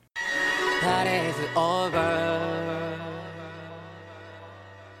What is over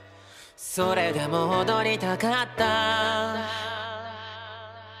それでも踊りたかった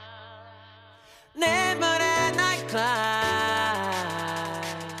眠れないくら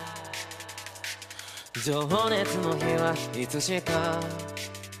い情熱の日はいつしか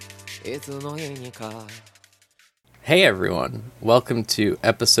いつの日にか Hey everyone, welcome to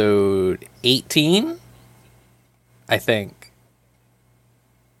episode 18, I think.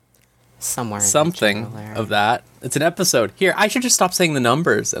 Somewhere in Something that general of that. It's an episode. Here, I should just stop saying the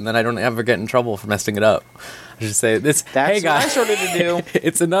numbers and then I don't ever get in trouble for messing it up. I should say this. That's hey guys, what I started to do.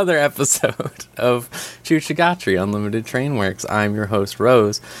 It's another episode of Chuchigatri Unlimited Trainworks. I'm your host,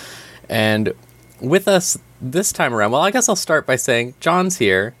 Rose. And with us this time around, well, I guess I'll start by saying John's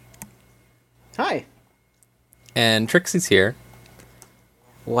here. Hi. And Trixie's here.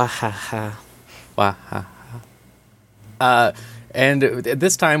 Wahaha. Wahaha. And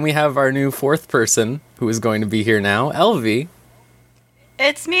this time we have our new fourth person who is going to be here now, Elvie.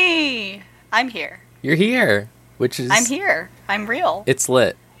 It's me. I'm here. You're here, which is... I'm here. I'm real. It's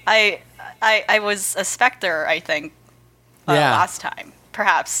lit. I was a specter, I think, last time.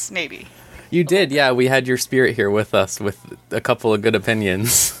 Perhaps, maybe. You did, yeah. We had your spirit here with us with a couple of good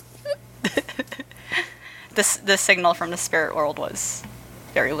opinions. The signal from the spirit world was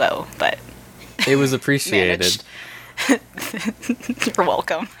very low, but... It was appreciated. You're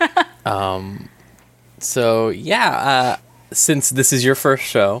welcome. So, yeah, since this is your first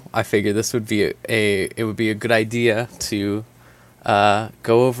show, I figured this would be a good idea to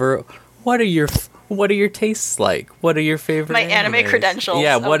go over what are your tastes like? What are your favorite My anime animes? credentials.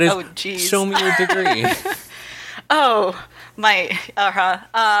 Yeah, what is? Oh, geez. Show me your degree. Okay,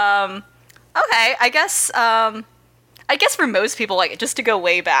 I guess for most people, like, just to go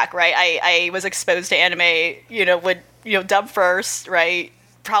way back, right? I was exposed to anime, dub first, right?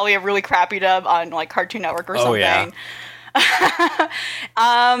 Probably a really crappy dub on, like, Cartoon Network or something. Yeah.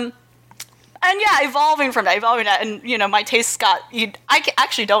 And yeah, evolving from that, and my tastes got. I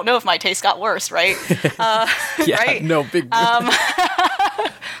actually don't know if my taste got worse, right? Yeah, right? no big.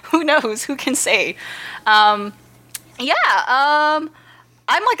 Who knows? Who can say? I'm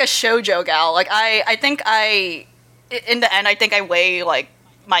like a shoujo gal. Like I think in the end, I think I weigh like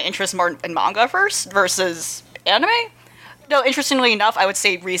my interest more in manga first versus anime. No, interestingly enough, I would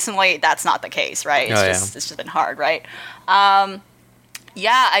say recently that's not the case, right? It's just been hard, right? I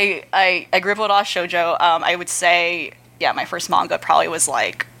grew up with a lot of shoujo. I would say, my first manga probably was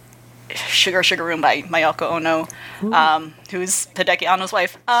like Sugar Room by Mayako Ono, who's Hideki Anno's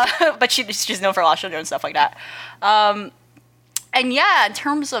wife. But she's known for a lot of shoujo and stuff like that. In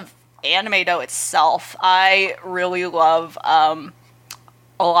terms of anime though itself, I really love a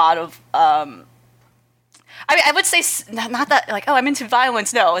lot of. I would say not that like I'm into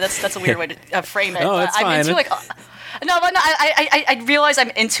violence. No, that's a weird way to frame it. No, it's fine. I'm into like I realize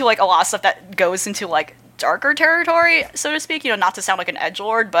I'm into like a lot of stuff that goes into like darker territory, so to speak. Not to sound like an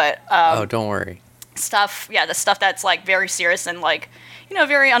edgelord, but don't worry. The stuff that's like very serious and like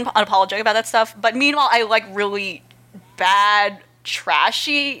very unapologetic about that stuff. But meanwhile, I like really bad,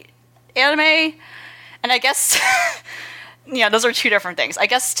 trashy anime, and I guess those are two different things. I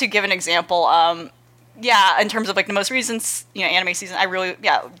guess to give an example, in terms of like the most recent anime season, I really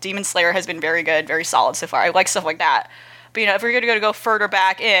Demon Slayer has been very good, very solid so far. I like stuff like that. But if we're gonna go further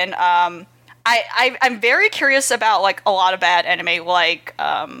back in, I'm very curious about like a lot of bad anime, like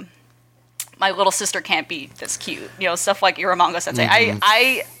My Little Sister Can't Be This Cute, stuff like Iramanga Sensei. Mm-hmm.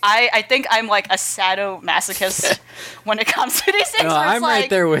 I think I'm like a sadomasochist when it comes to these things. No, I'm right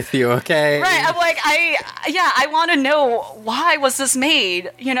there with you, okay? Right, I'm like, I want to know why was this made.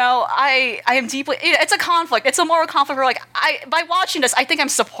 I am deeply. It's a conflict. It's a moral conflict. Where like, by watching this, I think I'm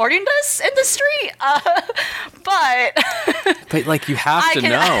supporting this industry. But like, you have to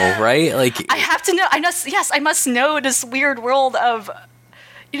know, right? Like, I have to know. I must know this weird world of.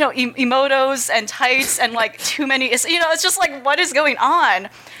 Emotos and tights and like too many. It's just like what is going on.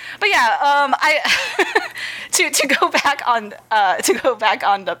 But to go back on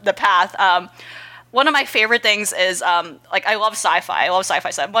the path. One of my favorite things is like I love sci-fi. I love sci-fi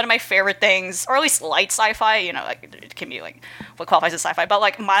stuff. One of my favorite things, or at least light sci-fi, like it can be like what qualifies as sci-fi. But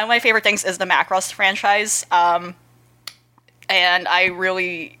like one of my favorite things is the Macross franchise. And I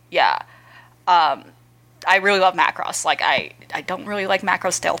really love Macross. Like I don't really like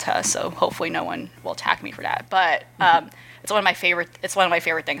Macross Delta, so hopefully no one will attack me for that. But it's one of my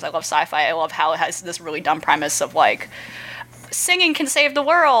favorite things. I love sci-fi. I love how it has this really dumb premise of like singing can save the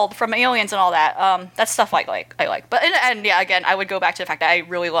world from aliens and all that. That's stuff I like. But in the end, again, I would go back to the fact that I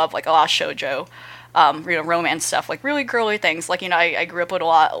really love like a lot of shoujo. romance stuff, like really girly things. Like, I grew up with a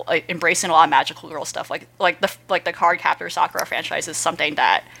lot, like embracing a lot of magical girl stuff. Like the Card Captor Sakura franchise is something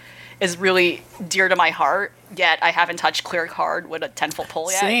that is really dear to my heart. Yet I haven't touched Clear Card with a 10-foot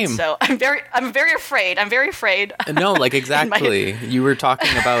pole yet. Same. So I'm very afraid. I'm very afraid. No, like exactly. You were talking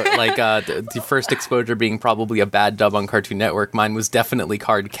about like the first exposure being probably a bad dub on Cartoon Network. Mine was definitely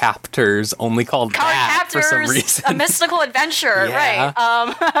Card Captors, only called Card that Captors, for some reason. a mystical adventure, Yeah.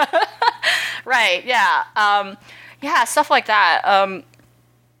 right? Right, yeah, yeah, stuff like that. Yeah,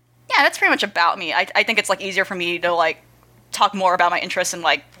 that's pretty much about me. I think it's like easier for me to like talk more about my interests and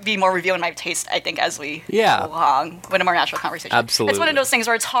like be more revealing my taste, I think, as we go along with a more natural conversation. Absolutely. It's one of those things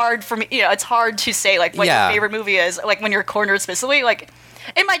where it's hard for me, it's hard to say like what your favorite movie is, like when you're cornered specifically, like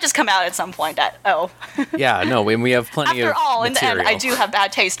it might just come out at some point that, Yeah, no, when we have plenty after of all, material. in the end, I do have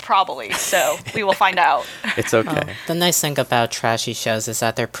bad taste probably, so we will find out. It's okay. The nice thing about trashy shows is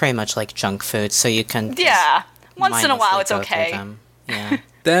that they're pretty much like junk food, so you can Yeah, once in a while it's mindlessly go through okay. them. Yeah.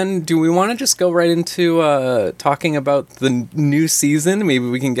 Then, do we want to just go right into talking about the new season? Maybe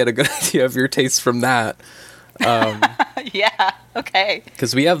we can get a good idea of your taste from that. Yeah, okay.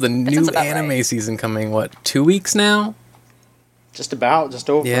 Because we have the new sounds about anime right. season coming, 2 weeks now? Just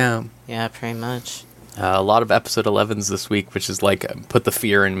over. Yeah. Yeah, pretty much. A lot of episode 11s this week, which is like, put the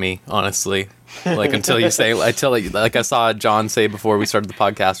fear in me, honestly. Like, until you say, like I saw John say before we started the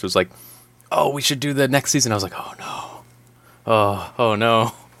podcast, was like, oh, we should do the next season. I was like, oh no. Oh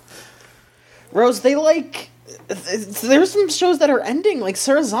no. Rose, they there's some shows that are ending. Like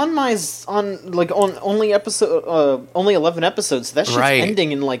Sarazanmai's on only 11 episodes. So that shit's Right.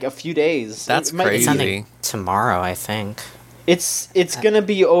 ending in like a few days. That's It might- crazy. It's ending tomorrow, I think. It's gonna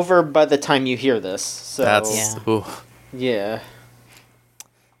be over by the time you hear this. So That's Yeah. ooh. yeah.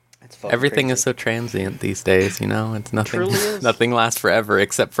 It's fucking Everything crazy. is so transient these days, It's nothing. Truly is. Nothing lasts forever,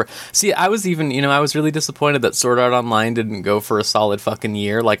 except for. See, I was even, I was really disappointed that Sword Art Online didn't go for a solid fucking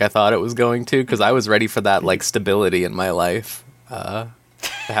year like I thought it was going to, because I was ready for that like stability in my life,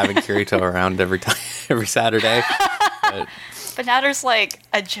 having Kirito around every Saturday. But now there's like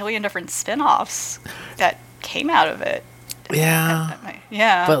a jillion different spin-offs that came out of it. Yeah,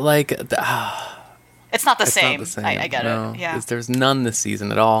 Yeah. but like. it's not the It's same. not the same. I get No. it. Yeah. There's none this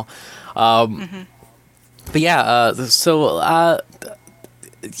season at all. But yeah,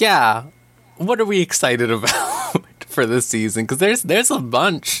 yeah. What are we excited about for this season? Because there's a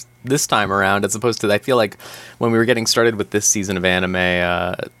bunch this time around, as opposed to, I feel like when we were getting started with this season of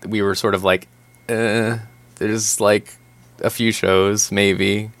anime, we were sort of like, there's like a few shows,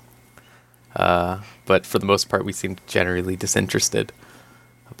 maybe. But for the most part, we seemed generally disinterested.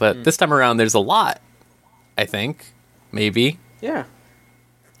 But this time around, there's a lot, I think. Maybe. Yeah.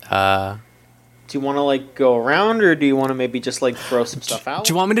 Do you want to like go around, or do you want to maybe just like throw some stuff out?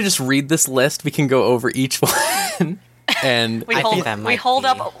 Do you want me to just read this list? We can go over each one. And we I hold think that we might hold be-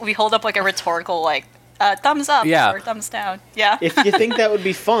 up like a rhetorical like thumbs up Yeah. or thumbs down. Yeah. If you think that would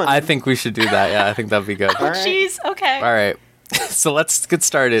be fun, I think we should do that. Yeah, I think that'd be good. All right. Jeez. Okay. All right. So let's get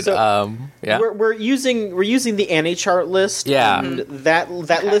started. So, Yeah. we're using the AniChart list. Yeah. And that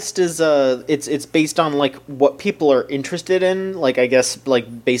list is it's based on like what people are interested in, like I guess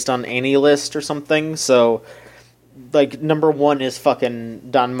like based on AniList or something. So like number 1 is fucking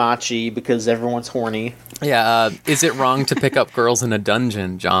Danmachi because everyone's horny. Yeah. Is it wrong to pick up girls in a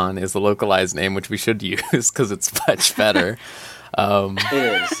dungeon, John, is the localized name, which we should use because it's much better.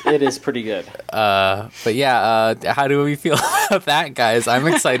 It is pretty good. But yeah, how do we feel about that, guys? I'm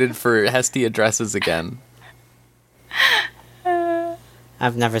excited for Hestia dresses again.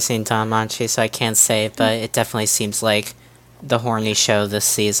 I've never seen Danmachi, so I can't say, but it definitely seems like the horny show this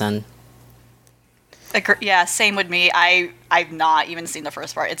season. Yeah. Same with me. I've not even seen the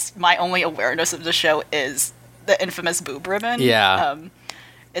first part. It's my only awareness of the show is the infamous boob ribbon. Yeah.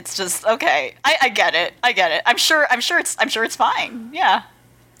 It's just okay. I get it. I'm sure it's fine. Yeah.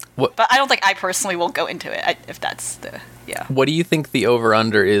 What- But I don't think I personally will go into it if that's the yeah. What do you think the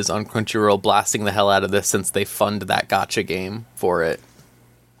over-under is on Crunchyroll blasting the hell out of this since they fund that gacha game for it?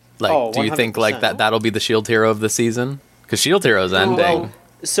 Like, Oh, do you think 100%. like that'll be the Shield Hero of the season? Because Shield Hero's ending.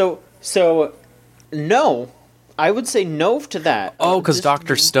 So no, I would say no to that. Oh, because This-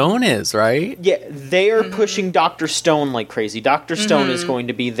 Dr. Stone is, right? Yeah, they are pushing Dr. Stone like crazy. Dr. Stone is going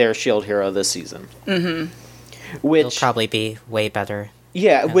to be their shield hero this season. It'll Which probably be way better.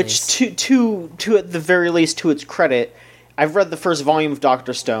 yeah, at which least. to at the very least, to its credit, I've read the first volume of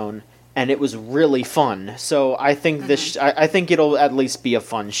Dr. Stone and it was really fun. So I think I think it'll at least be a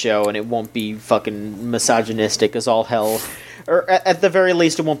fun show and it won't be fucking misogynistic as all hell. or at the very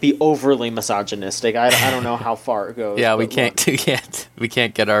least, it won't be overly misogynistic. I don't know how far it goes. Yeah, we but can't we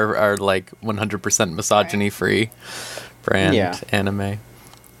can't get our like 100% misogyny free brand anime.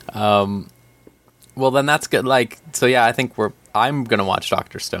 Well, then that's good. Like, so yeah, I think I'm gonna watch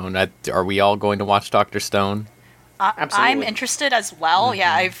Doctor Stone. Are we all going to watch Doctor Stone? Absolutely. I'm interested as well.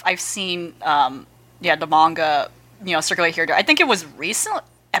 Yeah, I've seen the manga, circulate here. I think it was recent.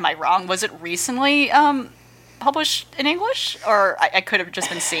 Am I wrong? Was it recently published in English, or I could have just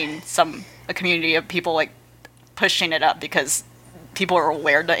been seeing a community of people like pushing it up because people were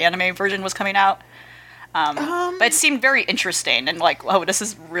aware the anime version was coming out. But it seemed very interesting and like, oh, this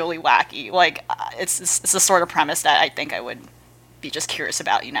is really wacky. Like, it's the sort of premise that I think I would be just curious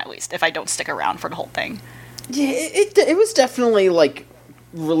about, at least if I don't stick around for the whole thing. Yeah, it was definitely like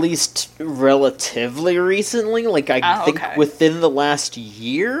released relatively recently. Like I think within the last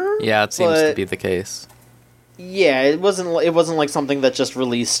year. Yeah, it seems to be the case. Yeah, it wasn't like something that just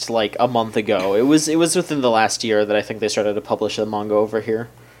released like a month ago. It was within the last year that I think they started to publish the manga over here.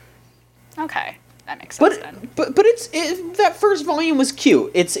 Okay. That makes sense then. But that first volume was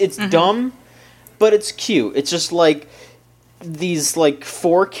cute. It's dumb, but it's cute. It's just like these like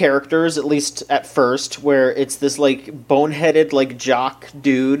 4 characters, at least at first, where it's this like boneheaded like jock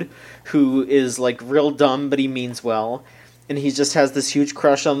dude who is like real dumb but he means well, and he just has this huge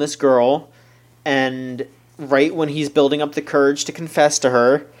crush on this girl, and right when he's building up the courage to confess to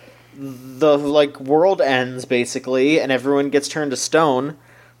her, the like world ends basically and everyone gets turned to stone.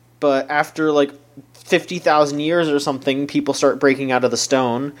 But after like 50,000 years or something, people start breaking out of the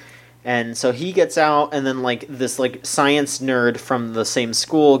stone, and so he gets out, and then like this like science nerd from the same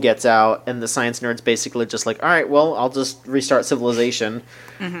school gets out, and the science nerd's basically just like, all right, well, I'll just restart civilization.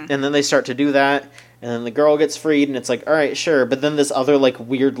 And then they start to do that, and then the girl gets freed, and it's like, all right, sure. But then this other like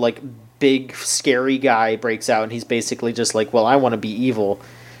weird like big scary guy breaks out, and he's basically just like, well, I want to be evil,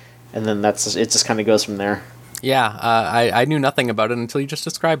 and then it just kind of goes from there. Yeah, I knew nothing about it until you just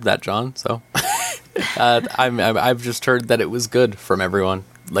described that, John. So I've just heard that it was good from everyone,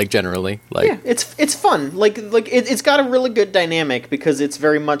 like generally. Like, yeah, it's fun. It's got a really good dynamic because it's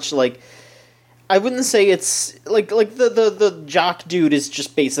very much like, I wouldn't say it's like the jock dude is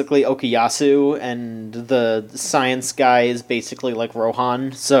just basically Okuyasu, and the science guy is basically like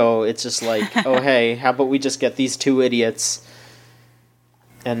Rohan. So it's just like, oh hey, how about we just get these 2 idiots,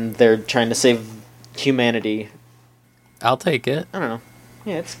 and they're trying to save humanity. I'll take it. I don't know.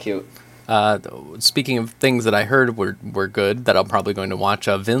 Yeah, it's cute. Speaking of things that I heard were good that I'm probably going to watch,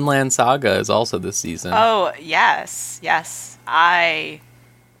 Vinland Saga is also this season. Oh yes. I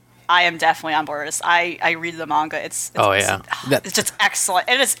am definitely on board with this. I read the manga. It's just excellent.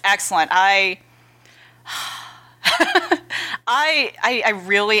 It is excellent. I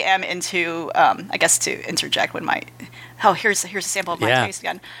really am into. I guess to interject with my. Oh, here's a sample of my taste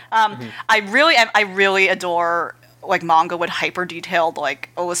again. I really adore like manga with hyper detailed like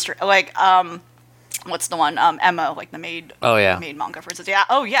what's the one Emma, like the maid maid manga, for instance. Yeah.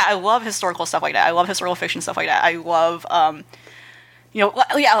 Oh yeah, I love historical stuff like that. I love historical fiction stuff like that. I love I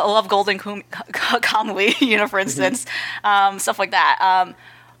love Golden Kamuy, for instance, stuff like that.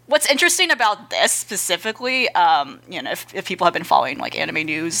 What's interesting about this specifically, if people have been following like anime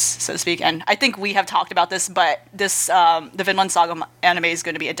news, so to speak, and I think we have talked about this, but this the Vinland Saga anime is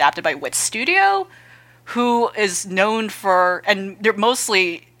going to be adapted by Wit Studio, who is known for, and they're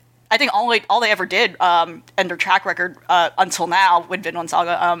mostly, I think all they ever did, and their track record until now with Vinland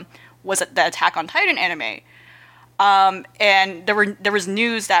Saga, was the Attack on Titan anime. And there was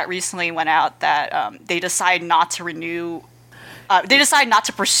news that recently went out that they decided not to renew. They decided not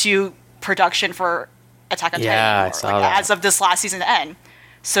to pursue production for Attack on Titan anymore, I saw that. as of this last season to end.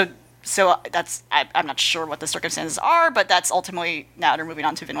 So that's I'm not sure what the circumstances are, but that's ultimately now they're moving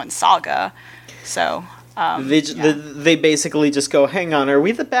on to Vinland Saga. So they basically just go, hang on, are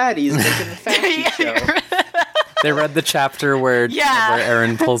we the baddies making the fashion show? They read the chapter where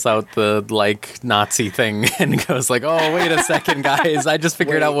Eren pulls out the like Nazi thing and goes like, "Oh, wait a second, guys! I just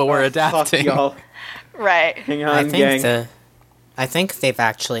figured out what we're adapting." Fuck y'all. Right. Hang on, gang. I think they've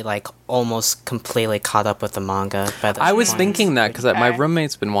actually like almost completely caught up with the manga. I was thinking that because my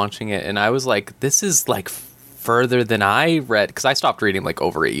roommate's been watching it, and I was like, "This is like further than I read," because I stopped reading like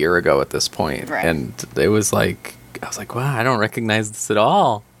over a year ago at this point, and it was like, I was like, "Wow, I don't recognize this at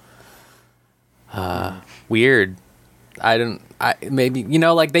all." Weird. Maybe,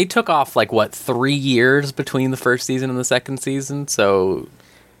 like they took off like 3 years between the first season and the second season, so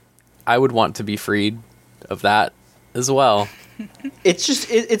I would want to be freed of that as well. It's just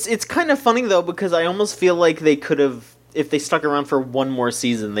it's kind of funny though, because I almost feel like they could have if they stuck around for one more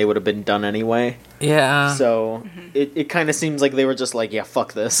season, they would have been done anyway. Yeah. So it kind of seems like they were just like, yeah,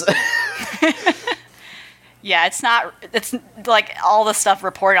 fuck this. Yeah, it's like all the stuff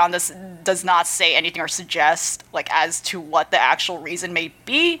reported on this does not say anything or suggest like as to what the actual reason may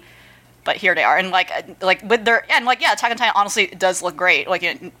be, but here they are. And like with their, and like, yeah, Attack on Titan honestly it does look great,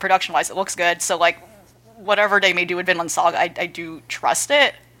 like production wise it looks good, so like whatever they may do with Vinland Saga, I do trust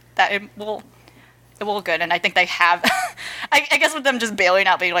it that it will look good. And I think they have I guess with them just bailing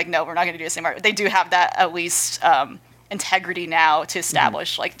out, being like, no, we're not going to do this anymore, they do have that at least integrity now to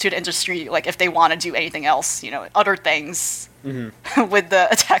establish like to the industry, like if they want to do anything else, other things with the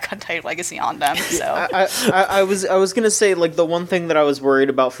Attack on Titan legacy on them. So I was gonna say, like, the one thing that I was worried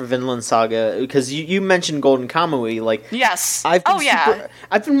about for Vinland Saga, because you mentioned Golden Kamui, like, yes, I've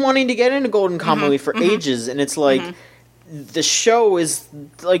been wanting to get into Golden Kamui for ages, and it's like the show is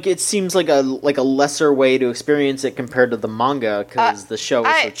like, it seems like a lesser way to experience it compared to the manga, because the show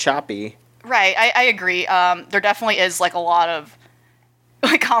is so choppy. Right, I agree. There definitely is like a lot of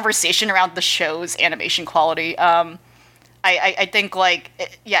like conversation around the show's animation quality. I think like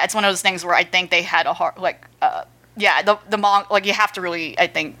it's one of those things where I think they had a hard the manga, like you have to really, I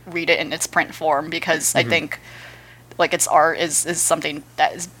think, read it in its print form, because I think like its art is something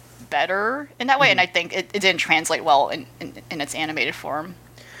that is better in that way, and I think it didn't translate well in its animated form.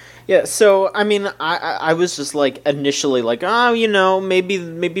 Yeah, so, I mean, I was just, like, initially like, maybe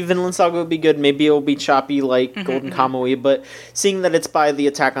Vinland Saga would be good, maybe it'll be choppy like Golden Kamui, but seeing that it's by the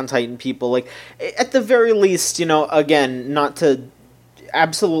Attack on Titan people, like, at the very least, again, not to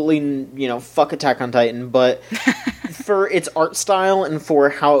absolutely, fuck Attack on Titan, but for its art style and for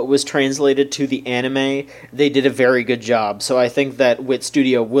how it was translated to the anime, they did a very good job. So I think that Wit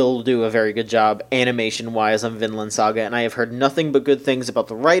Studio will do a very good job animation-wise on Vinland Saga, and I have heard nothing but good things about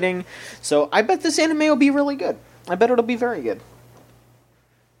the writing, so I bet this anime will be really good. I bet it'll be very good.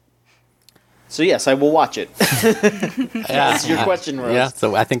 So yes, I will watch it. That's your question, Rose. Yeah,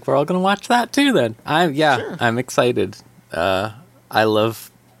 so I think we're all going to watch that too then. Sure. I'm excited. I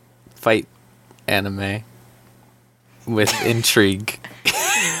love fight anime with intrigue.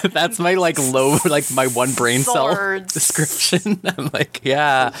 That's my my one brain cell Swords. description. I'm like,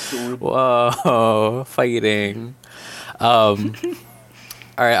 yeah, whoa, fighting. All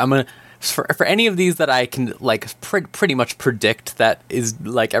right, I'm gonna for any of these that I can like pretty much predict that is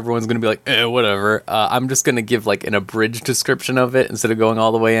like everyone's gonna be like, whatever. I'm just gonna give like an abridged description of it instead of going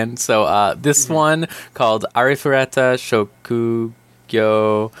all the way in. So this one called Arifureta Shokugyo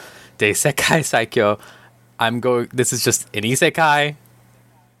de Sekai Saikyo. This is just an isekai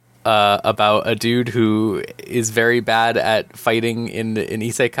about a dude who is very bad at fighting in an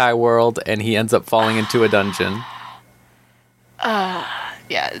isekai world, and he ends up falling into a dungeon.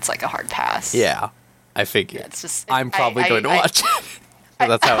 Yeah, it's like a hard pass. Yeah, I figured. It's just, I'm probably going to watch it.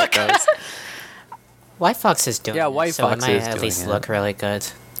 That's how it goes. White Fox is doing it, White so Fox it might is at doing least it. look really good.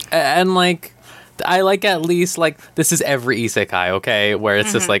 And like, I like at least like this is every isekai, okay, where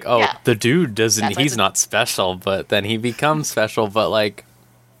it's just like, the dude he's not special, but then he becomes special, but like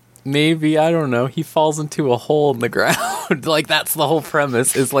maybe, I don't know, he falls into a hole in the ground. Like that's the whole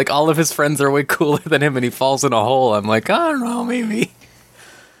premise, is like all of his friends are way cooler than him and he falls in a hole. I'm like, I don't know, maybe.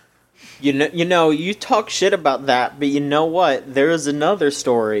 You talk shit about that, but you know what? There is another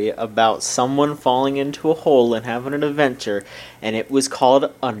story about someone falling into a hole and having an adventure, and it was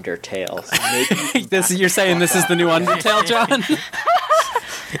called Undertale. So You're saying this is the new Undertale, John?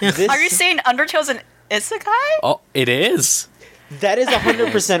 Are you saying Undertale's an isekai? Oh, it is. That is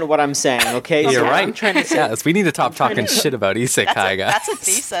 100% what I'm saying, okay? You're So what right. I'm trying to say, Yes, we need to stop talking shit about isekai, guys. That's a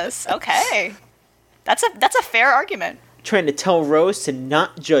thesis. Okay. That's a fair argument. trying to tell Rose to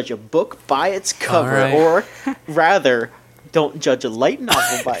not judge a book by its cover, All right. or rather, don't judge a light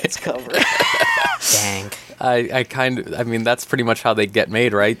novel by its cover. Dang. I mean, that's pretty much how they get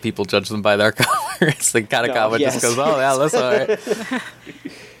made, right? People judge them by their covers. The Kadokawa just goes, oh, yeah, that's all right.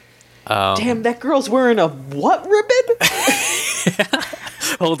 Damn, that girl's wearing a what ribbon?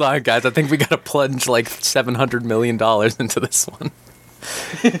 Hold on, guys. I think we got to plunge like $700 million into this one.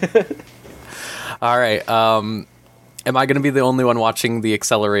 All right. Am I going to be the only one watching the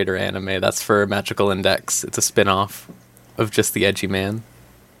Accelerator anime? That's for Magical Index. It's a spin-off of just the edgy man.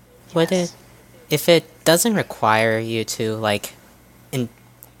 Would it, if it doesn't require you to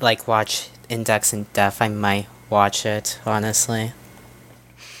watch Index in depth, I might watch it, honestly.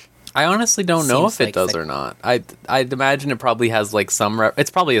 I honestly don't know Seems if it like does the- or not. I'd imagine it probably has like some. It's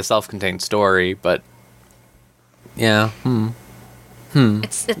probably a self-contained story, but yeah.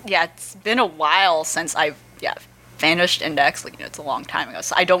 It's been a while since I've finished Index. Like, it's a long time ago,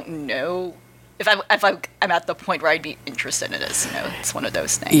 so I don't know I'm at the point where I'd be interested in this. It's one of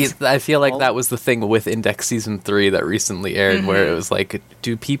those things. I feel like that was the thing with Index Season 3 that recently aired, where it was like,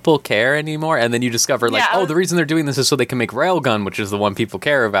 do people care anymore? And then you discover, like, the reason they're doing this is so they can make Railgun, which is the one people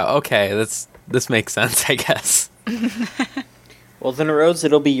care about. Okay, this makes sense, I guess. Well, then, Rose,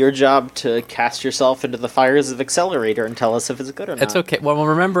 it'll be your job to cast yourself into the fires of Accelerator and tell us if it's good or not. It's okay. Well,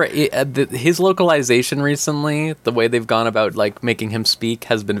 remember, his localization recently, the way they've gone about, like, making him speak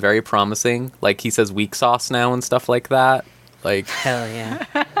has been very promising. Like, he says weak sauce now and stuff like that. Like, Hell yeah.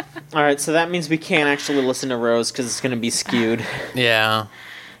 All right, so that means we can't actually listen to Rose because it's going to be skewed. yeah.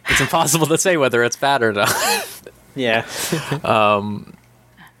 It's impossible to say whether it's bad or not. Yeah.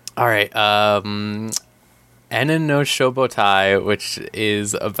 All right. Enin no Shobotai, which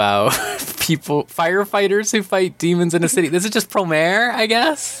is about firefighters who fight demons in a city. This is just Promare, I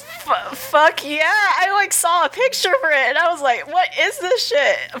guess? Fuck yeah! I like saw a picture for it and I was like, what is this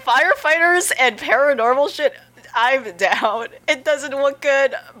shit? Firefighters and paranormal shit? I'm down. It doesn't look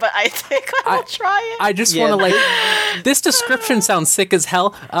good, but I think I will try it. I just want to, like... This description sounds sick as hell.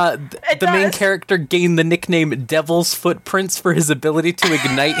 The main character gained the nickname Devil's Footprints for his ability to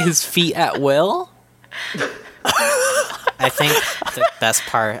ignite his feet at will. I think the best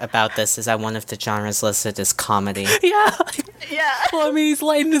part about this is that one of the genres listed is comedy. Yeah. Yeah. Well, I mean, he's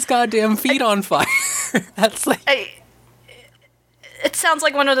lighting his goddamn feet on fire. That's like... It sounds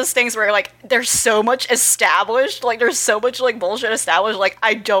like one of those things where, like, there's so much established, like, there's so much, like, bullshit established, like,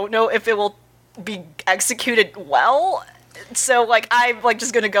 I don't know if it will be executed well. So, like, I'm, like,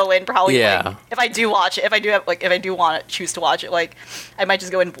 just gonna go in probably, like, if I do watch it, if I do want to choose to watch it, like, I might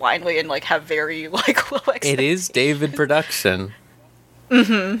just go in blindly and, like, have very, like, low expectations. It is David production.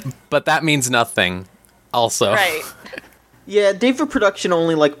 Mm-hmm. But that means nothing, also. Right. Yeah, David production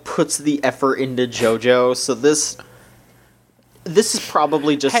only, like, puts the effort into JoJo, so this is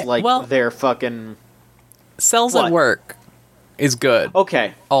probably just, their fucking... Cells at Work is good.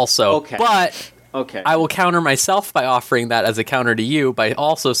 Okay. Also. Okay. But... Okay. I will counter myself by offering that as a counter to you by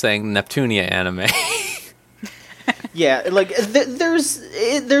also saying Neptunia anime. Yeah, like there's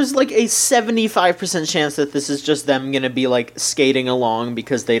like a 75% chance that this is just them gonna be like skating along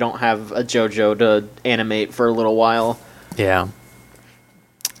because they don't have a JoJo to animate for a little while. Yeah.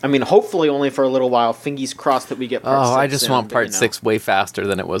 I mean, hopefully only for a little while. Fingers crossed that we get part 6 I just soon, want but, part 6 way faster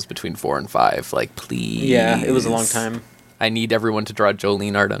than it was between 4 and 5. Like, please. Yeah, it was a long time. I need everyone to draw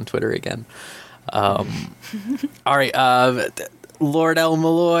Jolene art on Twitter again. All right, Lord El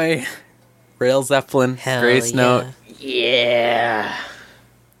Malloy, Rail Zeppelin, Grace Note. Yeah.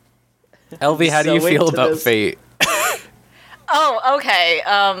 LV, how do you feel about Fate? Oh, okay.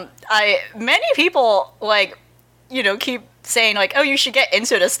 Many people, like, keep saying, like, oh, you should get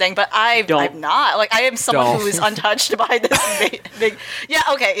into this thing, but I'm not. Like, I am someone who is untouched by this big... Yeah,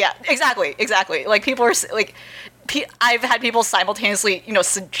 okay, yeah, exactly. Like, people are, like... I've had people simultaneously,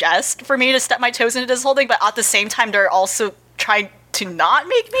 suggest for me to step my toes into this whole thing, but at the same time, they're also trying to not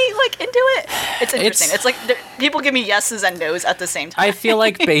make me, like, into it. It's interesting. It's like, people give me yeses and nos at the same time. I feel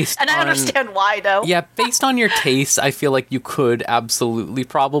like based and I understand why, though. Yeah, based on your taste, I feel like you could absolutely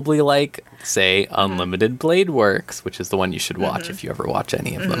probably, like, say, Unlimited Blade Works, which is the one you should watch if you ever watch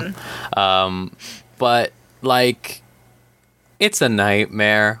any of them. But, like... It's a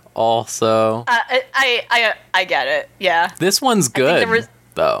nightmare, also. I get it, yeah. This one's good,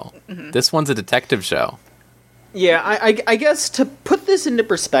 though. This one's a detective show. Yeah, I guess to put this into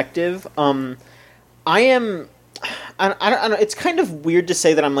perspective, I don't know, it's kind of weird to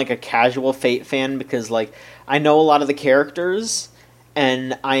say that I'm, like, a casual Fate fan, because, like, I know a lot of the characters,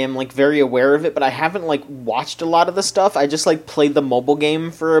 and I am, like, very aware of it, but I haven't, like, watched a lot of the stuff. I just, like, played the mobile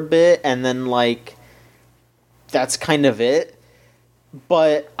game for a bit, and then, like, that's kind of it.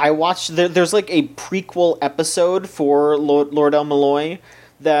 But I watched... There's, like, a prequel episode for Lord El Malloy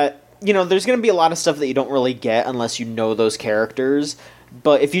that, there's going to be a lot of stuff that you don't really get unless you know those characters.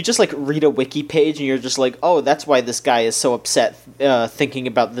 But if you just, like, read a wiki page and you're just like, oh, that's why this guy is so upset thinking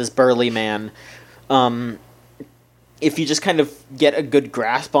about this burly man. If you just kind of get a good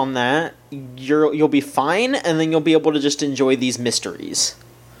grasp on that, you'll be fine, and then you'll be able to just enjoy these mysteries.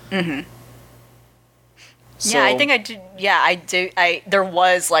 Mm-hmm. So, yeah, I think I did. Yeah, I do. There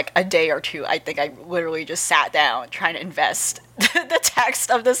was like a day or two. I think I literally just sat down trying to invest the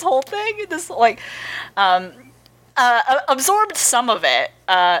text of this whole thing. This absorbed some of it.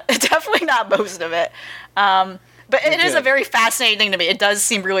 Definitely not most of it. But it is a very fascinating thing to me. It does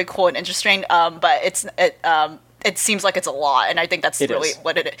seem really cool and interesting. But it seems like it's a lot, and I think that's It really is.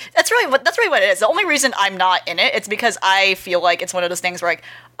 what it is. That's really what it is. The only reason I'm not in it's because I feel like it's one of those things where like,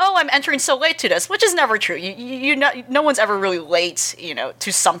 oh, I'm entering so late to this, which is never true. You know, no one's ever really late,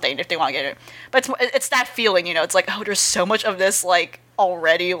 to something if they want to get it. But it's that feeling, it's like, oh, there's so much of this like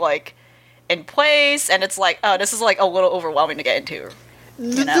already like in place, and it's like, oh, this is like a little overwhelming to get into.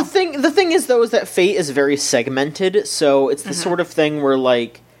 The thing is though is that Fate is very segmented, so it's the sort of thing where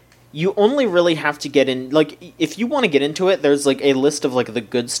like you only really have to get in, like, if you want to get into it, there's like a list of like the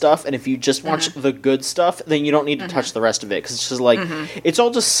good stuff, and if you just watch the good stuff, then you don't need to touch the rest of it, because it's just like it's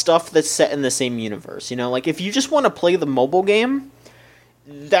all just stuff that's set in the same universe, like if you just want to play the mobile game,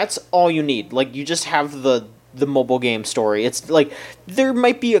 that's all you need. Like, you just have the mobile game story. It's like there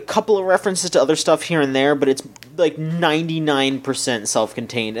might be a couple of references to other stuff here and there, but it's like 99%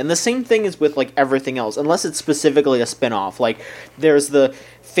 self-contained. And the same thing is with like everything else, unless it's specifically a spin-off. Like there's the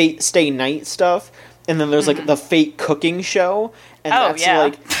Fate Stay Night stuff, and then there's like the Fate cooking show, and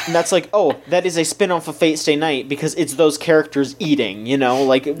that's like, oh, that is a spin-off of Fate Stay Night because it's those characters eating,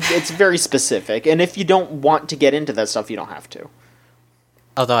 like it's very specific. And if you don't want to get into that stuff, you don't have to.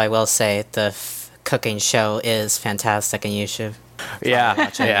 Although I will say the cooking show is fantastic, and you should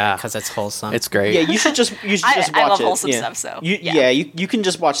Yeah, yeah. because it's wholesome. It's great. Yeah, you should just watch it. I love wholesome stuff, so you can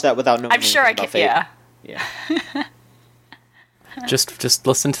just watch that without knowing. I'm sure I anything can. about Yeah. Fate. Yeah. Just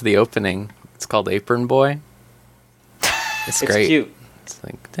listen to the opening. It's called Apron Boy. It's great. It's cute. It's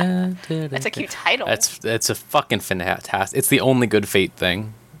like It's a cute title. It's a fucking fantastic. It's the only good Fate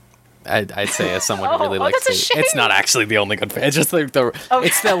thing. I'd say as someone who really likes that's a Fate. It's shame. not actually the only good Fate. It's just like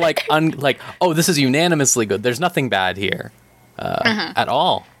it's the like oh, this is unanimously good. There's nothing bad here at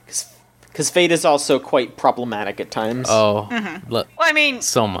all. Because Fate is also quite problematic at times. Oh, Well, I mean,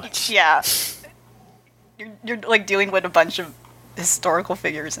 so much. yeah. You're like dealing with a bunch of historical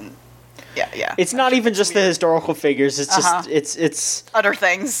figures and yeah. It's not even just the historical figures. It's just it's Other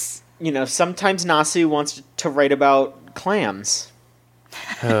things. sometimes Nasu wants to write about clams.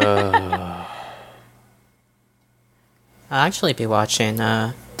 I'll actually be watching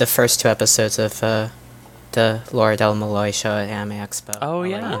the first 2 episodes of the Laura Del Malloy show at Anime Expo. Oh I'll let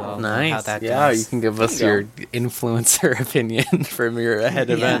you yeah, all know nice. How that Yeah, goes. you can give us There your you influencer opinion from your head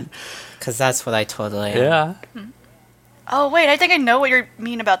event. Because that's what I totally am. Yeah. Oh wait, I think I know what you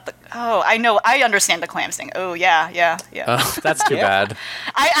mean about the. Oh, I know. I understand the clams thing. Oh yeah. Oh, that's too Yeah. bad.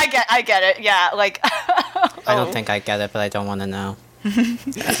 I get it. Yeah, like. I don't think I get it, but I don't want to know.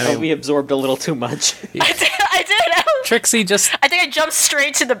 We absorbed a little too much. I did. Trixie just I think I jumped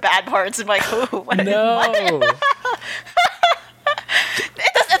straight to the bad parts and like, oh, what? no.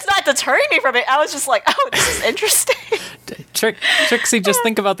 It's not deterring me from it. I was just like, oh, this is interesting. Trixie, just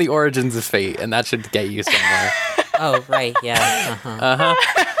think about the origins of Fate, and that should get you somewhere. Oh, right, yeah. Uh-huh.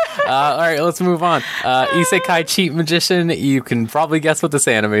 All right, let's move on. Isekai Cheat Magician. You can probably guess what this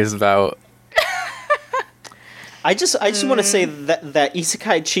anime is about. I just want to say that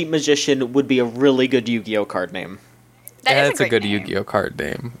Isekai Cheat Magician would be a really good Yu-Gi-Oh card name. That's a great good name. Yu-Gi-Oh card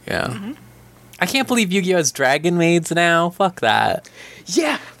name. Yeah. I can't believe Yu-Gi-Oh has dragon maids now. Fuck that.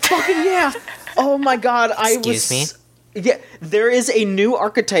 Yeah, fucking yeah. Oh my god, Excuse me? Yeah, there is a new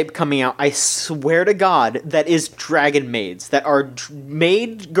archetype coming out, I swear to god, that is dragon maids, that are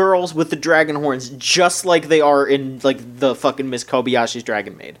maid girls with the dragon horns, just like they are in, like, the fucking Miss Kobayashi's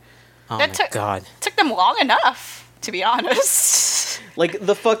Dragon Maid. Oh, That my took- God. Took them long enough, to be honest. Like,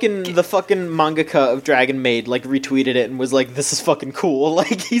 the fucking mangaka of Dragon Maid, like, retweeted it and was like, this is fucking cool.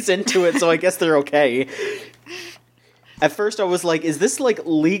 Like, he's into it, so I guess they're okay. At first I was like, is this, like,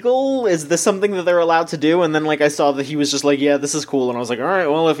 legal? Is this something that they're allowed to do? And then, like, I saw that he was just like, yeah, this is cool. And I was like, alright,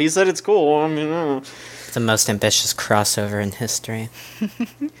 well, if he said it's cool, I mean, The most ambitious crossover in history.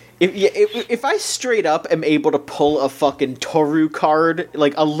 If I straight up am able to pull a fucking Toru card,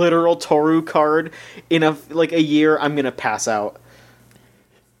 like, a literal Toru card, in a year, I'm gonna pass out.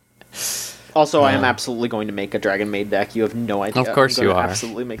 Also, I am absolutely going to make a Dragon Maid deck. You have no idea. Of course I'm gonna you are.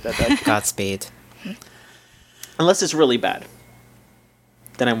 absolutely make that deck. Godspeed. Unless it's really bad.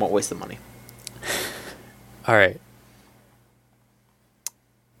 Then I won't waste the money. All right.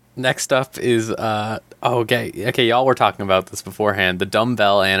 Next up is okay, y'all were talking about this beforehand. The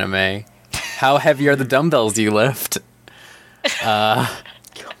dumbbell anime. How heavy are the dumbbells you lift?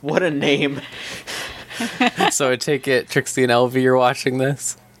 What a name. So I take it, Trixie and Elvie, you're watching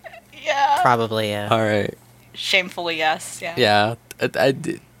this. Yeah. Probably, yeah. All right. Shamefully, yes. Yeah.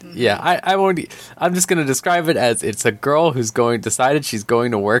 Yeah, I won't. I'm just gonna describe it as it's a girl who's decided she's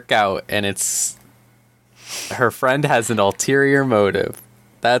going to work out, and it's her friend has an ulterior motive.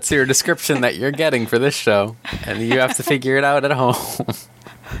 That's your description that you're getting for this show, and you have to figure it out at home.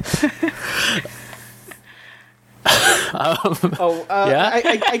 Yeah?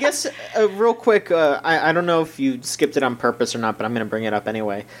 I guess real quick. I don't know if you skipped it on purpose or not, but I'm going to bring it up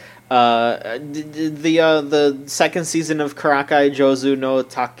anyway. The second season of Karakai Jozu no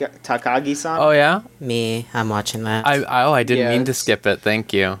Takagi-san. Oh yeah, I'm watching that. I didn't Yeah, mean to it's- skip it.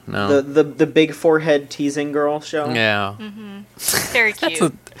 Thank you. No. The big forehead teasing girl show. Yeah. Very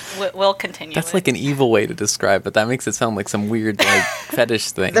cute. We'll continue. That's it. like an evil way to describe it. That makes it sound like some weird like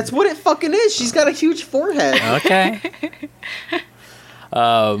fetish thing. That's what it fucking is. She's got a huge forehead. Okay.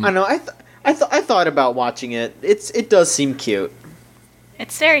 I know. I thought about watching it. It does seem cute.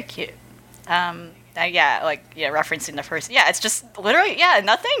 It's very cute. Referencing the first. Yeah, it's just literally. Yeah,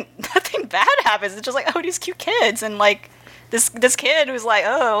 nothing bad happens. It's just like, oh, these cute kids, and like this kid who's like,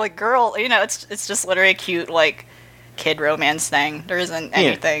 oh, like girl. You know, it's just literally a cute like kid romance thing. There isn't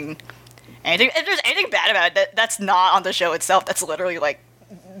anything. If there's anything bad about it, that's not on the show itself. That's literally like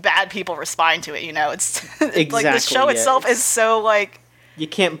bad people responding to it. You know, it's like the Exactly, show yeah. itself is so like. You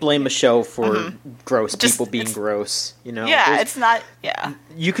can't blame a show for gross Just- people being it's- gross. You know. Yeah, There's- it's not. Yeah.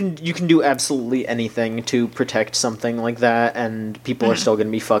 You can do absolutely anything to protect something like that, and people are still going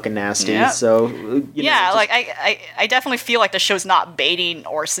to be fucking nasty. Yeah. So Like I definitely feel like the show's not baiting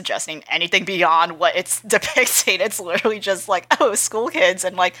or suggesting anything beyond what it's depicting. It's literally just like, oh, school kids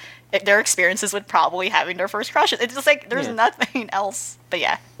and like their experiences with probably having their first crushes. It's just like there's nothing else. But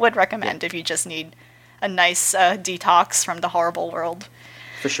yeah, would recommend if you just need a nice detox from the horrible world.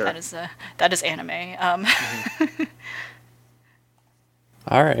 for sure. That is anime.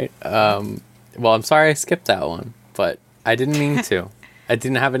 All right. Well, I'm sorry I skipped that one, but I didn't mean to. I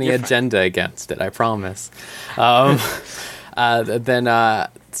didn't have any agenda against it. I promise.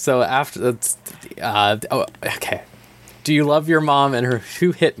 So after okay. Do you love your mom and her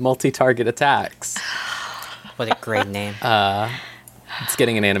two-hit multi-target attacks? What a great name. It's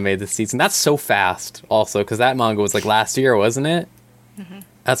getting an anime this season. That's so fast, also, because that manga was like last year, wasn't it?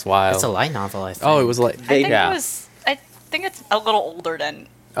 That's wild. It's a light novel, I think. Oh, it was like I think yeah. I think it's a little older than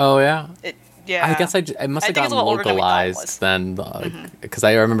Oh yeah. it. Yeah. I guess I must have think it's gotten a little older than we thought it was. localized then, because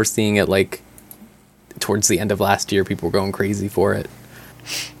I remember seeing it like towards the end of last year. People were going crazy for it.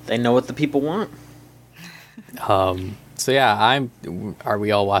 They know what the people want. So yeah, Are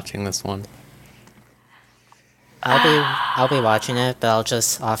we all watching this one? I'll be watching it, but I'll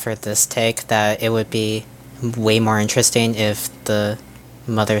just offer this take that it would be way more interesting if the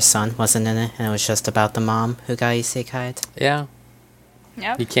mother's son wasn't in it and it was just about the mom who got isekai'd. Yeah,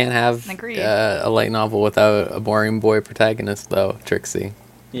 Yep. you can't have Agreed. a light novel without a boring boy protagonist, though, Trixie.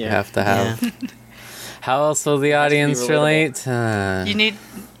 You have to have. Yeah. How else will the audience relatable. relate?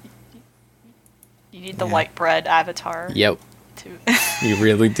 You need the white bread avatar Yep, to you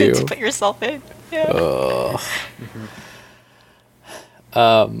really do. to put yourself in. Yeah.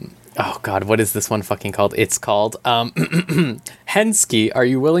 Oh god, what is this one fucking called? It's called Hensky, are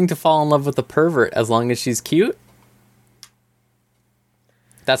you willing to fall in love with a pervert as long as she's cute?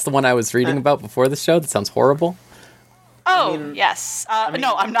 That's the one I was reading about before the show. That sounds horrible. Oh mean- yes.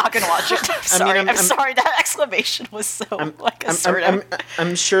 No, I'm not gonna watch it. I'm sorry. I'm- I'm sorry. That exclamation was so like assertive.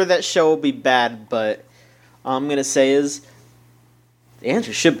 I'm sure that show will be bad, but all I'm gonna say is the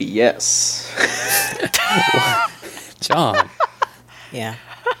answer should be yes. John. Yeah.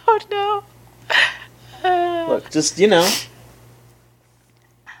 Oh no. Look, just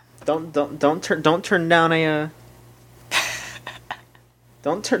don't turn down a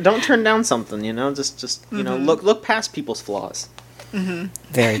don't turn down something. Just look past people's flaws.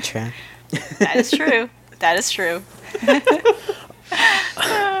 Very true. That is true. That is true.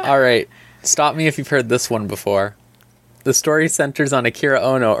 All right, stop me if you've heard this one before. The story centers on Akira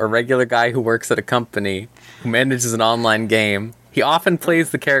Ono, a regular guy who works at a company who manages an online game. He often plays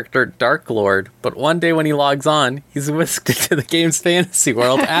the character Dark Lord, but one day when he logs on, he's whisked into the game's fantasy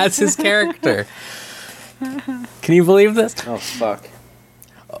world as his character. Can you believe this? Oh fuck!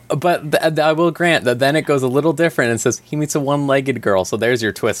 But I will grant that then it goes a little different and says he meets a one-legged girl, so there's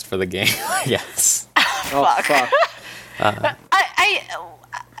your twist for the game. Yes. Oh fuck!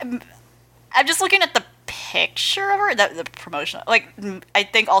 I'm just looking at the picture of her, the promotion. Like, I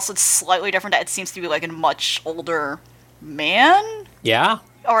think also it's slightly different that it seems to be like a much older man. Yeah?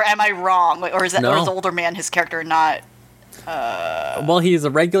 Or am I wrong? Like, or is No. the older man his character not? Well, he's a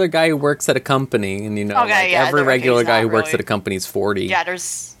regular guy who works at a company, and Okay, yeah, every okay, regular he's guy not who works really- at a company is 40. Yeah,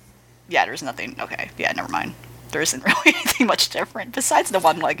 there's nothing. Okay, yeah, never mind. There isn't really anything much different besides the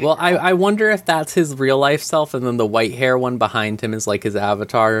one like. Well, I wonder if that's his real life self, and then the white hair one behind him is like his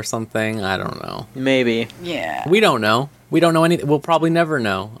avatar or something. I don't know. Maybe. yeah. We don't know. We don't know anything. We'll probably never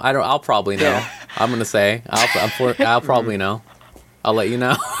know. I'll probably know. Yeah. I'm gonna say I'll probably know. I'll let you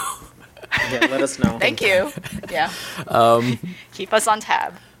know. Yeah, let us know. Thank you. Yeah. Keep us on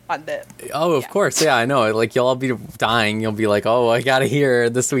tab on the. Oh, of course. Yeah, I know. Like, you'll all be dying. You'll be like, oh, I gotta hear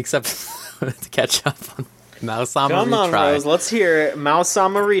this week's episode to catch up on Mao-sama Come on, Retry. Rose. Let's hear it.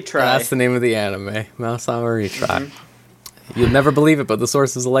 Mao-sama Retry. That's the name of the anime. Mao-sama Retry. You'll never believe it, but the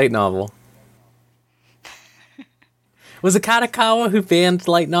source is a light novel. Was it Katakawa who banned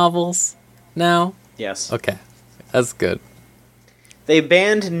light novels now? Yes. Okay. That's good. They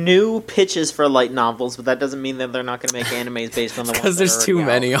banned new pitches for light novels, but that doesn't mean that they're not going to make animes based on the ones Because that there's are too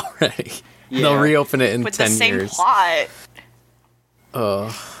already many out. already. Yeah. They'll reopen it in With 10 the same years. plot.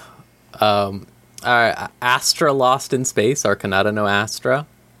 Alright, Astra Lost in Space, or Kanata no Astra.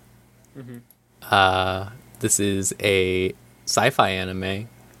 This is a sci-fi anime.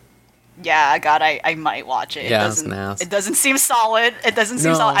 Yeah, God, I might watch it. Yeah, it I was gonna ask. It doesn't seem solid. It doesn't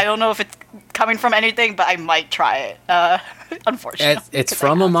seem No. solid. I don't know if it's coming from anything, but I might try it. Unfortunately, It's 'cause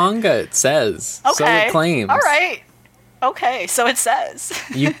from I a have manga, it says. to. So Okay. it claims. All right. Okay, so it says.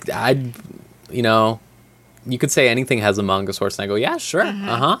 You could say anything has a manga source, and I go, yeah, sure,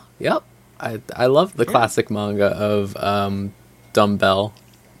 yep. I love the classic manga of Dumbbell,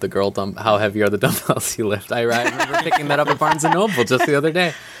 the girl How heavy are the dumbbells you lift? I remember picking that up at Barnes and Noble just the other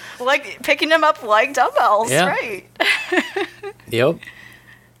day. Like picking them up like dumbbells, Yeah. right? Yep.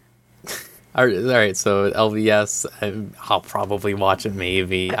 All right, so LVS, I'll probably watch it.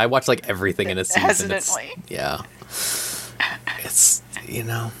 Maybe I watch like everything in a season. Hesitantly. Yeah. It's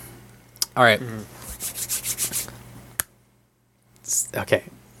all right. Okay.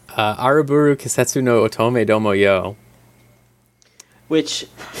 Araburu Kisetsu no Otome Domo Yo. Which,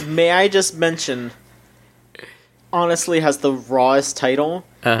 may I just mention, honestly has the rawest title.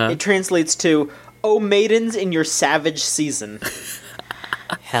 It translates to, "Oh maidens in your savage season."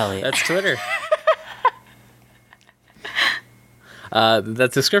 Hell yeah. That's Twitter. The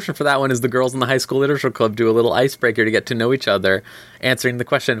description for that one is the girls in the high school literature club do a little icebreaker to get to know each other, answering the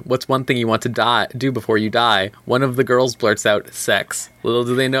question, what's one thing you want to do before you die? One of the girls blurts out, sex. Little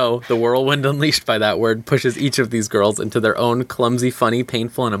do they know, the whirlwind unleashed by that word pushes each of these girls into their own clumsy, funny,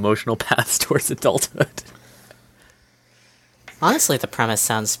 painful, and emotional paths towards adulthood. Honestly, the premise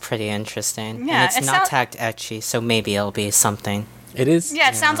sounds pretty interesting. Yeah, and it's it not sound- tagged ecchi, so maybe it'll be something. It is? Yeah,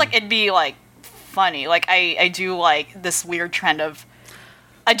 it sounds like it'd be like funny. Like I do like this weird trend of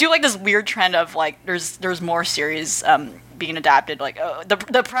like there's more series being adapted. Like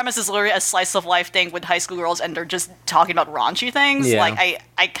the premise is literally a slice of life thing with high school girls, and they're just talking about raunchy things. Yeah. Like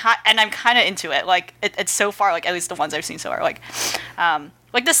I'm kind of into it. Like it's so far, like at least the ones I've seen so far, like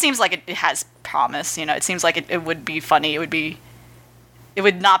this seems like it has promise. You know, it seems like it would be funny. It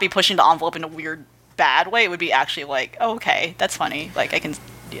would not be pushing the envelope in a weird bad way. It would be actually like, oh, okay, that's funny. Like I can.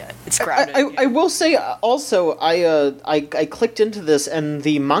 Yeah, it's grounded. I will say also I clicked into this and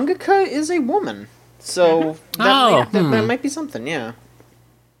the mangaka is a woman, so that might be something. Yeah.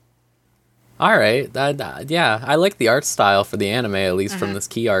 All right. Yeah, I like the art style for the anime, at least from this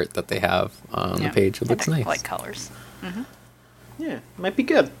key art that they have on the page. It looks nice. I like colors. Yeah, might be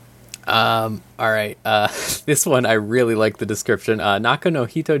good. All right. This one, I really like the description. Naka no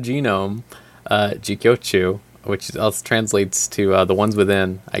Hito Genome, Jikyochu, which else translates to the ones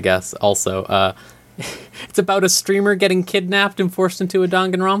within, I guess, also. It's about a streamer getting kidnapped and forced into a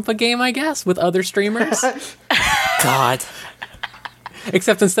Danganronpa game, I guess, with other streamers. God.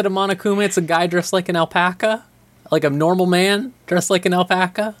 Except instead of Monokuma, it's a guy dressed like an alpaca. Like a normal man dressed like an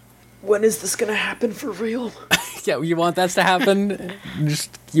alpaca. When is this gonna happen for real? Yeah, you want that to happen?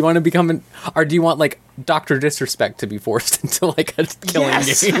 You want to become or do you want, like, Dr. Disrespect to be forced into, like, a killing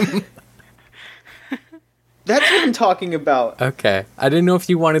game? That's what I'm talking about. Okay. I didn't know if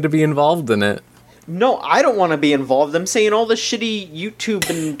you wanted to be involved in it. No, I don't want to be involved. I'm saying all the shitty YouTube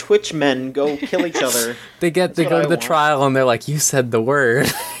and Twitch men go kill each other. They go what to I the want. trial and they're like, you said the word.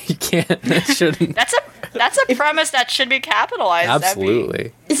 You can't, that shouldn't. That's a premise that should be capitalized. Absolutely.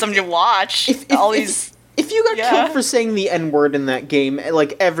 That'd be something to watch. All these. If you got Yeah. killed for saying the N-word in that game,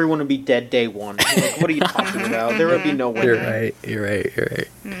 like, everyone would be dead day one. Like, what are you talking about? There would be no You're way. right. You're right.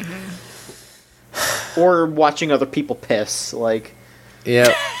 Or watching other people piss. Like,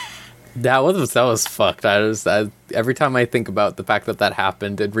 Yeah. That was fucked. Every time I think about the fact that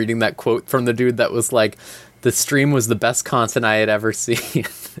happened and reading that quote from the dude that was like, the stream was the best content I had ever seen.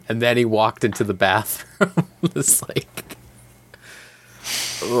 And then he walked into the bathroom. It's like,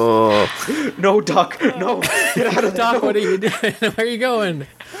 oh, no, Doc, no, get out of there. Doc, no. what are you doing? Where are you going?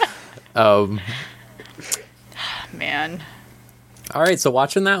 Man. All right, so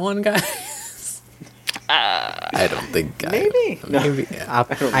watching that one, guys. I don't think Maybe. No. Maybe.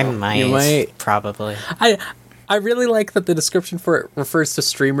 I might, You might. probably. I I really like that the description for it refers to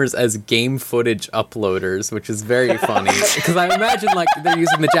streamers as game footage uploaders, which is very funny. Because I imagine, like, they're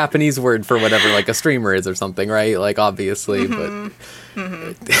using the Japanese word for whatever, like, a streamer is or something, right? Like, obviously, but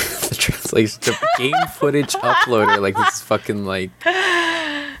the translation to game footage uploader, like, this is fucking, like...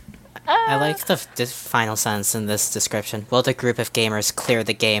 I like the final sentence in this description. Will the group of gamers clear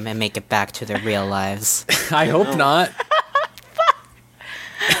the game and make it back to their real lives? I hope not.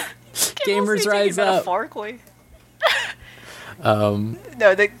 Gamers rise up. Metaphorically. No,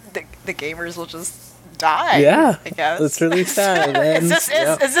 the gamers will just die. Yeah, I guess. that's really sad. And, Is this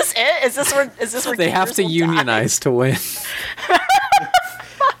it? Is this it? Is this where they have gamers to will die? unionize to win.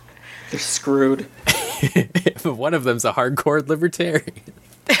 They're screwed. But one of them's a hardcore libertarian.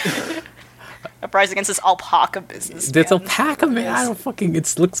 Uprising against this alpaca business. It's alpaca, man. I don't fucking.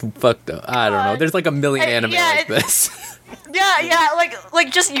 It looks fucked up. I don't know. There's like a million anime like this. Yeah,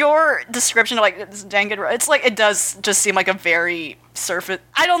 like just your description of like this Danganronpa. It's like it does just seem like a very surface.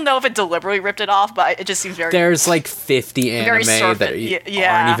 I don't know if it deliberately ripped it off, but it just seems very. There's like 50 Very anime that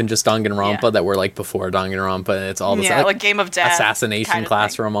yeah. aren't even just Danganronpa Yeah. that were like before Danganronpa. And it's all this like Game of Death assassination kind of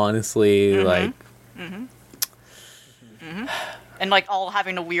classroom. Honestly, like and like all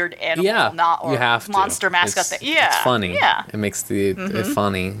having a weird animal, yeah, not or you have to. monster mascot It's- thing. Yeah, it's funny. Yeah, It makes it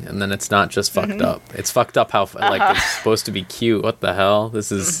funny, and then it's not just fucked up. It's fucked up how like it's supposed to be cute. What the hell?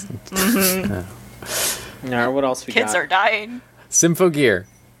 This is Alright, what else we kids got? are dying. Symphogear.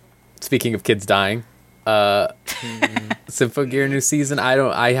 Speaking of kids dying, Symphogear new season.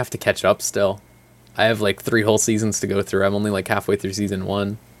 I have to catch up still. I have like 3 whole seasons to go through. I'm only like halfway through season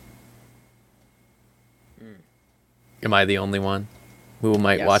 1. Am I the only one who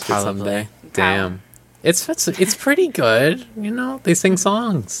might Yes, watch it probably. someday? Damn. It's pretty good. You know, they sing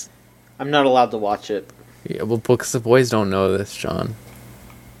songs. I'm not allowed to watch it. Yeah, well, because the boys don't know this, John.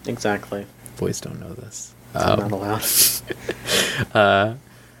 Exactly. Boys don't know this. I'm not allowed.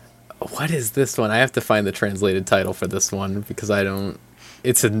 What is this one? I have to find the translated title for this one because I don't.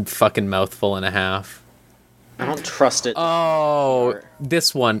 It's a fucking mouthful and a half. I don't trust it. Oh,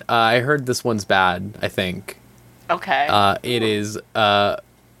 this one. I heard this one's bad, I think. Okay. It is,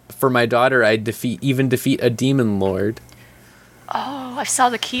 for my daughter, I defeat a demon lord. oh, I saw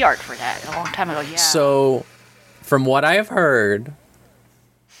the key art for that a long time ago. Yeah. So, from what I have heard,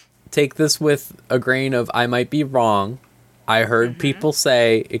 take this with a grain of I might be wrong. I heard people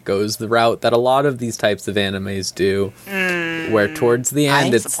say it goes the route that a lot of these types of animes do, where towards the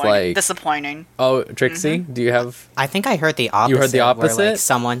end it's like, disappointing. oh, Trixie, do you have? I think I heard the opposite. heard the Where, opposite?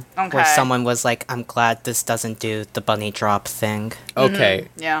 like, someone was like, "I'm glad this doesn't do the bunny drop thing." Okay,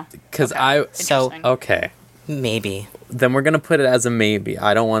 Yeah. because Okay. So Interesting. okay, maybe. then we're gonna put it as a maybe.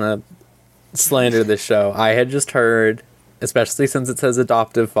 I don't want to slander the show. I had just heard, especially since it says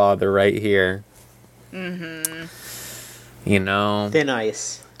adoptive father right here. You know, Thin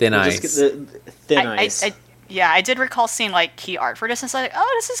ice. Thin We'll ice. just get the thin ice. I did recall seeing like key art for this and it's like,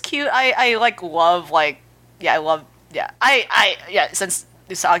 oh, this is cute. I like love like I love since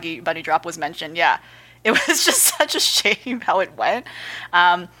Usagi Bunny Drop was mentioned, it was just such a shame how it went.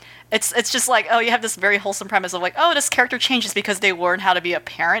 It's just like, oh, you have this very wholesome premise of like, oh, this character changes because they learn how to be a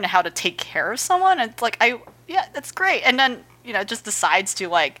parent and how to take care of someone. And it's like, that's great. And then just decides to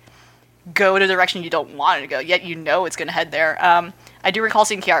like go to the direction you don't want it to go, yet you know it's going to head there. I do recall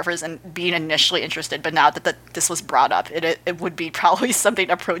seeing key art for this and being initially interested, but now that this was brought up, it would be probably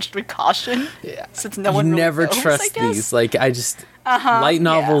something approached with caution. Yeah. Since no one you really never knows, I trust guess. these. Like I just light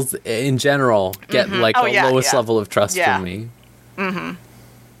novels in general get like Oh, the yeah, lowest yeah. level of trust Yeah. from me.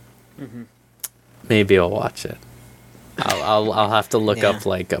 Maybe I'll watch it. I'll have to look Yeah. up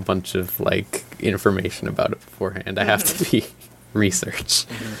like a bunch of like information about it beforehand. I have to be research.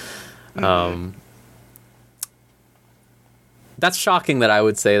 That's shocking that I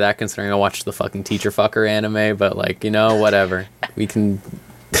would say that, considering I watched the fucking Teacher Fucker anime. But like, whatever. We can.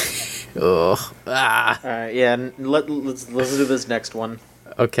 Ugh. Ah. Alright, yeah, let's do this next one.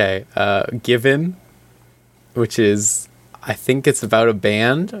 Okay. Given, which is, I think it's about a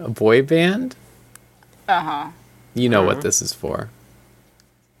band, a boy band. You know what this is for.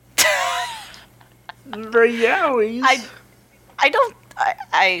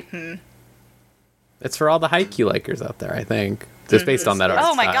 It's for all the Haikyuu likers out there, I think. Just based on that art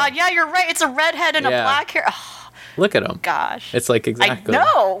Oh my style. god, yeah, you're right. It's a redhead and a Yeah. black hair. Oh, Look at them. gosh. It's like exactly. I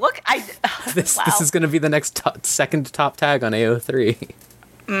know. Look, This wow. is going to be the next second top tag on AO3.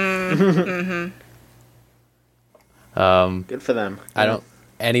 Good for them. I don't.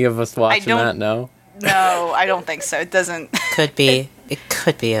 Any of us watching don't- that? No. No, I don't think so. It doesn't. Could be. It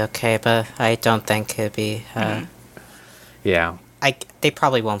could be okay, but I don't think it'd be. Yeah. they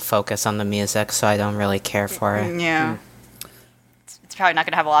probably won't focus on the music, so I don't really care for it. Yeah. It's probably not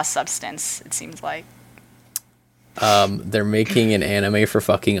going to have a lot of substance, it seems like. They're making an anime for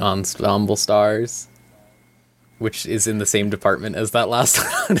fucking Ensemble Stars, which is in the same department as that last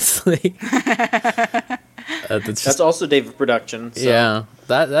one, honestly. That's also David Production. So. Yeah,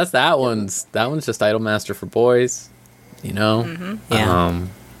 that one's just Idolmaster for boys, you know. Yeah.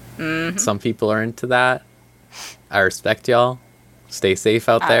 Some people are into that. I respect y'all. Stay safe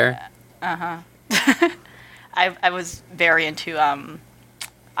out there. I was very into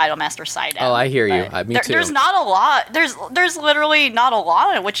Idolmaster Side M. Oh, I hear you. Me too. There's not a lot. There's literally not a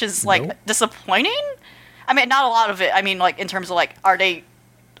lot of it, which is like Nope. disappointing. I mean, not a lot of it. I mean, like in terms of like, are they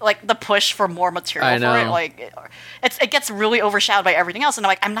like the push for more material I for know. it? Like, it gets really overshadowed by everything else, and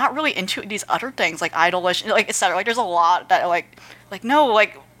I'm not really into these other things like Idolish, like etc. Like, there's a lot that like no,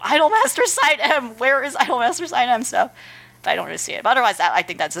 like Idolmaster Side M. Where is Idolmaster Side M stuff? But I don't really see it. But otherwise, I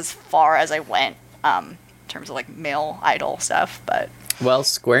think that's as far as I went in terms of like male idol stuff. But Well,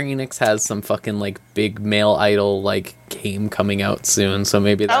 Square Enix has some fucking like big male idol like game coming out soon, so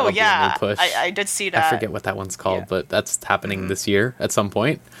maybe that'll be a new push. I did see that. I forget what that one's called, Yeah. but that's happening this year at some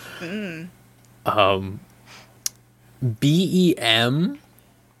point. BEM,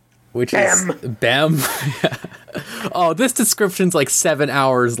 which is BEM. Oh, this description's like 7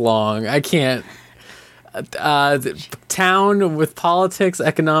 hours long. I can't. Town with politics,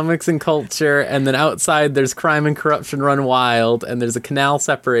 economics, and culture, and then outside there's crime and corruption run wild, and there's a canal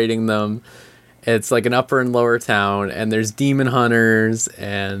separating them. It's like an upper and lower town, and there's demon hunters,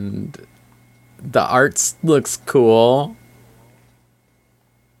 and the arts looks cool.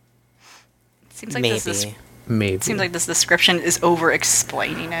 Seems like Maybe. Maybe. Seems like this description is over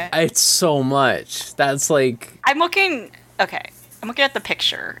explaining it. It's so much. That's like I'm looking at the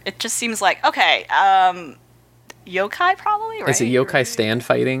picture. It just seems like yokai probably, right? is it yokai stand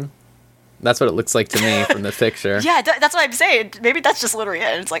fighting? That's what it looks like to me from the picture. Yeah, that's what I'm saying. Maybe that's just literally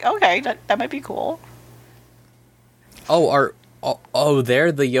it. It's like, okay, that might be cool. Oh,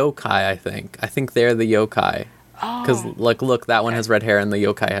 they're the yokai, I think. I think they're the yokai. Because, like, look, that one has red hair and the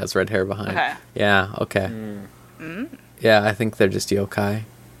yokai has red hair behind. Okay. Yeah, okay. Yeah, I think they're just yokai.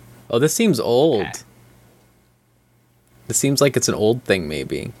 Oh, this seems old. Okay. This seems like it's an old thing,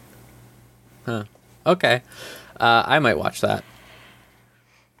 maybe. Huh. Okay. I might watch that.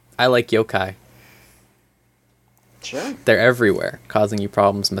 I like yokai. Sure. They're everywhere, causing you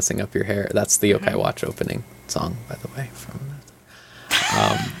problems, messing up your hair. That's the Yokai Watch opening song, by the way.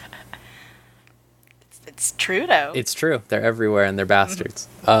 It's true though. It's true. They're everywhere, and they're bastards.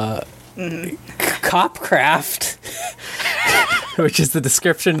 Copcraft, which is the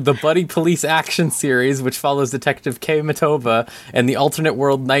description of the Buddy Police action series, which follows Detective Kei Matoba and the alternate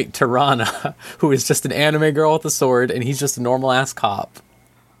world knight Tirana, who is just an anime girl with a sword, and he's just a normal-ass cop.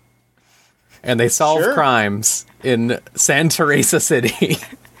 And they solve Sure. crimes in San Teresa City.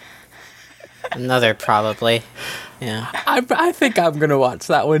 Another probably. Yeah. I think I'm gonna watch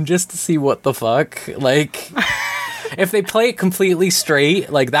that one just to see what the fuck. Like, if they play it completely straight,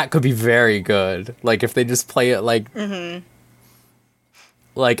 like, that could be very good. Like, if they just play it like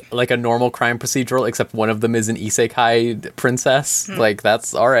like a normal crime procedural, except one of them is an isekai princess. Like,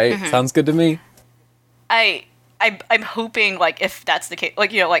 that's all right. Sounds good to me. I'm hoping, like, if that's the case,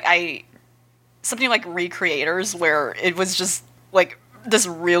 like, you know, like, something like Recreators, where it was just like this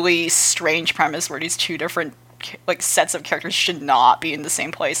really strange premise where these two different like sets of characters should not be in the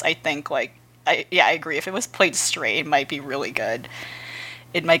same place. I think, like, I agree. If it was played straight, it might be really good.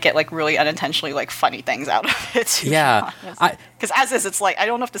 It might get like really unintentionally like funny things out of it. Yeah. Because as is, it's like, I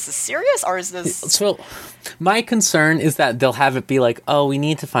don't know if this is serious or is this. So, my concern is that they'll have it be like, oh, we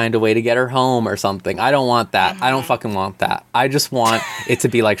need to find a way to get her home or something. I don't want that. I don't fucking want that. I just want it to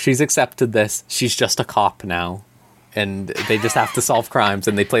be like, she's accepted this. She's just a cop now. And they just have to solve crimes,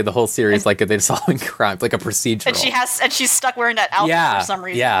 and they play the whole series like they're solving crimes, like a procedural. And she's stuck wearing that outfit for some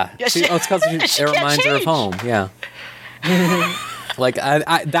reason. Yeah. She- It's because she it can't reminds her of change. home. Yeah. Like,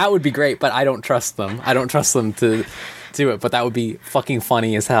 I that would be great, but I don't trust them. I don't trust them to do it, but that would be fucking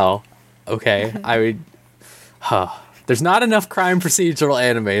funny as hell. Okay, I would... There's not enough crime procedural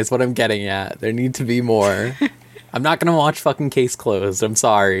anime is what I'm getting at. There need to be more. I'm not gonna watch fucking Case Closed. I'm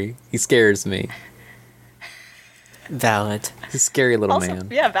sorry. He scares me. Valid. He's a scary little Also, man.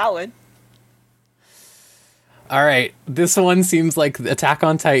 yeah, valid. All right, this one seems like Attack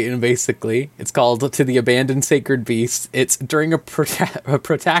on Titan, basically. It's called To the Abandoned Sacred Beast. It's during a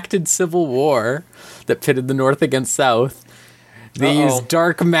protracted civil war that pitted the North against South. They use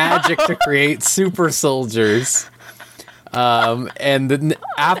dark magic to create super soldiers. And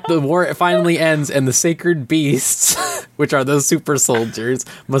after the war, it finally ends, and the sacred beasts which are those super soldiers,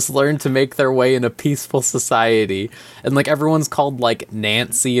 must learn to make their way in a peaceful society. And, like, everyone's called, like,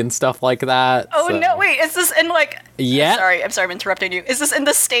 Nancy and stuff like that. Oh, so. no, wait, is this in, like... Yeah. I'm sorry, I'm interrupting you. Is this in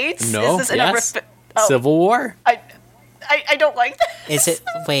the States? No, Is this in yes. Oh, Civil War. I don't like that. Is it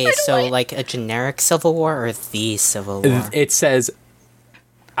wait? So like a generic Civil War or the Civil War? It says,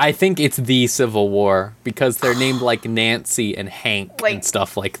 I think it's the Civil War because they're named like Nancy and Hank and Wait.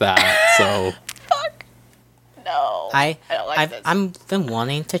 stuff like that. So Fuck. No. I don't like this. I've been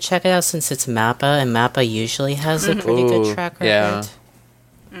wanting to check it out since it's Mappa, and Mappa usually has a pretty Ooh, good track record. yeah.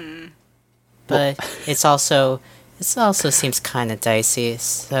 But it also seems kind of dicey.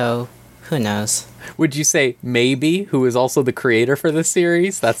 So who knows? Would you say Maybe, who is also the creator for this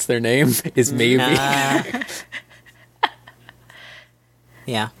series, that's their name, is Maybe? Nah.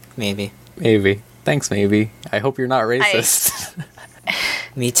 Yeah, maybe. Maybe. Thanks, Maybe. I hope you're not racist.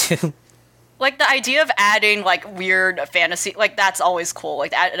 Me too. Like, the idea of adding, like, weird fantasy, like, that's always cool.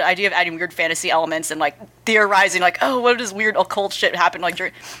 Like, the idea of adding weird fantasy elements and, like, theorizing, like, oh, what does weird occult shit happen, like,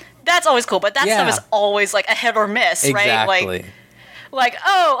 during... That's always cool, but that Yeah. stuff is always, like, a hit or miss, right? Exactly. Like,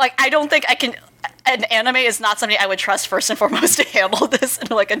 oh, like, I don't think I can... An anime is not something I would trust first and foremost to handle this in,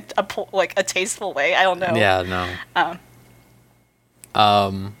 like, a tasteful way. I don't know. Yeah, no.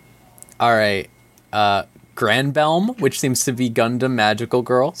 All right. Granbelm, which seems to be Gundam Magical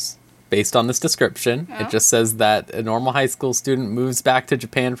Girls, based on this description. Oh. It just says that a normal high school student moves back to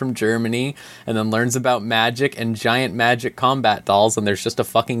Japan from Germany and then learns about magic and giant magic combat dolls, and there's just a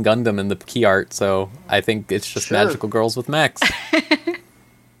fucking Gundam in the key art, so I think it's just Sure. magical girls with mechs.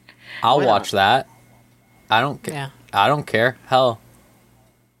 I'll Why watch that. I don't care. Yeah. I don't care. Hell.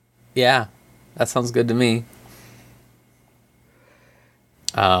 Yeah. That sounds good to me.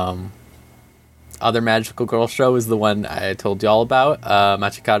 Other magical girl show is the one I told y'all about,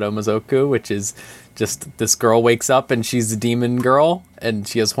 Machikado Mazoku, which is just this girl wakes up and she's a demon girl and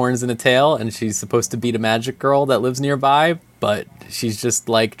she has horns and a tail and she's supposed to beat a magic girl that lives nearby, but she's just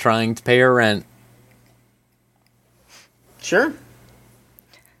like trying to pay her rent. Sure.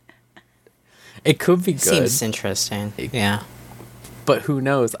 It could be good. Seems interesting. Yeah. But who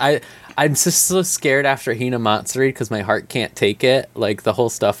knows? I'm just so scared after Hinamatsuri because my heart can't take it. Like, the whole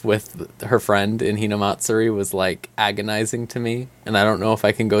stuff with her friend in Hinamatsuri was, like, agonizing to me. And I don't know if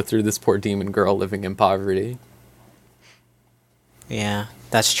I can go through this poor demon girl living in poverty. Yeah,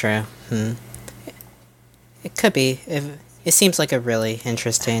 that's true. It could be. It seems like a really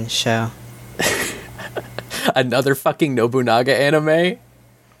interesting show. Another fucking Nobunaga anime?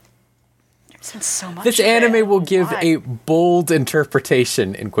 There's been so much This of it. anime will give Why? a bold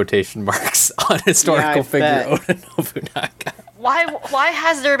interpretation, in quotation marks, on historical I figure bet. Oda Nobunaga. Why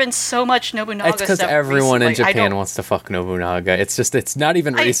has there been so much Nobunaga It's because stuff everyone in recently? I Japan don't- wants to fuck Nobunaga. It's not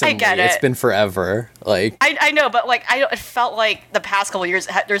even I recently. get It's it. been forever. Like, I know, but like it felt like the past couple of years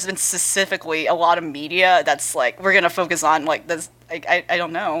there's been specifically a lot of media that's like we're gonna focus on like this. I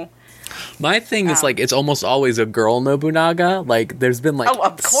don't know. my thing is, like, it's almost always a girl Nobunaga. Like, there's been, like, Oh,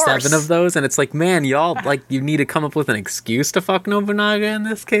 of course. 7 of those, and it's like, man, y'all, like, you need to come up with an excuse to fuck Nobunaga in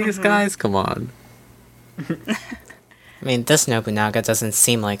this case, guys? Come on. I mean, this Nobunaga doesn't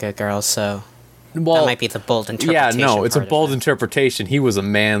seem like a girl, so Well, that might be the bold yeah, interpretation. no, it's a part of bold it. interpretation. He was a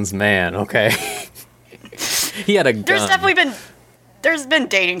man's man, okay? He had a gun. There's been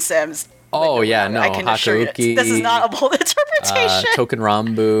dating sims. Oh, with yeah, Nobunaga. no, I can assure you, Hakuuki, this is not a bold interpretation. Token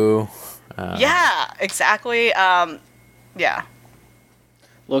Rambu. Yeah, exactly. Yeah.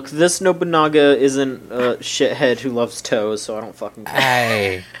 Look, this Nobunaga isn't a shithead who loves toes, so I don't fucking care.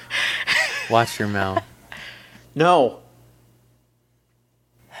 Hey, watch your mouth. No.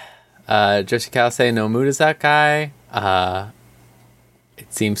 Joshikase no Murasakai.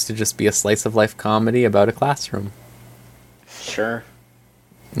 It seems to just be a slice of life comedy about a classroom. Sure.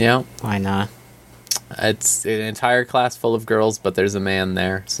 Yeah, Why not? it's an entire class full of girls, but there's a man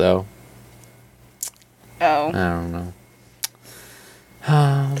there, so Oh. I don't know.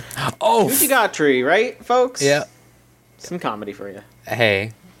 Oh, Ujigatri, right, folks? yeah. Some comedy for you.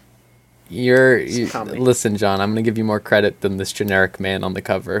 Hey, comedy. listen, John. I'm gonna give you more credit than this generic man on the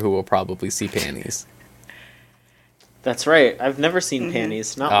cover who will probably see panties. That's right. I've never seen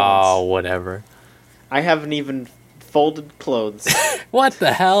panties. Not Oh, once. whatever. I haven't even folded clothes. What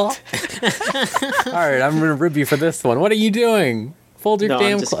the hell? All right, I'm gonna rib you for this one. What are you doing? Fold your No, I'm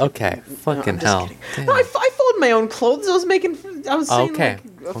damn just clothes. kidding. Okay, No, fucking I'm just hell. kidding. Damn. No, I folded my own clothes. I was saying Okay,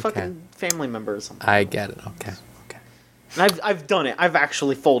 like a okay. fucking family member or something. I get it. Okay. And I've done it. I've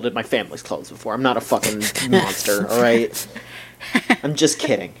actually folded my family's clothes before. I'm not a fucking monster, all right? I'm just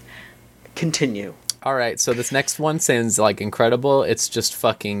kidding. Continue. All right, so this next one sounds like incredible. It's just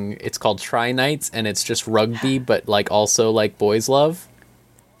fucking. It's called Try Nights, and it's just rugby, but like also like boys love.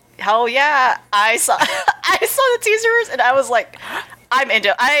 Hell yeah! I saw the teasers and I was like, I'm into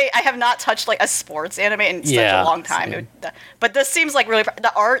it. I have not touched like a sports anime in such a long time. But this seems like really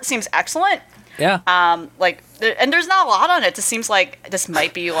the art seems excellent. Yeah. And there's not a lot on it. This seems like this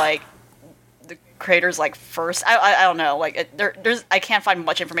might be like the creator's like first. I don't know. Like there's I can't find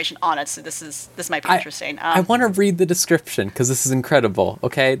much information on it. So this might be interesting. I want to read the description because this is incredible.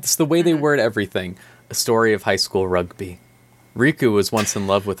 Okay, it's the way they word everything. A story of high school rugby. Riku was once in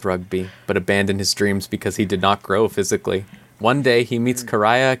love with rugby, but abandoned his dreams because he did not grow physically. One day, he meets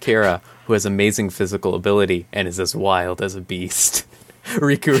Karaya Akira, who has amazing physical ability and is as wild as a beast.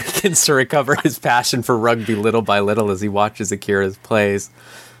 Riku begins to recover his passion for rugby little by little as he watches Akira's plays.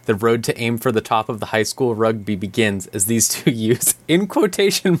 The road to aim for the top of the high school rugby begins as these two use, in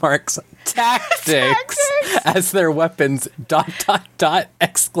quotation marks, tactics as their weapons, ...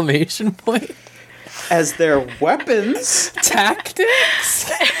 exclamation point. As their weapons?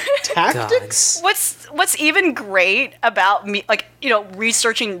 Tactics? Tactics? What's even great about me, like, you know,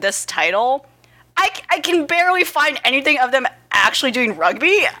 researching this title, I can barely find anything of them actually doing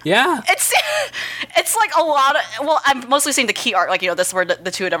rugby. Yeah. It's like a lot of, well, I'm mostly seeing the key art, like, you know, this where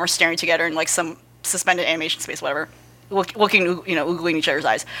the two of them are staring together in like some suspended animation space, whatever, looking, you know, oogling each other's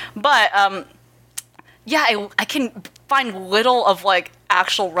eyes. But yeah, I can find little of like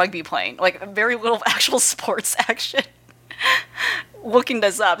actual rugby playing, like very little of actual sports action. Looking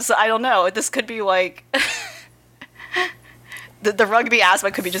this up, so I don't know. This could be like the rugby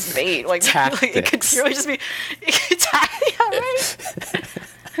aspect could be just bait. Like it could really just be. Yeah,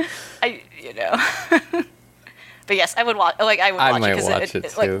 right. You know. But yes, I would watch. Like I would watch it because it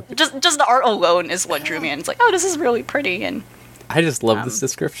too. Like just the art alone is what drew me in. It's like, oh, this is really pretty and. I just love this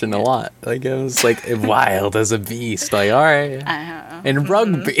description a lot. Like it was like wild as a beast. Like all right, and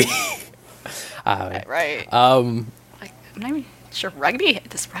rugby. Right. Like, I'm not even sure rugby.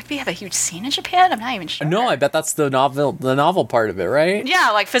 Does rugby have a huge scene in Japan? I'm not even sure. No, I bet that's the novel part of it, right?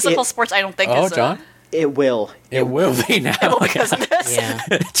 Yeah, like physical sports. I don't think. Oh, John. It will. It will be now. It will because of this. Yeah.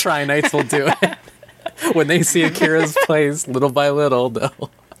 Try Nights will do it. When they see Akira's plays, little by little, they'll.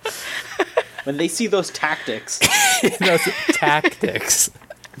 When they see those tactics. Those tactics.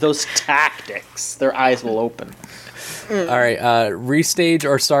 Those tactics. Their eyes will open. All right, Restage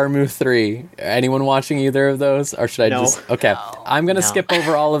or Sarmu 3. Anyone watching either of those? Or should I No. just... Okay, I'm going to skip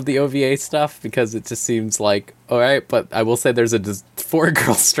over all of the OVA stuff because it just seems like... All right, but I will say there's 4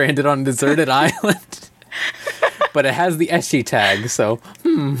 girls stranded on a deserted island. But it has the ecchi tag, so...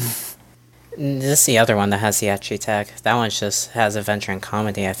 This is the other one that has the ecchi tag. That one just has adventure and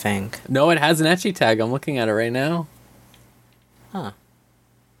comedy, I think. No, it has an ecchi tag. I'm looking at it right now. Huh.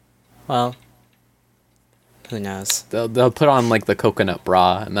 Well, who knoes? They'll put on like the coconut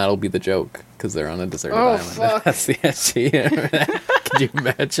bra, and that'll be the joke because they're on a deserted island. Fuck. That's the ecchi. Could you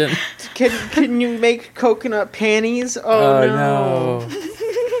imagine? Can you make coconut panties? Oh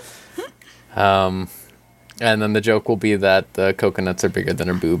no. And then the joke will be that the coconuts are bigger than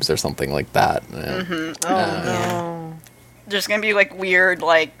her boobs or something like that. Yeah. Oh no. There's gonna be like weird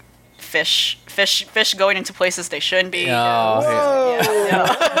like fish going into places they shouldn't be. Uh-oh,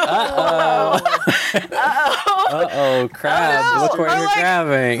 crab. Oh, no. Look where Or you're like-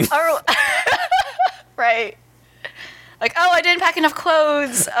 grabbing. Right. Like, oh, I didn't pack enough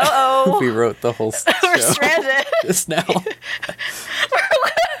clothes. We wrote the whole We're show stranded. just now.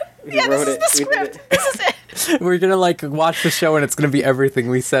 Yeah, this is the script. This is it. We're gonna like watch the show and it's gonna be everything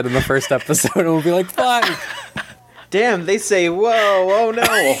we said in the first episode and we'll be like, fuck. Damn, they say whoa, oh no,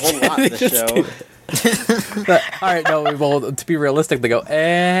 a whole lot in the Just show. But, all right, no, well, to be realistic, they go,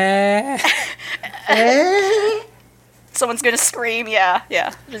 Someone's gonna scream. Yeah.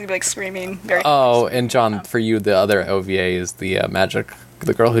 There's gonna be like screaming. Very. Oh, and John, for you, the other OVA is the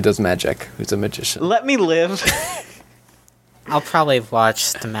the girl who does magic, who's a magician. Let me live. I'll probably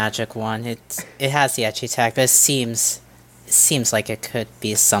watch the magic one. It has the ecchi tag, but it seems like it could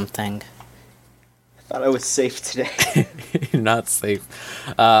be something. Thought I was safe today. You're not safe.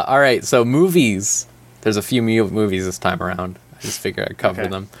 All right, so movies. There's a few movies this time around. I just figured I'd cover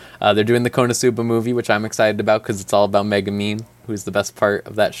them. They're doing the Konosuba movie, which I'm excited about because it's all about Megumin, who's the best part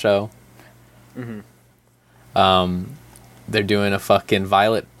of that show. They're doing a fucking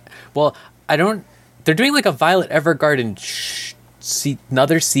Violet... Well, they're doing like a Violet Evergarden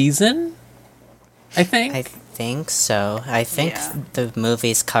another season, I think. I think so. I think the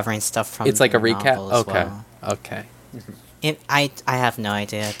movie's covering stuff from It's like the a recap? novel as Okay. well. Okay. I have no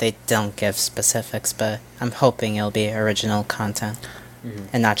idea. They don't give specifics, but I'm hoping it'll be original content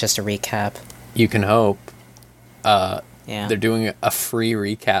and not just a recap. You can hope. Yeah. They're doing a free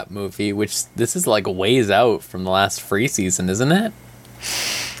recap movie, which this is like ways out from the last free season, isn't it?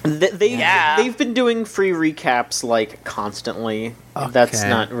 They've been doing free recaps like constantly. Okay. That's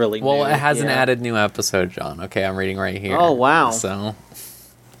not really well. new. It has an Yeah. added new episode, John. Okay, I'm reading right here. Oh, wow. So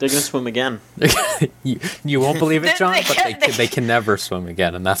They're gonna swim again. you won't believe it, John, They but can't- they can never swim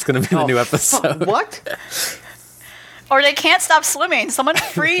again, and that's going to be the new episode. What? Or they can't stop swimming. Someone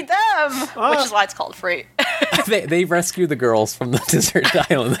freed them, which is why it's called free. they rescue the girls from the deserted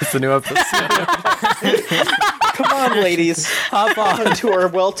island. That's the new episode. Come on, ladies. Hop on to our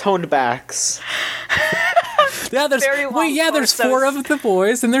well-toned backs. Yeah, there's Very long there's torsos. 4 of the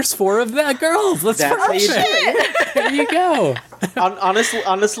boys and there's 4 of the girls. That's That's how you do perfect. it. There you go. Honestly,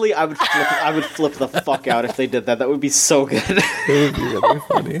 I would flip the fuck out if they did that. That would be so good. It would be really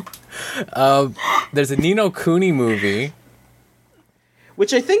funny. There's a Nino Cooney movie.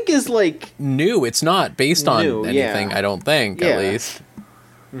 Which I think is like New. It's not based on New, anything, yeah. I don't think, Yeah. at least.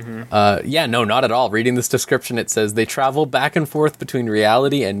 No, not at all. Reading this description, it says they travel back and forth between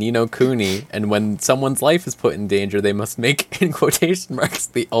reality and Nino Cooney, and when someone's life is put in danger, they must make, in quotation marks,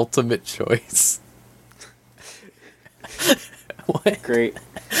 the ultimate choice. What? great.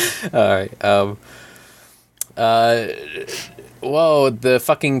 Alright, whoa, the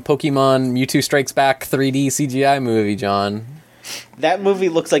fucking Pokemon Mewtwo Strikes Back 3D CGI movie, John. That movie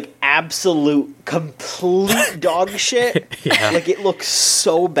looks like absolute complete dog shit. Yeah. Like it looks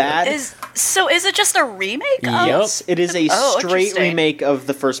so bad. Is it just a remake? Yep. Yes, it is a Oh, straight interesting. remake of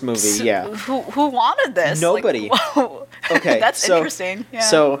the first movie. Yeah. Who wanted this? Nobody. Like, whoa. Okay. That's so, interesting. Yeah.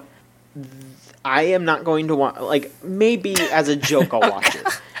 So I am not going to watch. Like maybe as a joke, I'll watch it.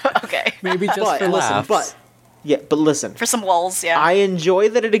 okay. Maybe just But for listen, laughs. but listen. For some lulls, yeah. I enjoy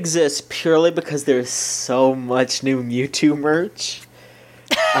that it exists purely because there's so much new Mewtwo merch.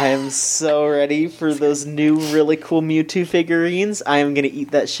 I am so ready for those new really cool Mewtwo figurines. I am gonna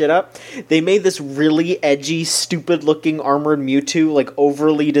eat that shit up. They made this really edgy, stupid looking armored Mewtwo, like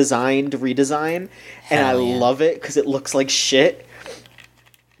overly designed redesign, and I Hell yeah. love it because it looks like shit.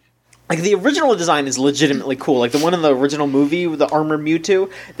 Like the original design is legitimately cool. Like the one in the original movie with the armored Mewtwo,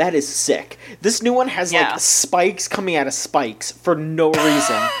 that is sick. This new one has Yeah. like spikes coming out of spikes for no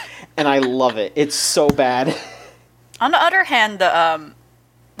reason, and I love it. It's so bad. On the other hand,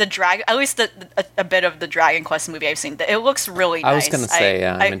 the drag, at least a bit of the Dragon Quest movie I've seen, it looks really nice. I was gonna say,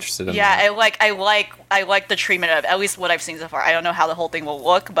 I'm interested in yeah, that. I like the treatment of at least what I've seen so far. I don't know how the whole thing will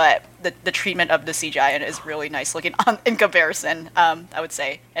look, but the treatment of the CGI in it is really nice looking in comparison. I would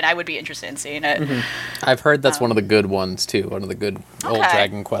say, and I would be interested in seeing it. I've heard that's one of the good ones too. One of the good old Okay.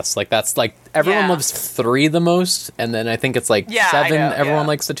 Dragon Quests. Like that's like everyone Yeah. loves 3 the most, and then I think it's like Yeah, I 7. know, Everyone yeah.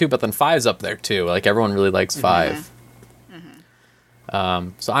 likes the 2, but then 5's up there too. Like everyone really likes 5.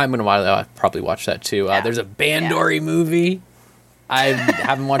 So I'm gonna probably watch that too. Yeah. There's a Bandori movie. I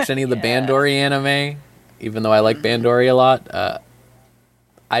haven't watched any of the Yeah. Bandori anime, even though I like Bandori a lot.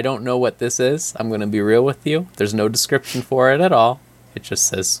 I don't know what this is. I'm gonna be real with you. There's no description for it at all. It just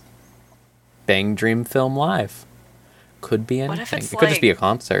says Bang Dream Film Live. Could be anything. What if it's It could just like- be a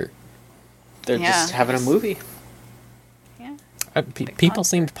concert. They're Yeah. just having a movie. Yeah. People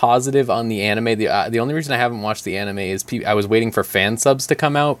seemed positive on the anime. The only reason I haven't watched the anime is I was waiting for fan subs to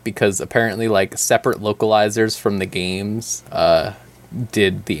come out because apparently like separate localizers from the games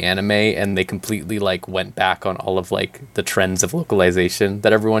did the anime, and they completely like went back on all of like the trends of localization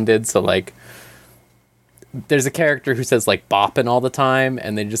that everyone did. So like there's a character who says like bopping all the time,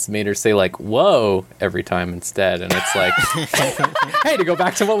 and they just made her say like whoa every time instead, and it's like hey, to go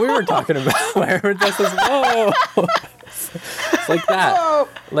back to what we were talking about where everyone just says whoa. It's like that.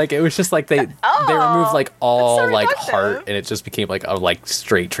 Like it was just like they removed like all so like reductive. heart, and it just became like a like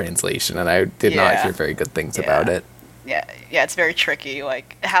straight translation, and I did not Yeah. hear very good things Yeah. about it. Yeah, it's very tricky.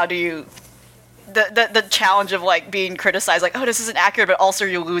 Like, how do you the challenge of like being criticized, like, oh, this isn't accurate, but also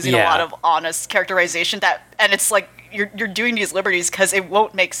you're losing a Yeah. lot of honest characterization and it's like you're doing these liberties because it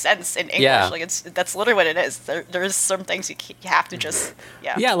won't make sense in English. Yeah. Like that's literally what it is. There's some things you have to just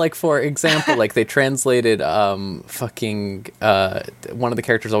Yeah, like for example, like they translated fucking one of the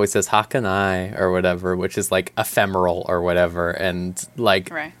characters always says hakanai or whatever, which is like ephemeral or whatever, and like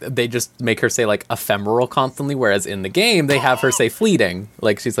Right. they just make her say like ephemeral constantly, whereas in the game they have her say fleeting.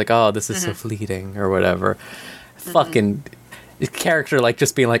 Like she's like, oh, this is so fleeting or whatever. Fucking character like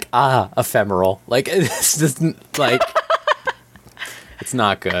just being like ephemeral. Like it's just like it's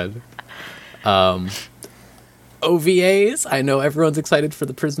not good. OVAs. I know everyone's excited for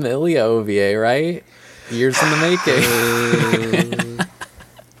the Prismalia OVA, right? Years in the making.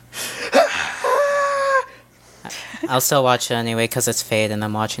 I'll still watch it anyway because it's Fate, and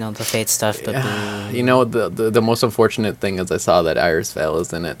I'm watching all the Fate stuff. But You know, the most unfortunate thing is I saw that Iris Vale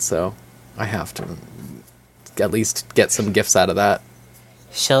is in it, so I have to at least get some gifts out of that.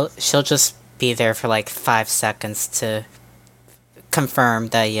 she'll just be there for like 5 seconds to confirm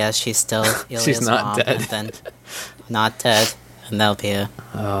that yes, she's still Ilya's She's not mom, dead. and then not dead, and that'll be a.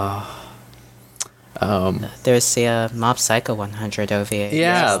 There's the Mob Psycho 100 OVA. Yeah,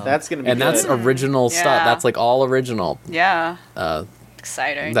 Yes, that's gonna be and that's good. original stuff. Yeah. That's like all original. Yeah.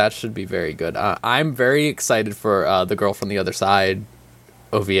 Exciting. That should be very good. I'm very excited for The Girl from the Other Side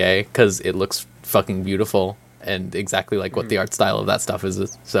OVA because it looks fucking beautiful and exactly like what the art style of that stuff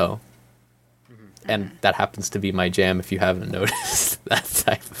is. So, and that happens to be my jam if you haven't noticed that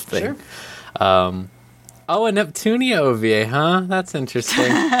type of thing. Sure. Oh, a Neptunia OVA, huh? That's interesting.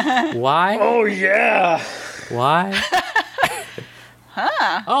 Why? Oh yeah. Why?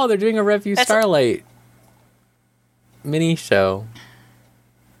 Oh, they're doing a Revue Starlight mini show.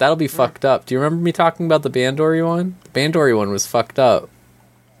 That'll be fucked up. Do you remember me talking about the Bandori one? The Bandori one was fucked up.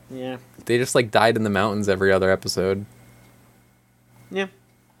 Yeah. They just like died in the mountains every other episode. Yeah.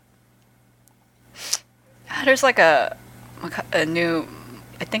 There's like a new,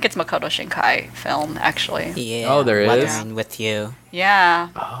 I think it's Makoto Shinkai film actually. Yeah. Oh, there is? Weathering with You. Yeah,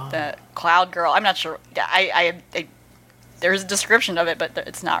 the Cloud Girl. I'm not sure. Yeah, I there's a description of it, but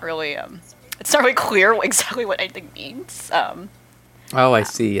it's not really clear exactly what anything means. Oh, I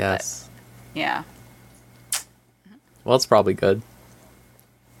see, yes. Yeah, Well, it's probably good.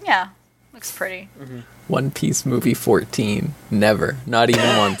 yeah, looks pretty. One Piece movie 14. Never. Not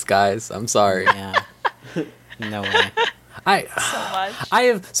even once, guys. I'm sorry. Yeah. No way. So much.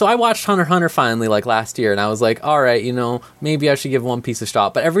 I watched Hunter x Hunter finally like last year, and I was like, all right, maybe I should give One Piece a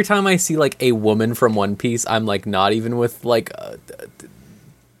shot. But every time I see like a woman from One Piece, I'm like not even with like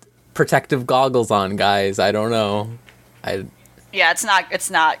protective goggles on, guys. I don't know. Yeah, it's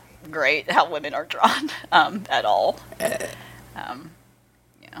not great how women are drawn at all.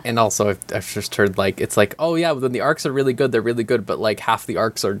 And also, I've just heard like it's like, oh yeah, when the arcs are really good, they're really good, but like half the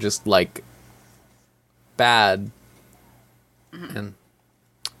arcs are just like bad. And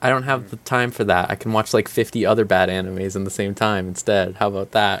I don't have the time for that. I can watch like 50 other bad animes in the same time instead. How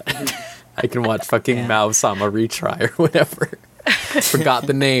about that? I can watch fucking Mao-sama Retry or whatever. Forgot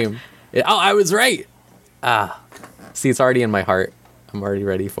the name. I was right. See, it's already in my heart. I'm already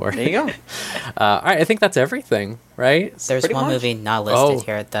ready for it. There you go. All right, I think that's everything, right? There's Pretty one much. movie not listed Oh.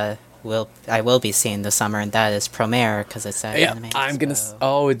 here that I will be seeing this summer, and that is Promare because it's at Yeah, Anime I'm gonna.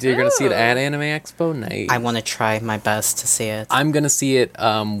 Expo. You're gonna see it at Anime Expo. Nice. I want to try my best to see it. I'm gonna see it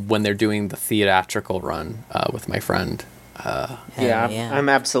when they're doing the theatrical run with my friend. Hell Yeah, I'm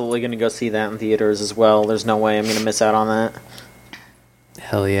absolutely gonna go see that in theaters as well. There's no way I'm gonna miss out on that.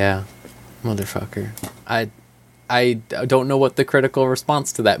 Hell yeah, motherfucker! I don't know what the critical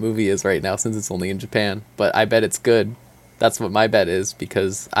response to that movie is right now since it's only in Japan, but I bet it's good. That's what my bet is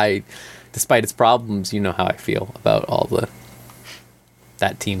because despite its problems, you know how I feel about all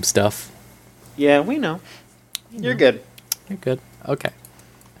that team stuff. Yeah, we know. You're good. You're good. Okay.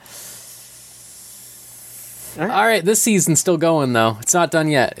 All right. All right, this season's still going though. It's not done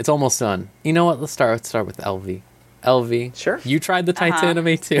yet. It's almost done. You know what? Let's start with LV. LV. Sure. You tried the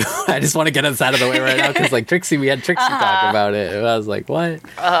Titanime too. I just want to get this out of the way right now because like Trixie, we had Trixie talk about it. And I was like, what?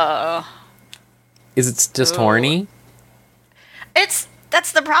 Is it just horny?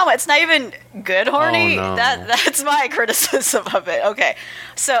 That's the problem. It's not even good horny. Oh, no. That's my criticism of it. Okay.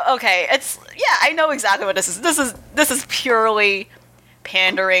 So it's I know exactly what this is. This is purely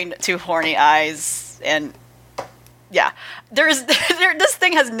pandering to horny eyes, and this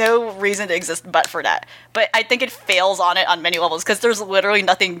thing has no reason to exist but for that. But I think it fails on it on many levels because there's literally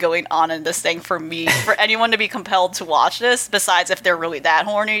nothing going on in this thing for anyone to be compelled to watch this besides if they're really that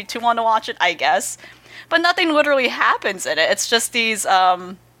horny to want to watch it, I guess. But nothing literally happens in it. It's just these,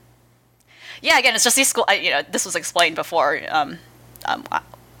 again, it's just these school. This was explained before,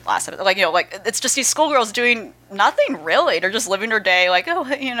 last time. It's just these schoolgirls doing nothing really. They're just living their day. Like, oh,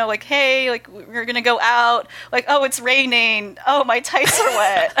 hey, like we're gonna go out. Like, oh, it's raining. Oh, my tights are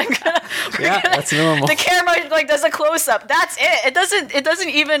wet. That's normal. The camera does a close up. That's it. It doesn't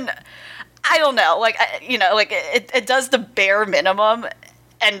even. I don't know. It does the bare minimum.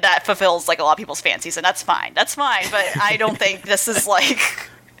 And that fulfills like a lot of people's fancies, and that's fine. That's fine, but I don't think this is like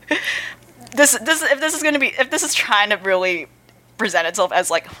this. If this is trying to really present itself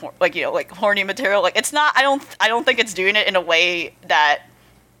as like horny material, like it's not. I don't think it's doing it in a way that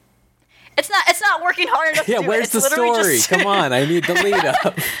it's not working hard enough. Yeah, to do where's it. the It's literally story? just- Come on, I need the lead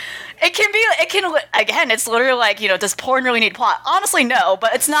up. It can be. It can again. It's literally like, does porn really need plot? Honestly, no.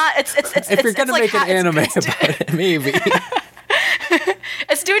 But it's not. It's. If you're gonna make an anime about it, maybe.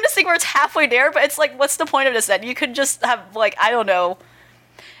 It's doing this thing where it's halfway there, but it's like, what's the point of this then? You could just have, like, I don't know.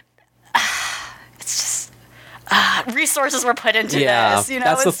 It's just resources were put into this. That's the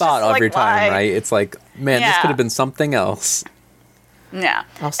it's thought just every like, time, why? right? It's like, man, this could have been something else. Yeah.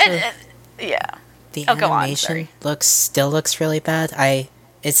 Also, yeah. the Oh, go on, animation sorry. still looks really bad.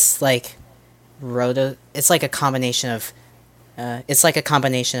 It's like it's like a combination of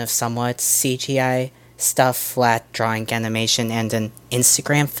somewhat CGI stuff, flat drawing animation, and an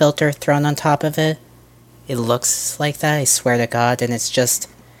Instagram filter thrown on top of it. It looks like that, I swear to God, and it's just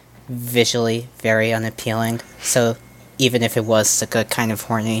visually very unappealing. So even if it was a good kind of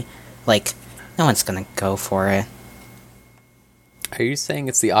horny, like, no one's gonna go for it. Are you saying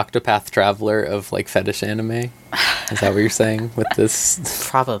it's the Octopath Traveler of like fetish anime? Is that what you're saying with this?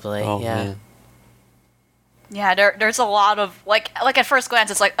 Probably, Oh, yeah. man. Yeah, there's a lot of like at first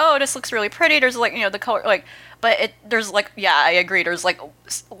glance it's like, oh, this looks really pretty. There's like, the color, like, but there's like, yeah, I agree. There's like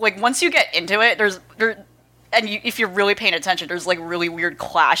once you get into it, if you're really paying attention, there's like really weird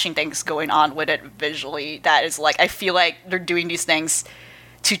clashing things going on with it visually. That is like, I feel like they're doing these things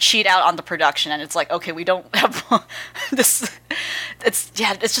to cheat out on the production, and it's like, okay, we don't have this. It's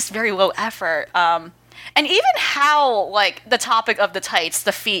just very low effort. And even how, like, the topic of the tights,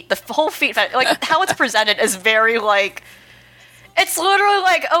 the feet, the whole feet, like, how it's presented is very, like, it's literally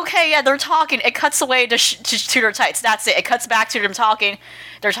like, okay, yeah, they're talking. It cuts away to their tights. That's it. It cuts back to them talking.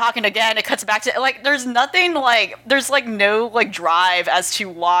 They're talking again. It cuts back to, like, there's nothing, like, there's, like, no, like, drive as to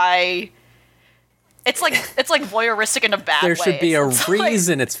why. It's like voyeuristic in a bad way. There should be a It's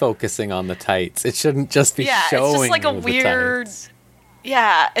reason it's focusing on the tights. It shouldn't just be showing it's just like a you the weird. tights.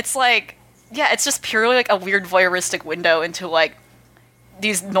 Yeah, it's like, it's just purely like a weird voyeuristic window into like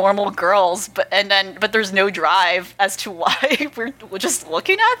these normal girls, but there's no drive as to why we're just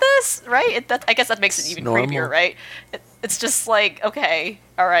looking at this, right? I guess that makes it even normal. creepier, right? It's just like, okay,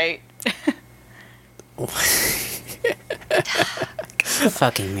 all right.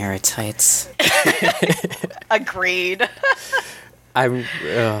 Fucking mirror tights. Agreed. I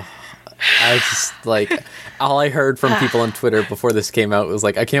just, like, all I heard from people on Twitter before this came out was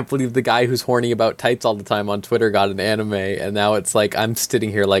like, I can't believe the guy who's horny about tights all the time on Twitter got an anime, and now it's like, I'm sitting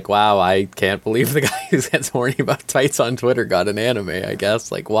here like, wow, I can't believe the guy who gets horny about tights on Twitter got an anime, I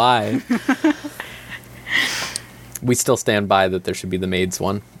guess. Like, why? We still stand by that there should be the maids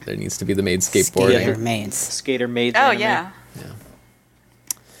one. There needs to be the maids skateboarding. Skater maids. Skater maids. Oh anime. yeah.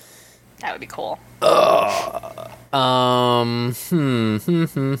 That would be cool.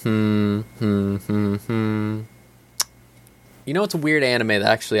 You know, it's a weird anime that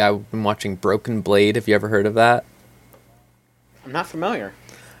actually I've been watching, Broken Blade. Have you ever heard of that? I'm not familiar.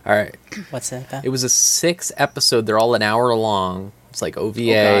 All right. What's that about? It was a 6-episode. They're all an hour long. It's like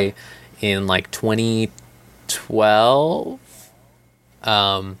OVA in like 2012.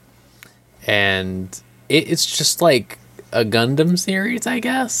 And it's just like a Gundam series, I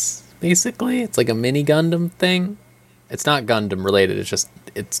guess. Basically, it's like a mini Gundam thing. It's not Gundam related.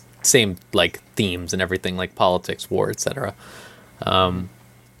 It's same like themes and everything, like politics, war, etc.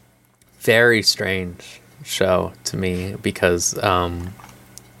 Very strange show to me because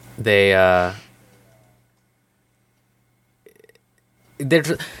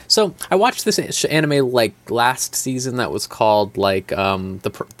so I watched this anime like last season that was called like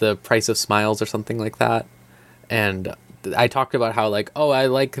the Price of Smiles or something like that, and I talked about how like, oh, I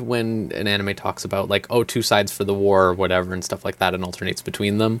like when an anime talks about like, oh, two sides for the war or whatever and stuff like that and alternates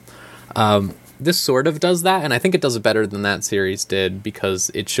between them. This sort of does that, and I think it does it better than that series did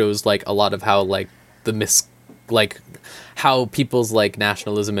because it shows like a lot of how like how people's like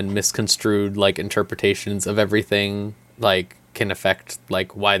nationalism and misconstrued like interpretations of everything like can affect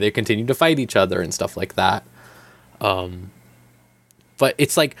like why they continue to fight each other and stuff like that. But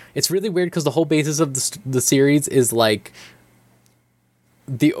it's like, it's really weird because the whole basis of the series is like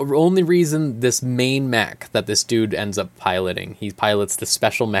the only reason this main mech that this dude ends up piloting, he pilots the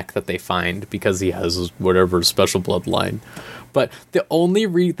special mech that they find because he has whatever special bloodline. But the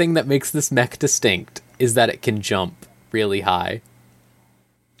only thing that makes this mech distinct is that it can jump really high.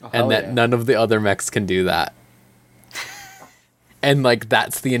 And that none of the other mechs can do that. And like,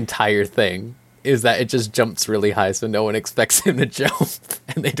 that's the entire thing. Is that it just jumps really high, so no one expects him to jump,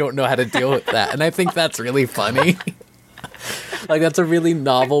 and they don't know how to deal with that. And I think that's really funny. Like, that's a really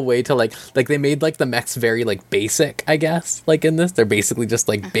novel way to, like they made, like, the mechs very, like, basic, I guess, like, in this. They're basically just,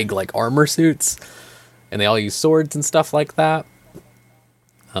 like, big, like, armor suits, and they all use swords and stuff like that.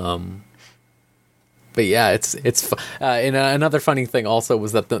 But yeah, and another funny thing also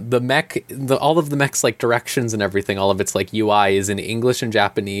was that the mech, all of the mech's like directions and everything, all of its like UI is in English and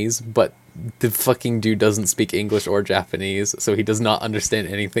Japanese, but the fucking dude doesn't speak English or Japanese, so he does not understand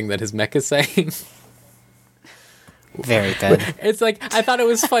anything that his mech is saying. Very good. It's like, I thought it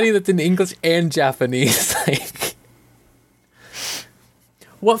was funny that in English and Japanese, like,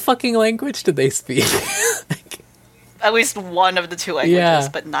 what fucking language did they speak? At least one of the two languages, Yeah.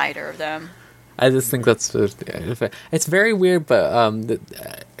 but neither of them. I just think that's it's very weird, but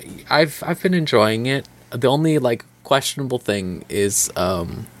I've been enjoying it. The only like questionable thing is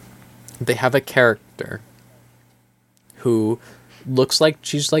they have a character who looks like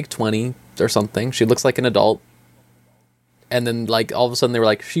she's like 20 or something. She looks like an adult, and then like all of a sudden they were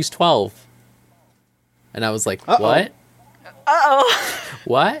like, she's 12, and I was like, Uh-oh. what? Uh-oh.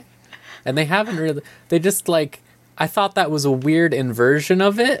 What? And they haven't really. They just like, I thought that was a weird inversion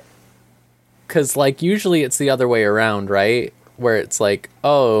of it. Because, like, usually it's the other way around, right? Where it's like,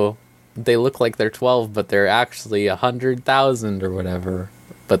 oh, they look like they're 12, but they're actually 100,000 or whatever.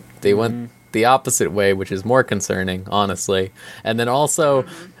 But they went the opposite way, which is more concerning, honestly. And then also,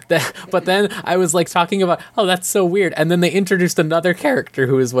 but then I was, like, talking about, oh, that's so weird. And then they introduced another character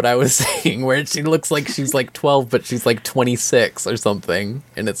who is what I was saying, where she looks like she's, like, 12, but she's, like, 26 or something.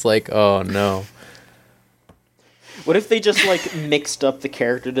 And it's like, oh, no. What if they just like mixed up the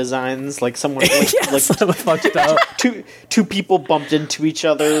character designs? Like someone like, Yes, fucked up. two people bumped into each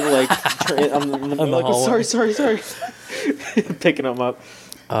other like I'm like, oh, hallway. sorry. Picking them up.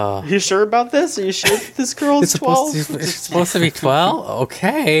 You sure about this? Are you sure this girl's 12? It's supposed to be 12?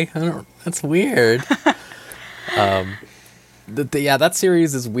 Okay. That's weird. Yeah, that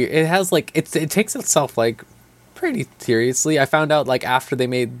series is weird. It has like it takes itself like pretty seriously. I found out like after they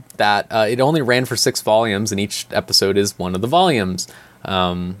made that, it only ran for 6 volumes, and each episode is one of the volumes.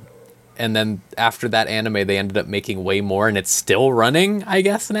 And then after that anime, they ended up making way more, and it's still running, I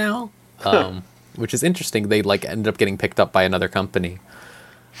guess now. Which is interesting. They like ended up getting picked up by another company.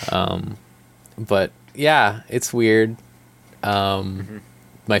 But yeah, it's weird.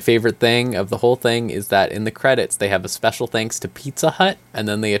 My favorite thing of the whole thing is that in the credits they have a special thanks to Pizza Hut, and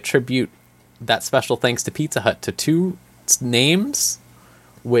then they attribute that special thanks to Pizza Hut to 2 names,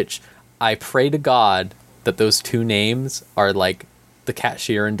 which I pray to God that those 2 names are like the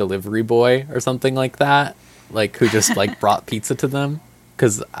cashier and delivery boy or something like that, like who just like brought pizza to them.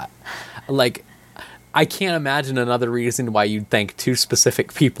 Because like I can't imagine another reason why you'd thank 2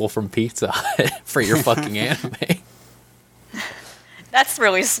 specific people from Pizza Hut for your fucking anime. That's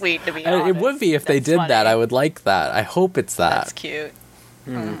really sweet, to be And honest. it would be if they That's did that. funny. I would like that. I hope it's that. That's cute.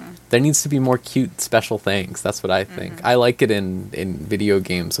 There needs to be more cute special thanks. That's what I think. I like it in video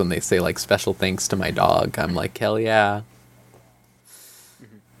games when they say like special thanks to my dog. I'm like, hell yeah.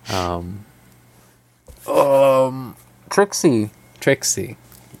 Trixie.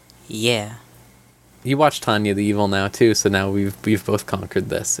 Yeah. You watched Tanya the Evil now too, so now we've both conquered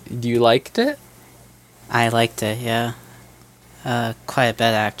this. Do you liked it? I liked it, yeah. Quite a bit,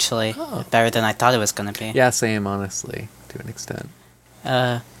 actually. Oh. Better than I thought it was gonna be. Yeah, same, honestly, to an extent.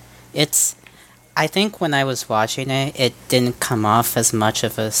 It's... I think when I was watching it, it didn't come off as much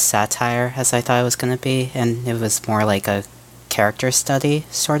of a satire as I thought it was gonna be, and it was more like a character study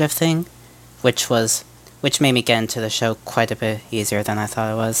sort of thing, which made me get into the show quite a bit easier than I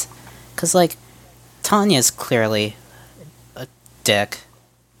thought it was. 'Cause, like, Tanya's clearly a dick,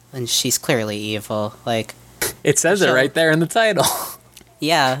 and she's clearly evil, like... It says it So- right there in the title.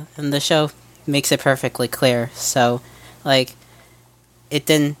 Yeah, and the show makes it perfectly clear. So, like, it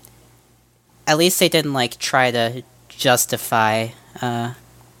didn't... At least they didn't, like, try to justify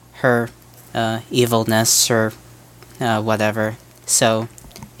her evilness or whatever. So,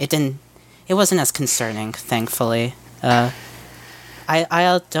 it wasn't as concerning, thankfully. I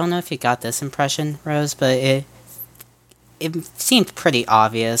don't know if you got this impression, Rose, but it seemed pretty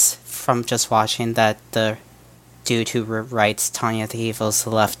obvious from just watching that the dude who writes Tanya the Evil's the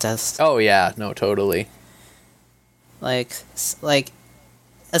leftist. Oh yeah, no, totally. Like,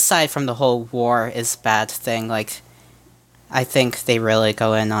 aside from the whole war is bad thing, like, I think they really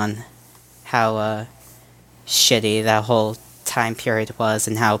go in on how shitty that whole time period was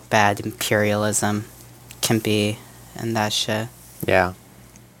and how bad imperialism can be and that shit. Yeah.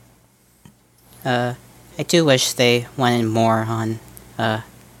 I do wish they went in more on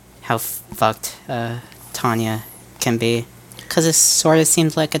how fucked Tanya can be. Because it sort of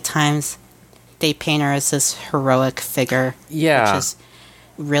seems like at times they paint her as this heroic figure. Yeah. Which is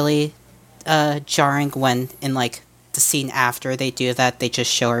really jarring when, in like the scene after they do that, they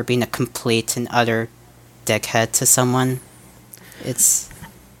just show her being a complete and utter dickhead to someone. It's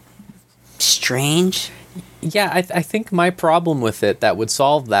strange. Yeah, I think my problem with it that would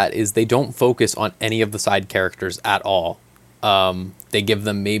solve that is they don't focus on any of the side characters at all. They give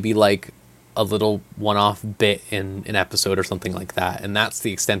them maybe like a little one-off bit in an episode or something like that, and that's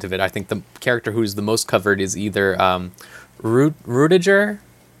the extent of it. I think the character who's the most covered is either Rudiger,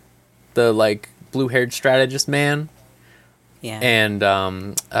 the like blue-haired strategist man, Yeah. and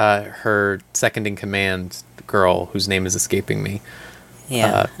her second in command girl whose name is escaping me.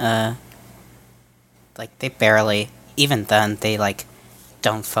 Yeah. Like they barely, even then, they like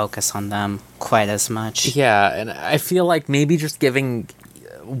don't focus on them quite as much. Yeah, and I feel like maybe just giving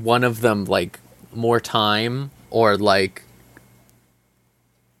one of them like more time, or like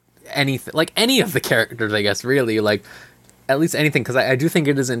anything, like any of the characters, I guess, really, like at least anything, because I do think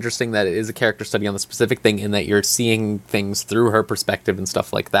it is interesting that it is a character study on the specific thing in that you're seeing things through her perspective and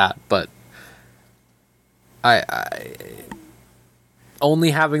stuff like that. But I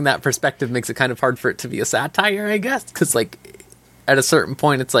only having that perspective makes it kind of hard for it to be a satire, I guess, because like at a certain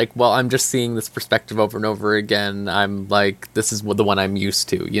point it's like, well, I'm just seeing this perspective over and over again. I'm like, this is the one I'm used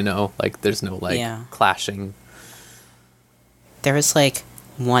to, you know, like there's no like clashing. There was like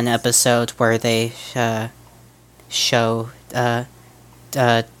one episode where they show like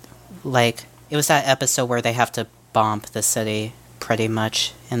it was that episode where they have to bomb the city pretty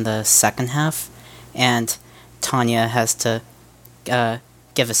much in the second half, and Tanya has to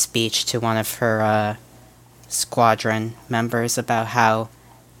give a speech to one of her squadron members about how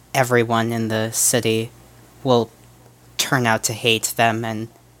everyone in the city will turn out to hate them and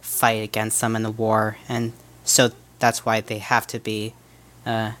fight against them in the war, and so that's why they have to be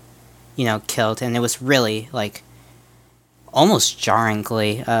killed. And it was really like almost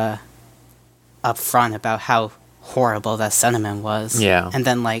jarringly upfront about how horrible that sentiment was. Yeah. And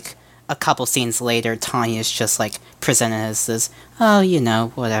then like a couple scenes later, Tanya's just like presented as this, oh,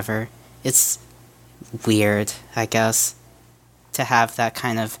 whatever. It's weird, I guess, to have that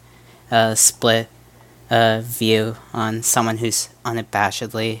kind of split view on someone who's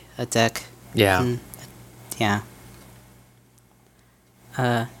unabashedly a dick. Yeah. Yeah.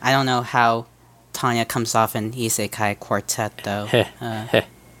 I don't know how Tanya comes off in Isekai Quartet, though.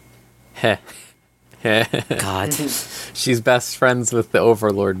 God. She's best friends with the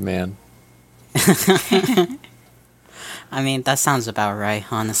Overlord man. I mean, that sounds about right,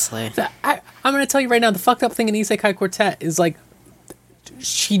 honestly. I'm going to tell you right now, the fucked up thing in Isekai Quartet is like,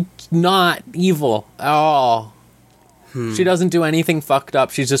 she's not evil at all. She doesn't do anything fucked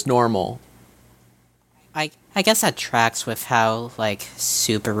up. She's just normal. I guess that tracks with how, like,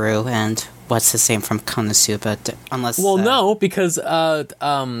 Subaru and what's his name from Konosuba, unless... Well, no, because,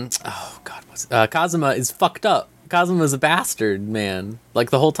 Kazuma is fucked up. Kazuma's a bastard, man. Like,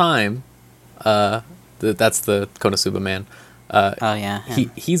 the whole time. That's the Konosuba man. Oh, yeah.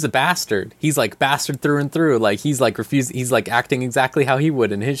 He's a bastard. He's, like, bastard through and through. Like, he's, like, he's, like, acting exactly how he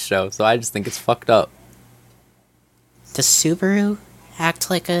would in his show. So I just think it's fucked up. Does Subaru act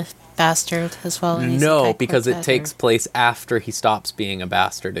like a bastard as well? In No, Isekai because it Quartet, takes place after he stops being a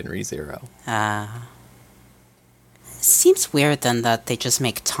bastard in ReZero. Seems weird then that they just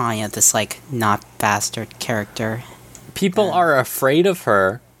make Tanya this like not bastard character. People are afraid of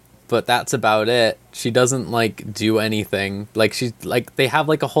her, but that's about it. She doesn't like do anything. Like she's like they have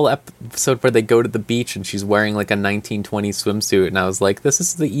like a whole episode where they go to the beach and she's wearing like a 1920s swimsuit, and I was like, this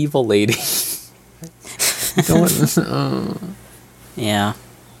is the evil lady. Yeah.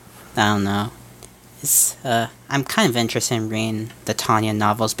 I don't know. It's I'm kind of interested in reading the Tanya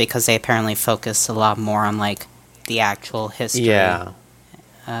novels because they apparently focus a lot more on like the actual history. Yeah.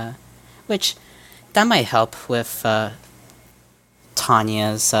 Which that might help with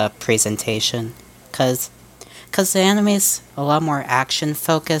Tanya's presentation, because the anime is a lot more action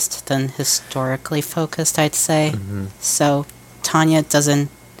focused than historically focused, I'd say. Mm-hmm. So Tanya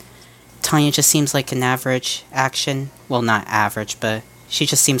just seems like an average action. Well, not average, but she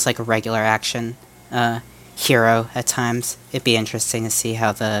just seems like a regular action hero at times. It'd be interesting to see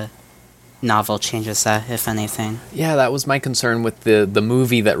how the novel changes that, if anything. Yeah, that was my concern with the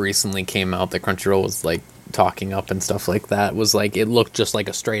movie that recently came out that Crunchyroll was like talking up and stuff like that. Was like it looked just like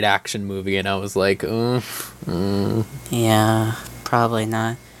a straight action movie, and I was like, Yeah, probably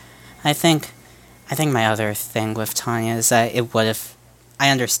not. I think my other thing with Tanya is that it would have. I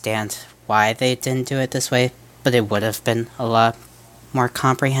understand why they didn't do it this way, but it would have been a lot more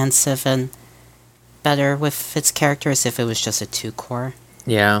comprehensive and better with its characters if it was just a 2-core.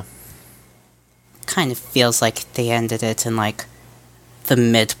 Yeah. Kind of feels like they ended it in like the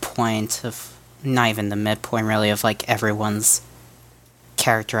midpoint of, not even the midpoint really, of like everyone's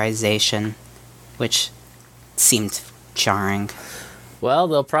characterization, which seemed jarring. Well,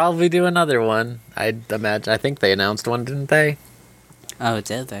 they'll probably do another one. I'd imagine. I think they announced one, didn't they? Oh,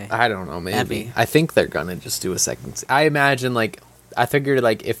 did they? I don't know, maybe. Maybe. I think they're gonna just do a second. I imagine, like, I figured,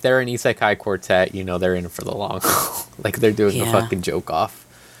 like, if they're an Isekai quartet, you know, they're in for the long haul. Like, they're doing a Yeah. fucking joke off.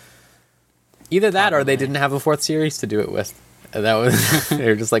 Either that, or they Probably. didn't have a fourth series to do it with. And that was they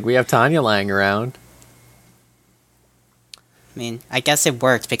were just like, we have Tanya lying around. I mean, I guess it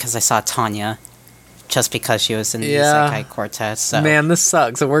worked because I saw Tanya, just because she was in the Yeah. Isekai Quartet. So Man, this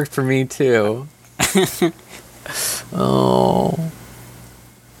sucks. It worked for me too. Oh.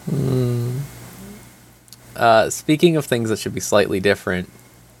 Speaking of things that should be slightly different,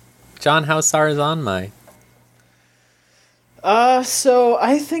 John, how's Sarazanmai? So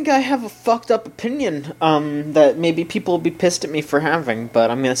I think I have a fucked up opinion, that maybe people will be pissed at me for having, but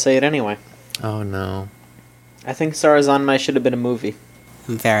I'm gonna say it anyway. Oh no. I think Sarazanmai should have been a movie.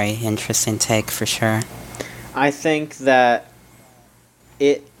 very interesting take for sure. I think that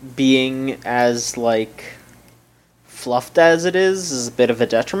it being as, like, fluffed as it is a bit of a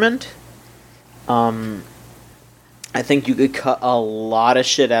detriment. I think you could cut a lot of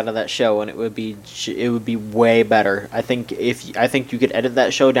shit out of that show, and it would be way better. I think you could edit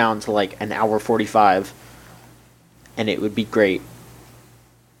that show down to like an hour 45, and it would be great.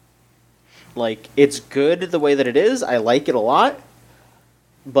 Like, it's good the way that it is. I like it a lot,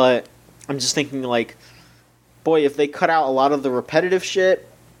 but I'm just thinking, like, boy, if they cut out a lot of the repetitive shit,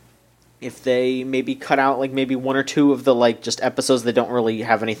 if they maybe cut out like maybe one or two of the, like, just episodes that don't really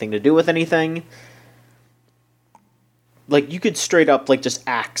have anything to do with anything. Like, you could straight up, like, just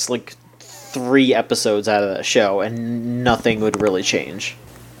axe, like, 3 episodes out of the show, and nothing would really change.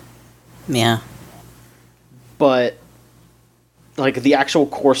 Yeah. But, like, the actual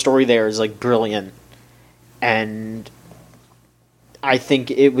core story there is, like, brilliant. And I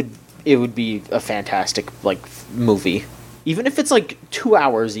think it would be a fantastic, like, movie. Even if it's, like, 2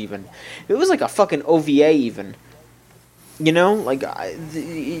 hours, even. If it was, like, a fucking OVA, even. You know? Like,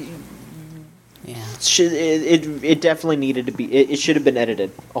 Yeah. it definitely needed to be. It should have been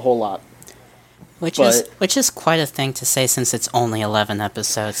edited a whole lot. Which But- is quite a thing to say since it's only 11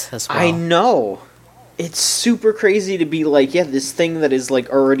 episodes as well. I know. It's super crazy to be like, yeah, this thing that is like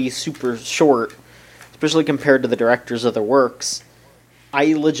already super short, especially compared to the director's other works.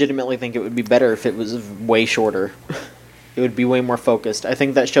 I legitimately think it would be better if it was way shorter. It would be way more focused. I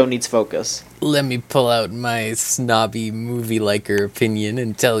think that show needs focus. Let me pull out my snobby movie liker opinion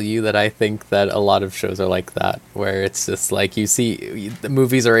and tell you that I think that a lot of shows are like that, where it's just like you see the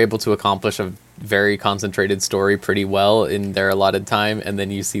movies are able to accomplish a very concentrated story pretty well in their allotted time, and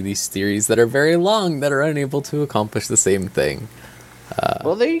then you see these series that are very long that are unable to accomplish the same thing.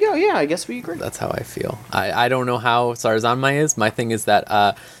 Well, there you go. Yeah, I guess we agree. That's how I feel. I don't know how Sarazanmai is. My thing is that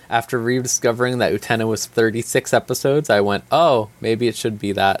after rediscovering that Utena was 36 episodes, I went, oh, maybe it should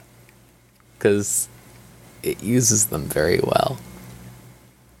be that. Because it uses them very well.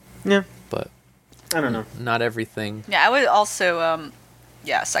 Yeah, But I don't know. not everything. Yeah, I would also,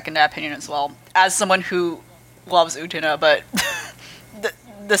 second that opinion as well. As someone who loves Utena, but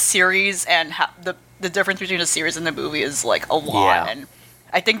the series and the difference between the series and the movie is like a lot, Yeah. and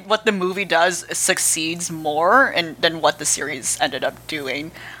I think what the movie does succeeds more than what the series ended up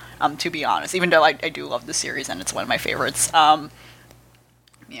doing. To be honest, even though I do love the series and it's one of my favorites,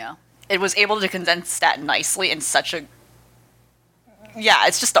 yeah, it was able to condense that nicely in such a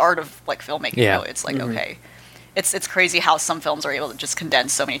it's just the art of like filmmaking. Yeah. Really. It's like okay. It's crazy how some films are able to just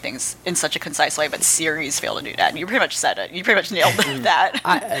condense so many things in such a concise way, but series fail to do that. And you pretty much said it. You pretty much nailed that.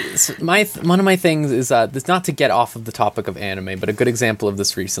 One of my things is it's not to get off of the topic of anime, but a good example of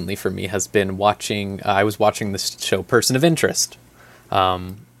this recently for me has been watching. I was watching this show, Person of Interest,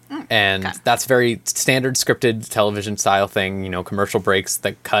 and okay. that's very standard scripted television style thing. You know, commercial breaks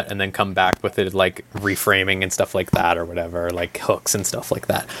that cut and then come back with it, like reframing and stuff like that, or whatever, like hooks and stuff like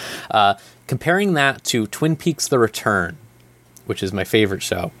that. Comparing that to Twin Peaks: The Return, which is my favorite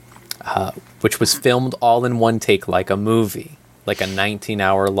show, which was filmed all in one take like a movie, like a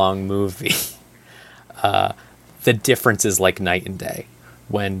 19-hour-long movie. The difference is like night and day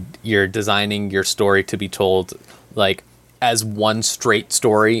when you're designing your story to be told like as one straight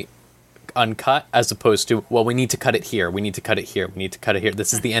story uncut, as opposed to, well, we need to cut it here, we need to cut it here, we need to cut it here,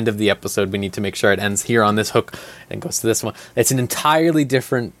 this is the end of the episode, we need to make sure it ends here on this hook and goes to this one. It's an entirely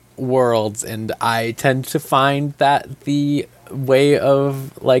different worlds, and I tend to find that the way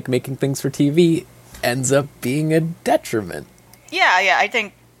of like making things for TV ends up being a detriment. Yeah, I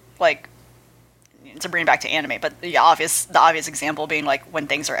think like to bring it back to anime, but the obvious example being like when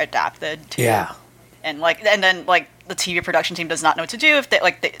things are adapted to and then the TV production team does not know what to do if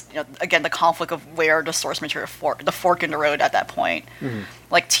again, the conflict of where the source material the fork in the road at that point.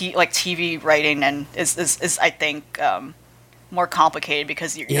 TV writing and is I think more complicated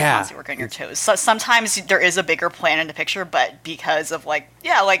because you're constantly working on your toes. So sometimes there is a bigger plan in the picture, but because of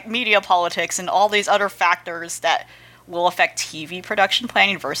media politics and all these other factors that will affect TV production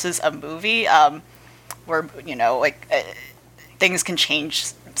planning versus a movie, where things can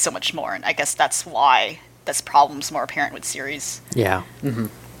change so much more, and I guess that's why this problem's more apparent with series. Yeah. Mm-hmm.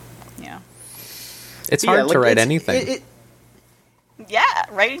 Yeah. It's hard to write anything. Yeah,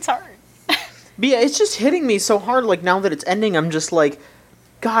 writing's hard. But yeah, it's just hitting me so hard. Like, now that it's ending, I'm just like,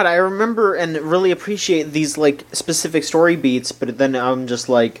 God, I remember and really appreciate these specific story beats. But then I'm just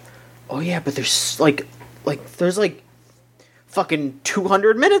like, oh yeah, but there's there's fucking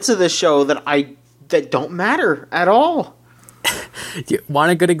 200 minutes of this show that don't matter at all. You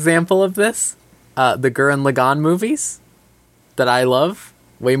want a good example of this? The Gurren Lagann movies that I love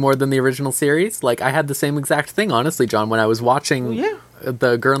way more than the original series. Like, I had the same exact thing, honestly, John, when I was watching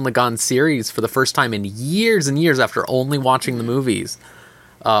the Gurren Lagann series for the first time in years and years after only watching the movies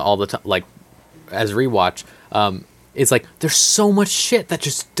all the time, as rewatch. It's there's so much shit that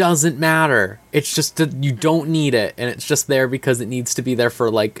just doesn't matter. It's just that you don't need it, and it's just there because it needs to be there for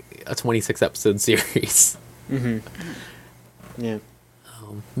a 26 episode series. Mm-hmm. Yeah.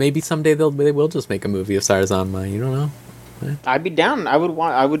 Maybe someday they will just make a movie of Sarazanmai. You don't know. I'd be down. I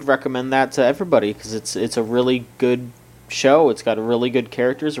would recommend that to everybody because it's a really good show. It's got really good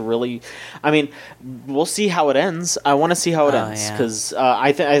characters. We'll see how it ends. I want to see how it ends because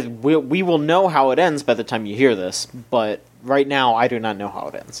we will know how it ends by the time you hear this. But right now, I do not know how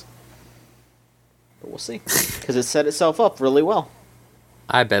it ends. But we'll see because it set itself up really well.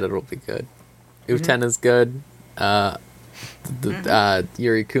 I bet it'll be good. Utena's good.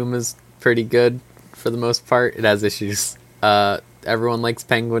 Yuri Kuma's pretty good for the most part. It has issues. Everyone likes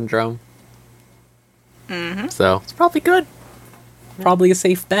Penguin Drum. Mm-hmm. So it's probably good. Probably a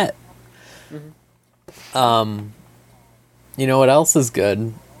safe bet. Mm-hmm. You know what else is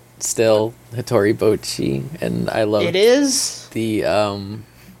good? Still, Hitori Bochi, and I love it. Is the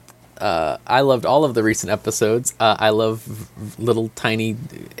I loved all of the recent episodes. I love little tiny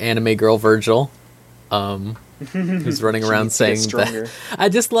anime girl Virgil. Who's running around saying that. I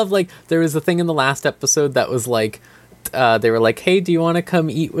just love there was a thing in the last episode that was they were like, hey, do you want to come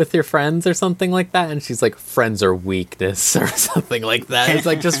eat with your friends or something like that? And she's like, friends are weakness or something like that. It's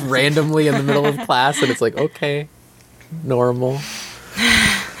just randomly in the middle of class, and it's okay, normal.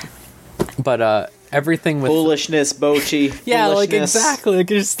 But everything with foolishness, Bochi. Yeah, exactly.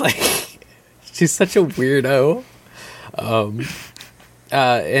 Just she's such a weirdo.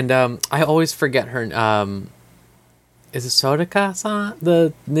 And I always forget her. Is it Sodaka-san,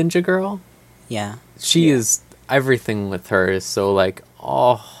 the ninja girl? Yeah. She is. Everything with her is so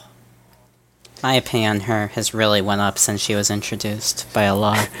my opinion on her has really went up since she was introduced by a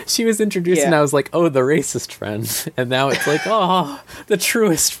lot. She was introduced and I was like, oh, the racist friend. And now it's oh, the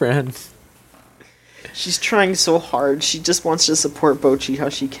truest friend. She's trying so hard. She just wants to support Bochi how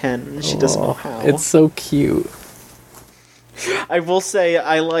she can, and she doesn't know how. It's so cute. I will say,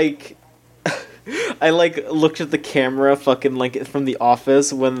 I looked at the camera fucking from The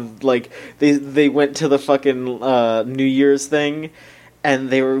Office when they went to the fucking New Year's thing, and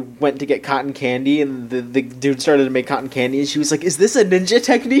they went to get cotton candy, and the dude started to make cotton candy, and she was like, "Is this a ninja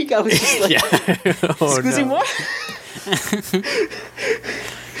technique?" I was just like, "Excuse-moi?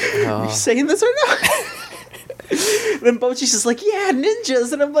 Are you saying this or not?" Then Bochi's just like, "Yeah,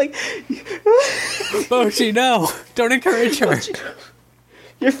 ninjas," and I'm like, "Bochi, no! Don't encourage her." Bochi,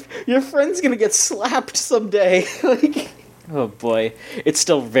 your friend's gonna get slapped someday. Oh boy, it's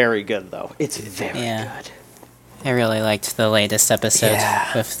still very good though. It's very good. I really liked the latest episode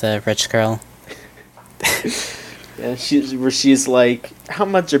with the rich girl. Yeah, she's like, "How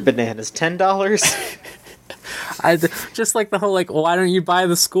much are bananas? $10?" I just like the whole why don't you buy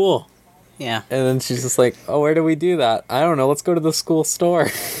the school? Yeah. And then she's just like, oh, where do we do that? I don't know. Let's go to the school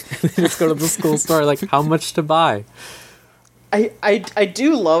store. Let's go to the school store. How much to buy? I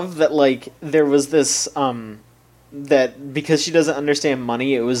do love that, there was this, that because she doesn't understand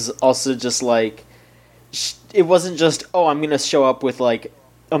money, it was also just, it wasn't just, oh, I'm going to show up with, $1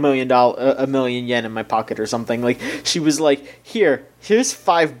 million yen in my pocket or something. She was like, here's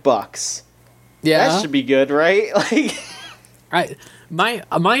 $5. Yeah. That should be good, right?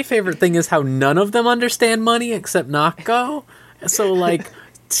 My favorite thing is how none of them understand money except Nako. So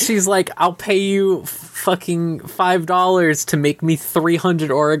she's like, I'll pay you fucking $5 to make me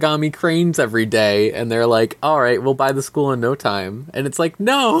 300 origami cranes every day, and they're like, all right, we'll buy the school in no time. And it's like,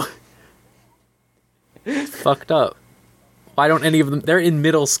 no. Fucked up. Why don't any of them? They're in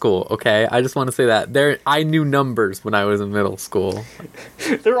middle school. Okay, I just want to say that I knew numbers when I was in middle school.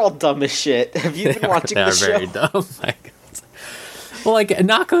 They're all dumb as shit. Have you been watching They the are show? very dumb. I guess. Well, like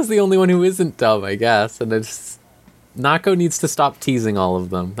Nako's the only one who isn't dumb, I guess, and it's Nako needs to stop teasing all of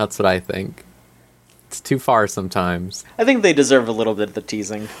them. That's what I think. It's too far sometimes. I think they deserve a little bit of the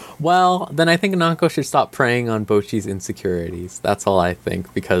teasing. Well, then I think Nako should stop preying on Bocchi's insecurities. That's all I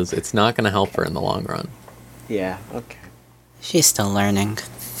think, because it's not going to help her in the long run. Yeah, okay. She's still learning.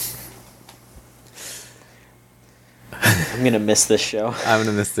 I'm gonna miss this show. I'm going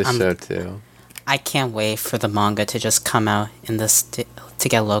to miss this show too. I can't wait for the manga to just come out in to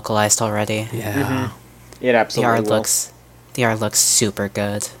get localized already. Yeah. It The absolutely art will. looks super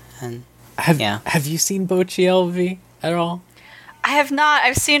good, and yeah. Have you seen Bocchi LV at all? I have not.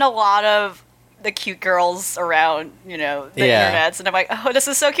 I've seen a lot of the cute girls around, the Yeah. internets, and I'm like, oh, this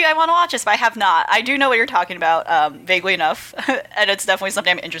is so cute. I want to watch this, but I have not. I do know what you're talking about, vaguely enough, and it's definitely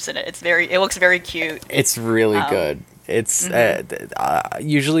something I'm interested in. It looks very cute. It's really good. It's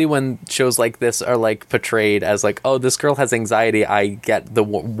usually when shows like this are like portrayed as like, oh, this girl has anxiety, I get the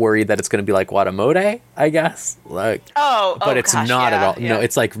worry that it's going to be like Watamode, I guess. Like, but it's gosh, not at yeah, all. No, yeah.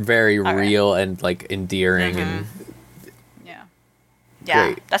 it's like very right. real and like endearing and Yeah,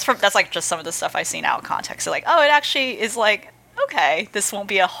 Great. that's like just some of the stuff I've seen out of context. So like, oh, it actually is like, okay, this won't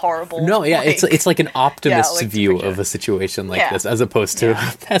be a horrible. no, yeah, it's like an optimist like, view forget of a situation like Yeah. this, as opposed to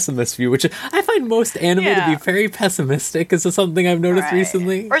a pessimist view, which I find most anime to be Yeah. very pessimistic. Is something I've noticed Right.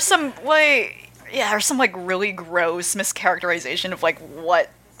 recently. or some like really gross mischaracterization of like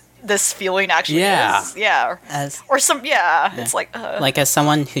what this feeling actually Yeah. is. Yeah, As or some it's like like as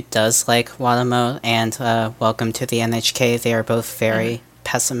someone who does like Watamo and Welcome to the NHK, they are both very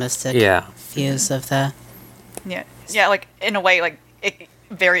pessimistic Yeah. views of that. yeah, like in a way like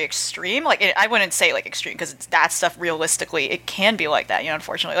very extreme. Like I wouldn't say like extreme because it's that stuff realistically it can be like that,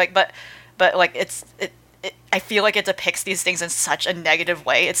 unfortunately. Like but like it I feel like it depicts these things in such a negative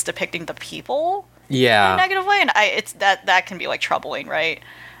way. It's depicting the people in a Yeah, negative way, and it's that can be like troubling, right?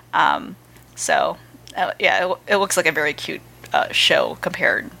 So it looks like a very cute show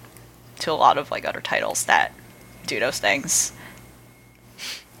compared to a lot of like other titles that do those things.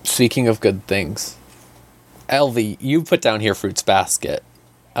 speaking of good things, LV, you put down here Fruits Basket.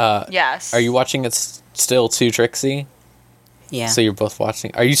 Yes. Are you watching it still too, Trixie? Yeah. So you're both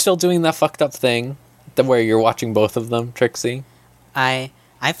watching. Are you still doing that fucked up thing where you're watching both of them, Trixie? I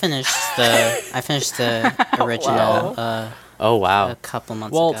finished the original Oh wow. a couple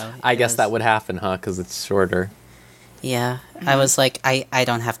months Well, ago. I It guess was- that would happen, huh? Because it's shorter. Yeah, I was like, I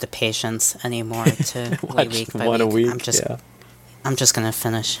don't have the patience anymore to wait Watch week by one a week. week. I'm just gonna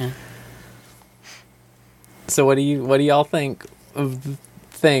finish it. So what do y'all think of the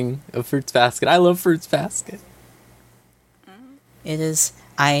thing of Fruits Basket? I love Fruits Basket. It is.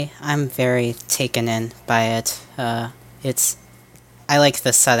 I'm very taken in by it. I like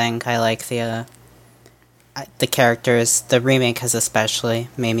the setting. I like the characters. The remake has especially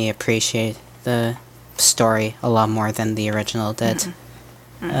made me appreciate the story a lot more than the original did.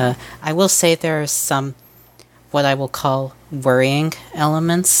 I will say there are some what I will call worrying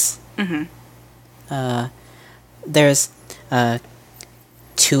elements. There's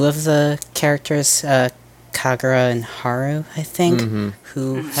two of the characters, Kagura and Haru, I think,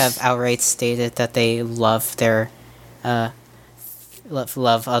 who have outright stated that they love their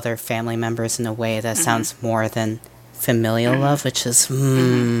love other family members in a way that sounds more than familial love, which is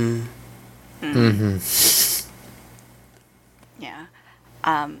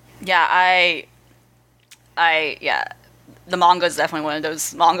The manga is definitely one of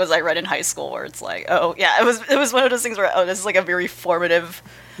those mangas I read in high school where it's like, oh yeah, it was one of those things where this is like a very formative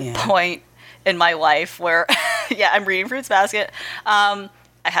point in my life where I'm reading Fruits Basket. I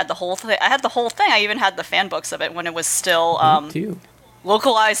had the whole thing. I even had the fan books of it when it was still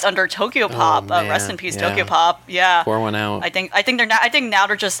localized under Tokyo Pop. man, Rest in peace, yeah. Tokyo Pop. Yeah, Pour one out. I think now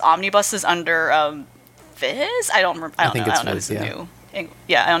they're just omnibuses under Viz. I don't know who's the new. I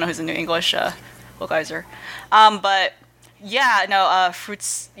don't know who's the new English localizer. But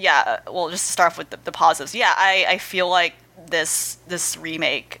Fruits. Well, just to start off with the positives. I feel like this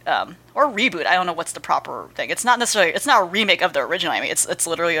remake or reboot. I don't know what's the proper thing. It's not a remake of the original anime. It's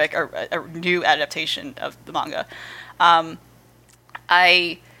literally like a new adaptation of the manga.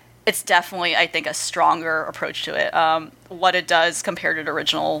 It's definitely, I think, a stronger approach to it. What it does compared to the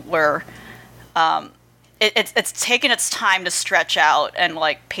original, where it's taken its time to stretch out and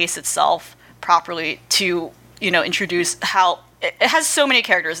like pace itself properly to introduce how it has so many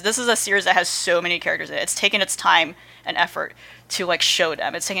characters. This is a series that has so many characters in it. It's taken its time and effort to like show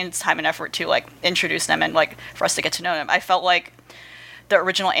them. It's taken its time and effort to like introduce them and like for us to get to know them. I felt like the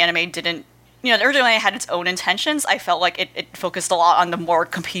original anime didn't, the original anime had its own intentions. I felt like it focused a lot on the more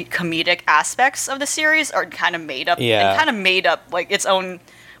comedic aspects of the series, or kind of made up like its own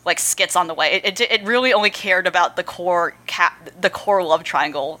like skits on the way. It really only cared about the core love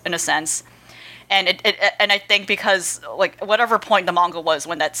triangle in a sense. And and I think because like whatever point the manga was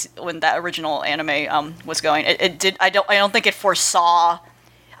when that original anime was going, I don't think it foresaw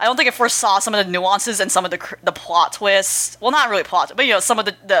some of the nuances and some of the plot twists. Well, not really plot, but some of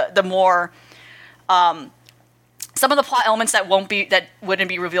the more some of the plot elements that wouldn't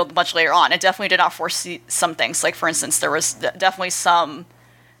be revealed much later on. It definitely did not foresee some things. Like for instance, there was definitely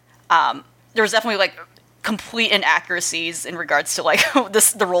like complete inaccuracies in regards to like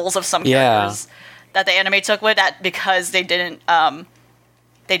the roles of some characters that the anime took with that, because the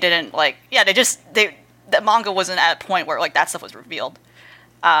manga wasn't at a point where like that stuff was revealed.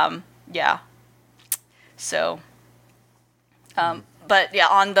 But yeah,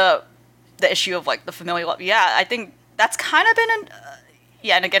 on the issue of like the familial love, I think that's kind of been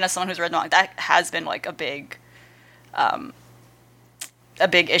and again, as someone who's read the manga, that has been like a big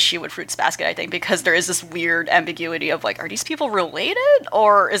issue with Fruits Basket, I think, because there is this weird ambiguity of like, are these people related,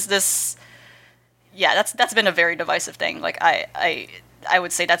 or is this? Yeah, that's been a very divisive thing. Like I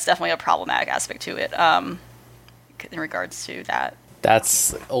would say that's definitely a problematic aspect to it. In regards to that.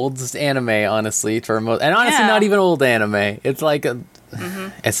 That's oldest anime, honestly, for most, and honestly, not even old anime. It's like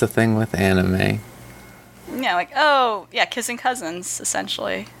it's a thing with anime. Yeah, like kissing cousins,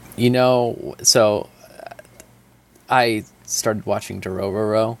 essentially. So I started watching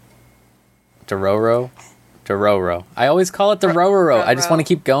Dororo. I always call it Dororo. I just want to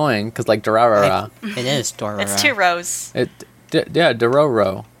keep going because like Dororo. It is Dororo. It's 2 rows.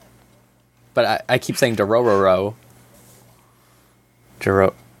 Dororo. But I keep saying Dororo.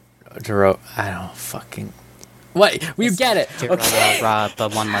 Doro. I don't fucking. What? You get it. Okay. Raw,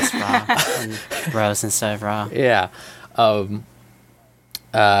 but one less raw. And rows instead of raw. Yeah.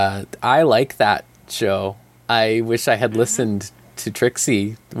 I like that show. I wish I had listened to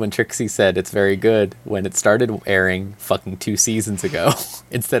Trixie when Trixie said it's very good when it started airing fucking 2 seasons ago,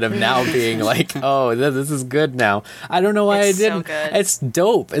 instead of now being like, oh, this is good now. I don't know why I didn't. So good. It's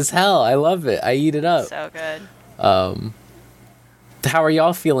dope as hell. I love it. I eat it up. So good. How are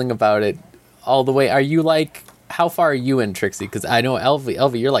y'all feeling about it all the way? Are you like, how far are you in, Trixie? Because I know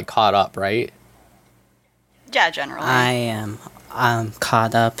Elvie, you're like caught up, right? Yeah, generally. I am. I'm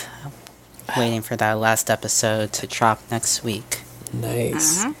caught up, waiting for that last episode to drop next week.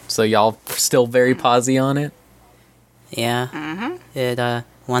 Nice. So y'all still very posy on it? Yeah. It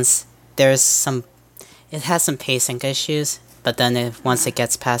it has some pacing issues, but then once it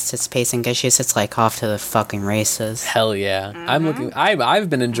gets past its pacing issues, it's like off to the fucking races. Hell yeah. I've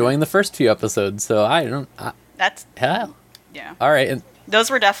been enjoying the first few episodes, so that's hell. Yeah. All right. And those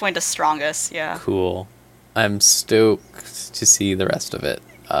were definitely the strongest, yeah. Cool. I'm stoked to see the rest of it.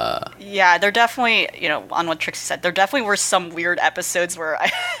 Yeah, there definitely, on what Trixie said, there definitely were some weird episodes where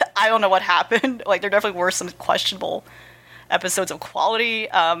I don't know what happened. Like, there definitely were some questionable episodes of quality.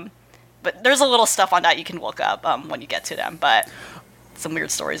 But there's a little stuff on that you can look up when you get to them. But some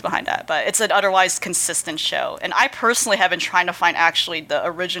weird stories behind that. But it's an otherwise consistent show. And I personally have been trying to find actually the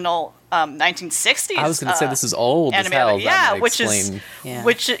original 1960s. I was going to say this is old anime, as hell. yeah, which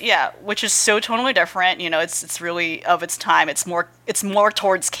is so totally different. It's really of its time. It's more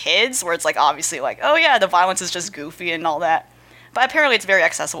towards kids, where it's like obviously like, oh yeah, the violence is just goofy and all that. But apparently it's very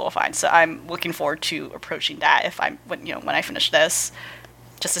accessible to find. So I'm looking forward to approaching that when I finish this,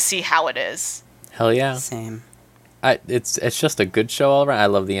 just to see how it is. Hell yeah. Same. It's just a good show all around. I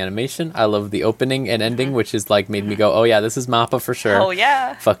love the animation. I love the opening and ending, which is like made me go, oh yeah, this is Mappa for sure. Oh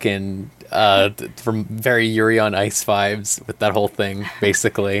yeah. Fucking from very Yuri on Ice vibes with that whole thing,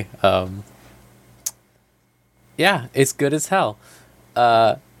 basically. Yeah, it's good as hell.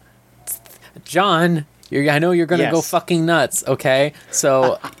 John, I know you're gonna go fucking nuts. Okay,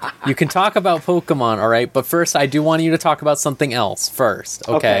 so you can talk about Pokemon, all right? But first, I do want you to talk about something else first.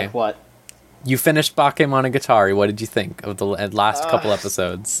 Okay. What? You finished Bakemonogatari. What did you think of the last couple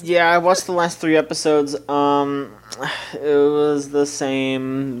episodes? Yeah, I watched the last 3 episodes. It was the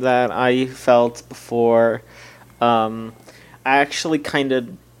same that I felt before. I actually kind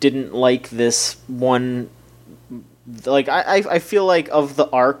of didn't like this one. Like, I feel like of the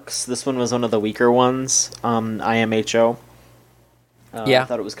arcs, this one was one of the weaker ones. IMHO. Yeah. I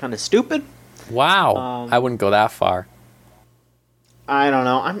thought it was kind of stupid. Wow. I wouldn't go that far. I don't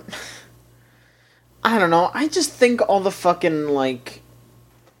know. I don't know. I just think all the fucking, like...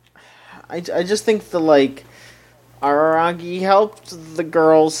 I just think the, like... Araragi helped the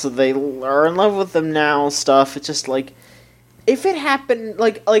girls, so they are in love with them now. Stuff. It's just like, if it happened,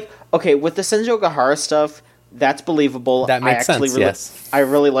 like okay, with the Senjo Gahara stuff, that's believable. That makes sense. Yes, I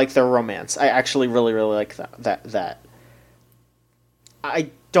really like their romance. I actually really like that. I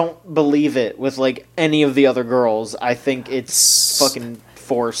don't believe it with like any of the other girls. I think it's fucking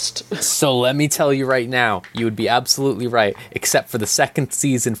forced. So let me tell you right now, you would be absolutely right, except for the second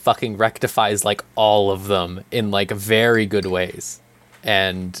season fucking rectifies like all of them in like very good ways,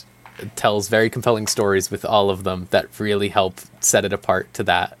 and tells very compelling stories with all of them that really help set it apart to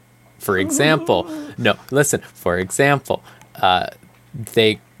that. For example,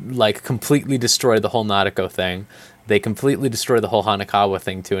 they like completely destroy the whole Nadeko thing. They completely destroy the whole Hanakawa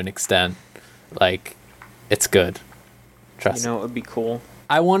thing to an extent. Like, it's good. Trust me. It would be cool.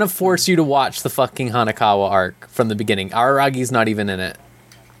 I want to force you to watch the fucking Hanakawa arc from the beginning. Araragi's not even in it.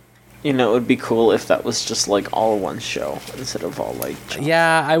 It would be cool if that was just like all one show instead of all like.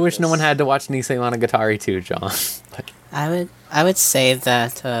 Yeah, I wish no one had to watch Nisei Monogatari too, John. I would say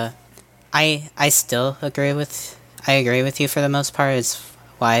that I still agree with you for the most part. It's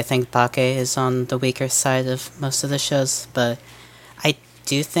why I think Bake is on the weaker side of most of the shows, but I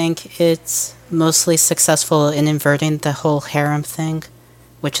do think it's mostly successful in inverting the whole harem thing,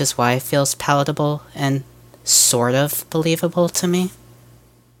 which is why it feels palatable and sort of believable to me.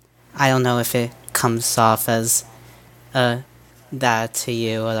 I don't know if it comes off as that to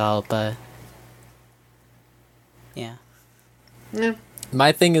you at all, but yeah. Yeah.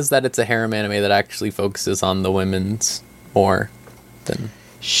 My thing is that it's a harem anime that actually focuses on the women's more than...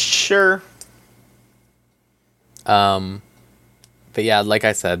 Sure. But yeah, like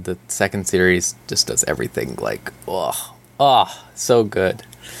I said, the second series just does everything like, so good.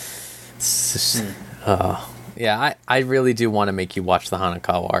 Yeah, I really do want to make you watch the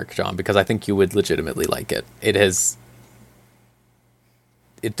Hanakawa arc, John, because I think you would legitimately like it. It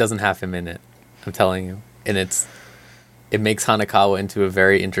doesn't have him in it, I'm telling you. And it makes Hanakawa into a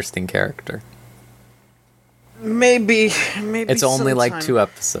very interesting character. Maybe it's only like 2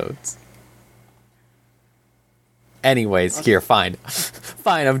 episodes. Anyways, okay. Here, fine.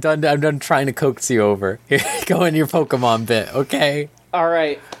 Fine, I'm done trying to coax you over. Here, go in your Pokemon bit, okay?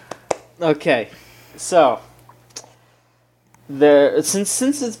 Alright. Okay. So,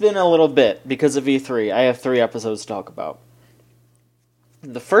 since it's been a little bit because of E3, I have 3 episodes to talk about.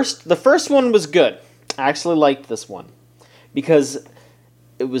 The first one was good. I actually liked this one because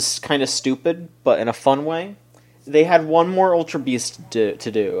it was kind of stupid, but in a fun way. They had one more Ultra Beast to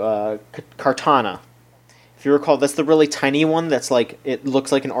do, Kartana. If you recall, that's the really tiny one that's like, it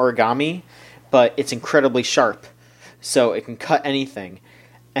looks like an origami, but it's incredibly sharp, so it can cut anything.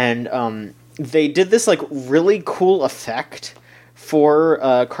 And they did this like really cool effect for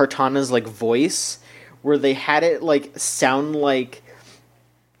Kartana's like voice, where they had it like sound like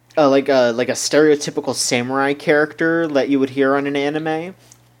a stereotypical samurai character that you would hear on an anime.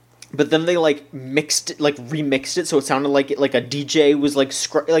 But then they remixed it so it sounded like a DJ was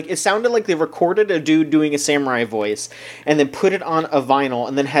it sounded like they recorded a dude doing a samurai voice and then put it on a vinyl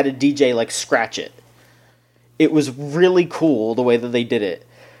and then had a DJ like scratch it. It was really cool the way that they did it.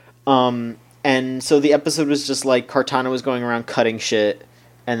 And so the episode was just like Kartana was going around cutting shit,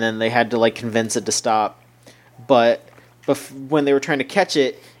 and then they had to like convince it to stop. But when they were trying to catch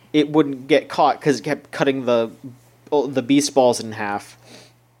it, it wouldn't get caught because it kept cutting the beast balls in half.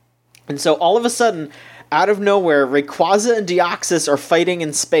 And so all of a sudden, out of nowhere, Rayquaza and Deoxys are fighting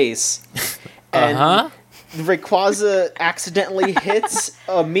in space. And Rayquaza accidentally hits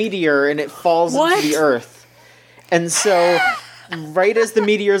a meteor and it falls into the Earth. And so, right as the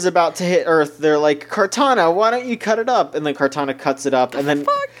meteor is about to hit Earth, they're like, Kartana, why don't you cut it up? And then Kartana cuts it up. And then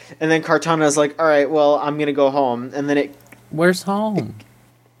Kartana's like, all right, well, I'm going to go home. And then Where's home?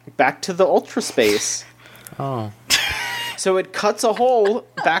 Back to the Ultra Space. Oh. So it cuts a hole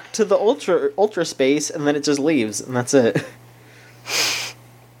back to the ultra space, and then it just leaves, and that's it.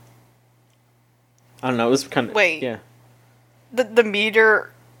 I don't know. It was kind of yeah. The meteor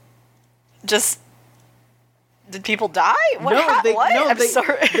just did people die? What? I'm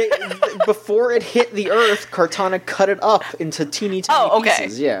sorry. Before it hit the Earth, Kartana cut it up into teeny tiny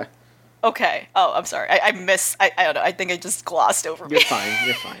pieces. Yeah. Okay. Oh, I'm sorry. I don't know. I think I just glossed over. You're fine.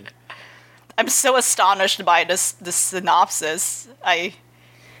 You're fine. I'm so astonished by this synopsis.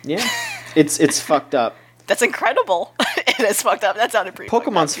 Yeah, it's fucked up. That's incredible. It is fucked up. That sounded pretty.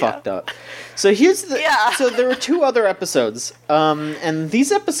 Pokemon's fucked up. So here's the. Yeah. So there were 2 other episodes, and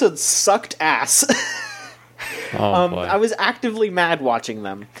these episodes sucked ass. Oh boy. I was actively mad watching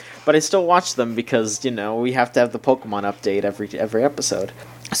them, but I still watched them because we have to have the Pokemon update every episode.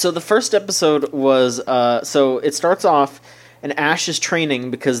 So the first episode was so it starts off, and Ash is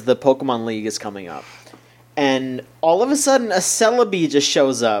training because the Pokemon League is coming up, and all of a sudden a Celebi just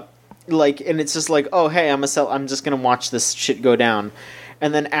shows up, like, and it's just like, oh hey, I'm just gonna watch this shit go down,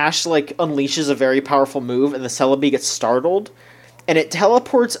 and then Ash like unleashes a very powerful move, and the Celebi gets startled, and it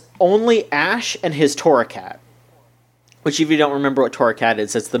teleports only Ash and his Torracat. Which, if you don't remember what Torracat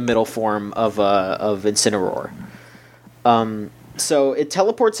is, it's the middle form of Incineroar. So it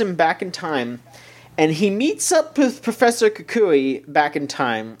teleports him back in time, and he meets up with Professor Kukui back in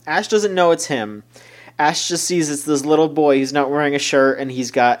time. Ash doesn't know it's him. Ash just sees it's this little boy. He's not wearing a shirt, and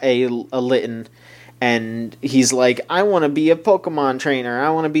he's got a Litten. And he's like, I want to be a Pokemon trainer. I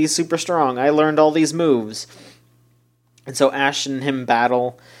want to be super strong. I learned all these moves. And so Ash and him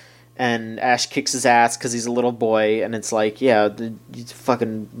battle, and Ash kicks his ass because he's a little boy. And it's like, yeah, he's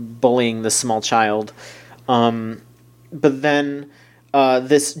fucking bullying this small child. But then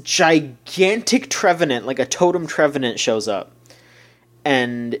this gigantic Trevenant, like a totem Trevenant, shows up.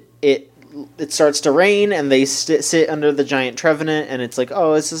 And it starts to rain, and they sit under the giant Trevenant, and it's like,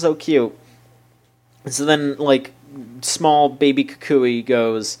 oh, this is so cute. And so then, like, small baby Kukui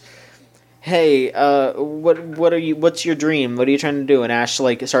goes, hey, what's your dream? What are you trying to do? And Ash,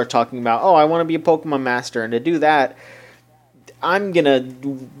 like, starts talking about, oh, I want to be a Pokemon Master, and to do that, I'm gonna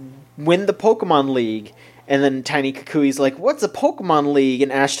win the Pokemon League. And then Tiny Kukui's like, what's a Pokemon League? And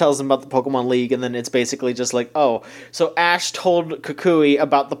Ash tells him about the Pokemon League, and then it's basically just like, oh, so Ash told Kukui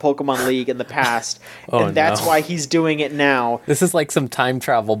about the Pokemon League in the past, and that's why he's doing it now. This is like some time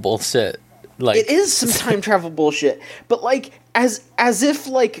travel bullshit. Like, it is some time travel bullshit, but like, as if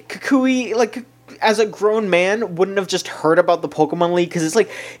like Kukui, like, as a grown man, wouldn't have just heard about the Pokemon League, because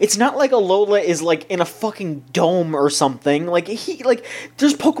it's not like Alola is like in a fucking dome or something. Like,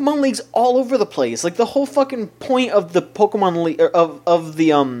 there's Pokemon Leagues all over the place. Like, the whole fucking point of the Pokemon League of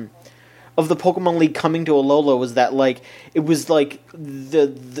the Pokemon League coming to Alola was that, like, it was like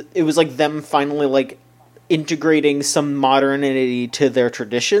it was like them finally like integrating some modernity to their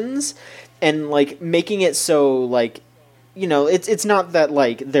traditions, and like making it so, like, you know, it's not that,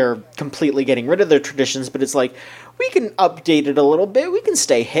 like, they're completely getting rid of their traditions, but it's like, we can update it a little bit, we can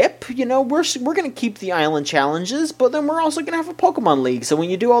stay hip, you know, we're going to keep the island challenges, but then we're also going to have a Pokemon League, so when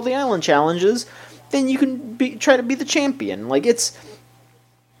you do all the island challenges, then you can try to be the champion. Like, it's,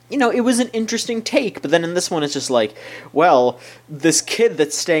 you know, it was an interesting take, but then in this one it's just like, well, this kid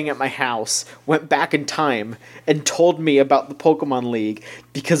that's staying at my house went back in time and told me about the Pokemon League,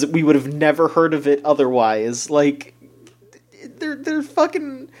 because we would have never heard of it otherwise. Like, they're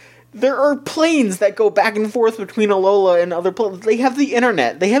fucking... There are planes that go back and forth between Alola and other places. They have the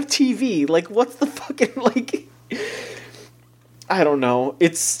internet. They have TV. Like, what's the fucking, like... I don't know.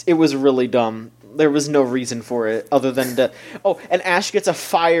 It was really dumb. There was no reason for it other than to... Oh, and Ash gets a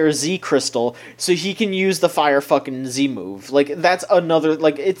Fire Z Crystal, so he can use the Fire fucking Z move. Like, that's another...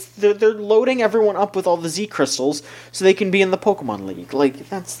 Like, they're loading everyone up with all the Z Crystals so they can be in the Pokemon League. Like,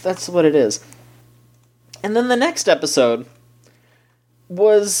 that's what it is. And then the next episode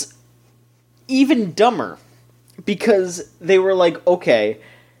was even dumber, because they were like, okay,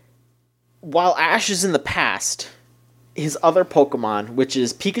 while Ash is in the past, his other Pokemon, which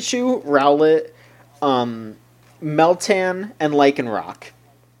is Pikachu, Rowlet, Meltan, and Lycanroc,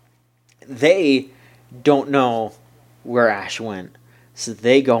 they don't know where Ash went, so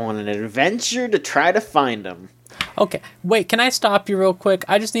they go on an adventure to try to find him. Okay, wait, can I stop you real quick?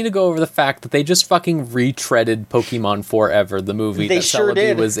 I just need to go over the fact that they just fucking retreaded Pokemon Forever, the movie they that sure Celebi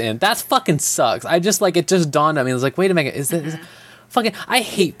did. was in. That fucking sucks. It just dawned on me. I was like, wait a minute, is fucking... I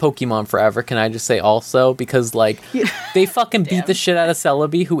hate Pokemon Forever, can I just say also? Because, like, they fucking beat the shit out of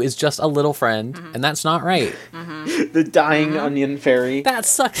Celebi, who is just a little friend, and that's not right. The dying onion fairy. That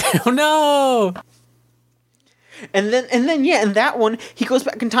sucks. Oh, no! And then in that one, he goes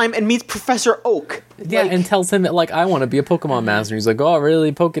back in time and meets Professor Oak. Yeah, Like, and tells him that, like, I want to be a Pokemon Master. He's like, oh,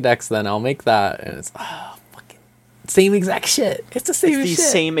 really? Pokedex, then. I'll make that. And it's, fucking same exact shit. It's the same the shit.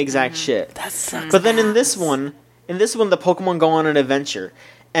 same exact shit. That sucks. But then in this one, the Pokemon go on an adventure.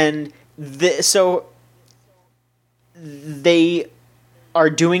 And so they are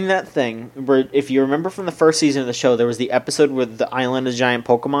doing that thing where, if you remember from the first season of the show, there was the episode with the island of giant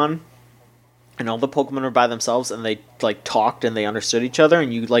Pokemon, and all the Pokemon were by themselves, and they, like, talked and they understood each other,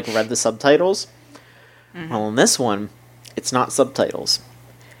 and you, like, read the subtitles. Well, in this one, it's not subtitles.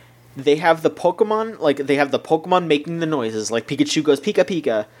 They have the Pokemon, making the noises, like Pikachu goes Pika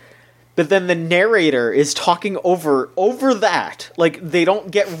Pika, But then the narrator is talking over that. Like, they don't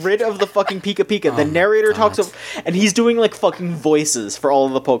get rid of the fucking Pika Pika. The narrator talks over, and he's doing, like, fucking voices for all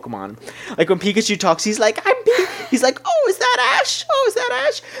of the Pokemon. Like, when Pikachu talks, he's like, I'm Pikachu. He's like, oh, is that Ash? Oh, is that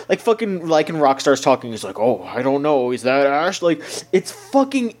Ash? Like, fucking, like, in Rockstar's talking, he's like, oh, I don't know, is that Ash? Like, it's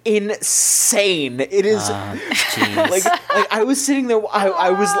fucking insane. It is, like, I was sitting there, I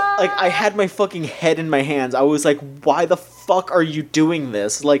was, like, I had my fucking head in my hands. I was like, why the fuck are you doing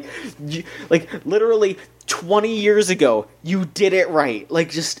this? Like, literally 20 years ago, you did it right. Like,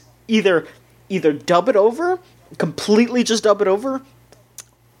 just either dub it over, completely just dub it over,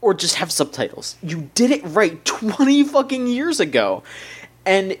 or just have subtitles. You did it right 20 fucking years ago.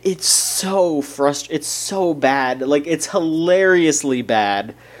 And it's so frustrating. It's so bad. Like, it's hilariously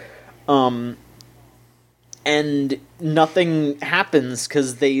bad. And nothing happens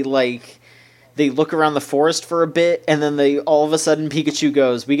because they look around the forest for a bit, and then all of a sudden Pikachu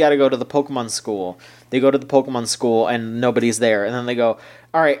goes, we gotta go to the Pokemon school. They go to the Pokemon school, and nobody's there. And then they go,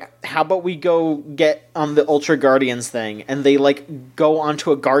 alright, how about we go get on the Ultra Guardians thing? And they, like, go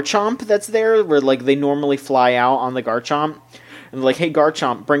onto a Garchomp that's there, where, like, they normally fly out on the Garchomp. And they're like, hey,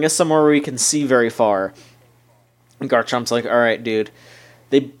 Garchomp, bring us somewhere where we can see very far. And Garchomp's like, alright, dude.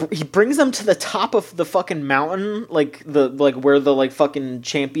 He brings them to the top of the fucking mountain, like, where the, like, fucking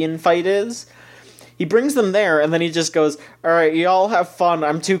champion fight is. He brings them there, and then he just goes, alright, y'all have fun,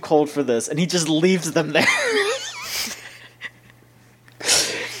 I'm too cold for this. And he just leaves them there.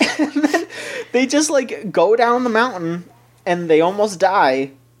 And then they just, like, go down the mountain, and they almost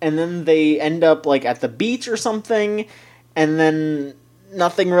die, and then they end up, like, at the beach or something, and then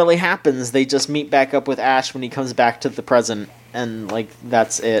nothing really happens. They just meet back up with Ash when he comes back to the present, and, like,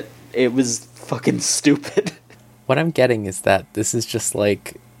 that's it. It was fucking stupid. What I'm getting is that this is just,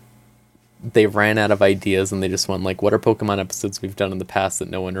 like, they ran out of ideas and they just went, like, what are Pokemon episodes we've done in the past that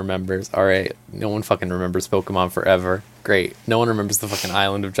no one remembers? Alright, no one fucking remembers Pokemon forever. Great. No one remembers the fucking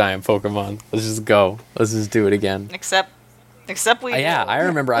island of giant Pokemon. Let's just go. Let's just do it again. Except we. Yeah, I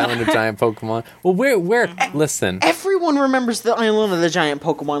remember Island of Giant Pokemon. Well, where? Listen. Everyone remembers the Island of the Giant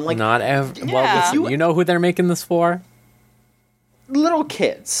Pokemon. Like, Not well, listen, you know who they're making this for? little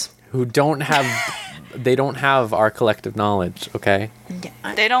kids. Who don't have... They don't have our collective knowledge, okay?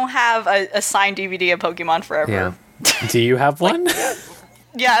 They don't have a signed DVD of Pokemon Forever. Yeah. Do you have one?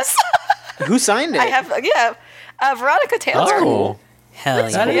 Yes. Who signed it? I have, Veronica Taylor. Oh. Hell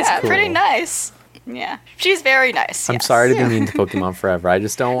That yeah. is Yeah, cool. pretty nice. Yeah, she's very nice. I'm yes. sorry to be mean to Pokemon Forever. I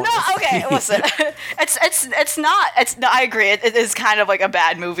just don't want No, okay, listen. It's not. No, I agree. It is kind of like a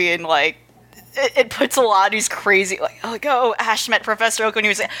bad movie, and like it puts a lot of these crazy oh, Ash met Professor Oak when he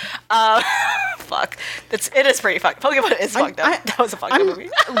was fuck. It is pretty fucked. Pokemon is fucked up. That was a fucked up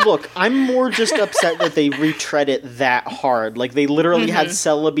movie. Look, I'm more just upset that they retread it that hard. Like, they literally had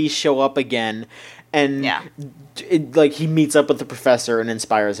Celebi show up again, and he meets up with the professor and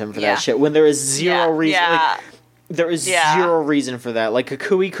inspires him for that shit. When there is zero reason. Yeah. Like, there is zero reason for that. Like,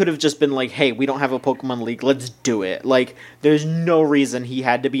 Kukui could have just been like, hey, we don't have a Pokemon League, let's do it. Like, there's no reason he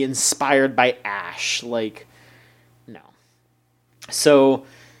had to be inspired by Ash. Like, no. So,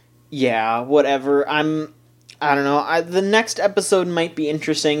 yeah, whatever. I don't know. The next episode might be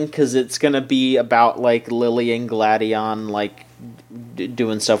interesting, because it's going to be about, like, Lily and Gladion, like,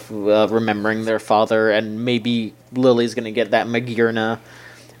 doing stuff, remembering their father, and maybe Lily's going to get that Magearna,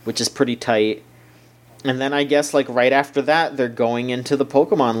 which is pretty tight. And then I guess, like, right after that, they're going into the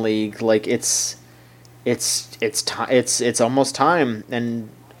Pokemon League. Like, it's almost time. And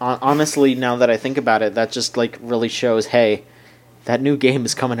honestly, now that I think about it, that just, like, really shows, hey, that new game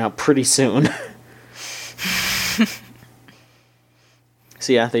is coming out pretty soon.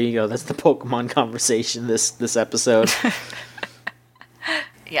 So yeah, there you go. That's the Pokemon conversation this episode.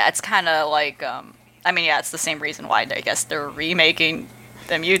 Yeah, it's kind of like it's the same reason why I guess they're remaking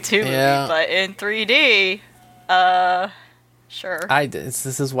the Mewtwo movie, but in 3D. Sure.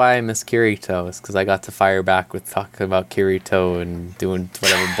 This is why I miss Kirito, is because I got to fire back with talking about Kirito and doing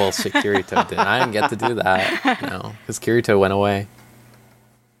whatever bullshit Kirito did. I didn't get to do that, because Kirito went away.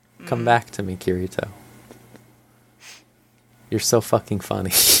 Come back to me, Kirito. You're so fucking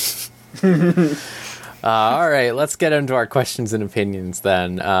funny. All right, let's get into our questions and opinions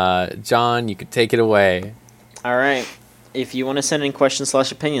then. John, you could take it away. All right. If you want to send in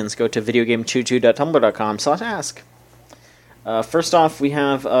questions/opinions, go to videogamechoo2.tumblr.com/ask. First off, we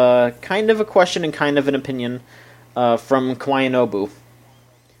have kind of a question and kind of an opinion from Kwayanobu.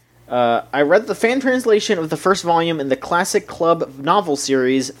 I read the fan translation of the first volume in the Classic Club novel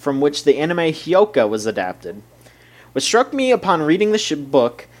series from which the anime Hyoka was adapted. What struck me upon reading the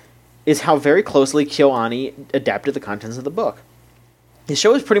book is how very closely KyoAni adapted the contents of the book. The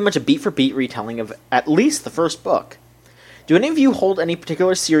show is pretty much a beat-for-beat retelling of at least the first book. Do any of you hold any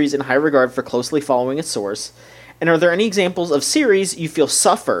particular series in high regard for closely following its source? And are there any examples of series you feel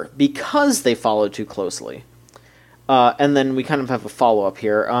suffer because they follow too closely? And then we kind of have a follow-up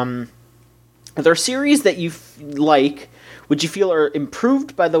here. Are there series that you like, which you feel are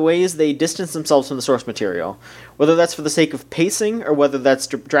improved by the ways they distance themselves from the source material? Whether that's for the sake of pacing, or whether that's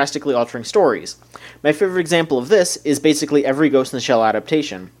drastically altering stories. My favorite example of this is basically every Ghost in the Shell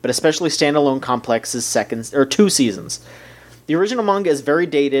adaptation, but especially Standalone Complex's 2 seasons. The original manga is very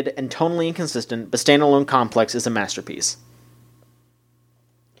dated and tonally inconsistent, but Standalone Complex is a masterpiece.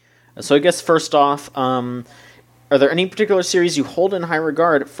 So I guess first off, are there any particular series you hold in high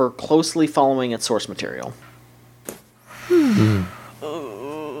regard for closely following its source material?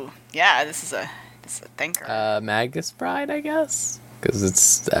 Ooh, yeah, this is a thinker. Magus Bride, I guess, because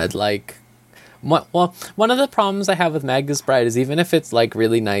it's one of the problems I have with Magus Bride is even if it's like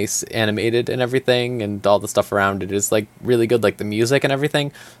really nice animated and everything, and all the stuff around it is like really good, like the music and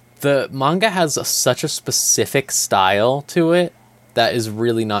everything, the manga has such a specific style to it that is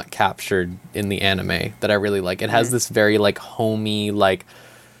really not captured in the anime that I really like. It has this very like homey, like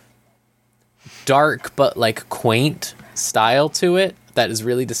dark but like quaint style to it that is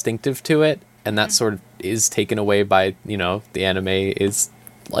really distinctive to it, and that sort of is taken away by, you know, the anime is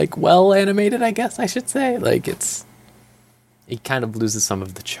like well animated, I guess I should say. Like it kind of loses some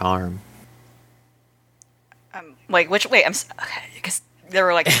of the charm. Okay, because there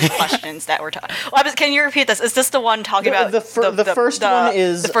were like two questions that were can you repeat this? Is this the one talking about the first one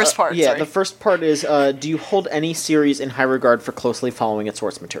is the first part? Yeah, sorry. the first part is do you hold any series in high regard for closely following its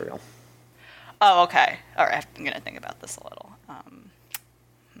source material? Oh, okay. All right, I'm gonna think about this a little.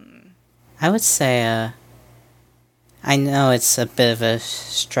 I would say, I know it's a bit of a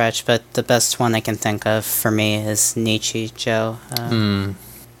stretch, but the best one I can think of for me is Nichijou.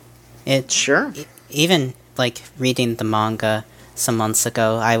 It Sure. Even like reading the manga some months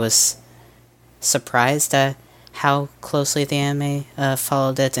ago, I was surprised at how closely the anime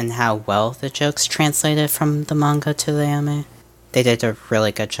followed it and how well the jokes translated from the manga to the anime. They did a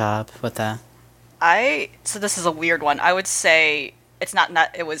really good job with that. So this is a weird one. I would say it's not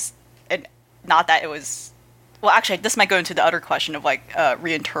that it was. Well, actually, this might go into the other question of like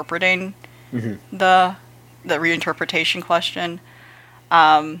reinterpreting the reinterpretation question.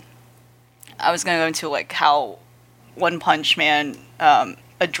 I was going to go into like how One Punch Man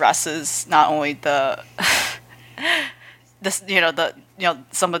addresses not only the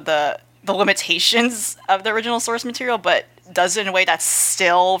some of the limitations of the original source material, but does it in a way that's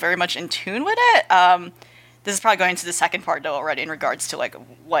still very much in tune with it. This is probably going to the second part though already in regards to like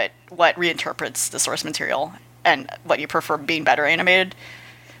what reinterprets the source material and what you prefer being better animated.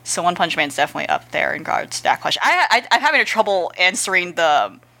 So One Punch Man's definitely up there in regards to that question. I'm having trouble answering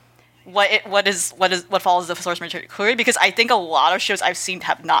the what follows the source material clearly, because I think a lot of shows I've seen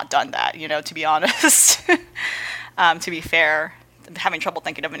have not done that. You know, to be honest. To be fair, I'm having trouble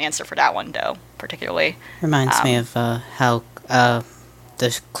thinking of an answer for that one though, particularly. Reminds me of how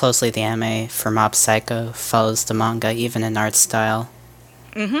closely the anime for Mob Psycho follows the manga, even in art style.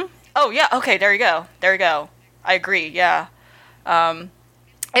 Oh yeah, okay, there you go. I agree, yeah.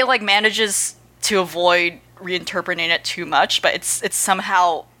 It like manages to avoid reinterpreting it too much, but it's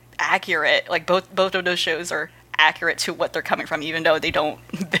somehow accurate. Like both of those shows are accurate to what they're coming from, even though they don't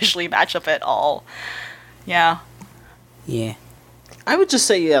visually match up at all. Yeah. Yeah. I would just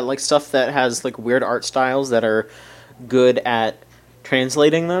say, yeah, like stuff that has like weird art styles that are good at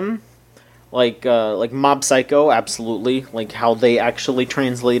translating them. Like Mob Psycho, absolutely. Like how they actually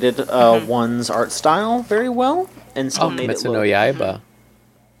translated one's art style very well and still made it Kimetsu no look. Yaiba.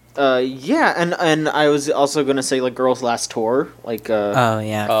 Yeah, and I was also gonna say like Girls Last Tour, like Oh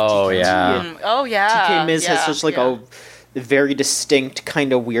yeah. Oh yeah. Oh yeah. TK Miz has such like a very distinct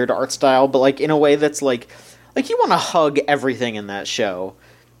kind of weird art style, but like in a way that's like you want to hug everything in that show,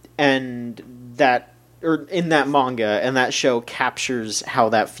 and that or in that manga, and that show captures how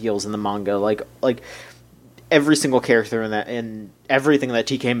that feels in the manga. Like every single character in that and everything that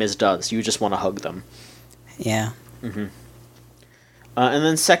TK Miz does, you just want to hug them. Yeah. And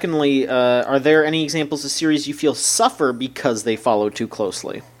then secondly, are there any examples of series you feel suffer because they follow too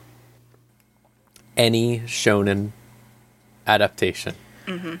closely? Any shonen adaptation.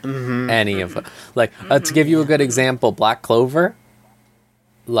 Any of them. Like, to give you a good example, Black Clover,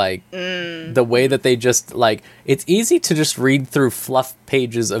 like, the way that they just, like, it's easy to just read through fluff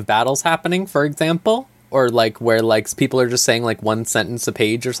pages of battles happening, for example, or, like, where, like, people are just saying, like, one sentence a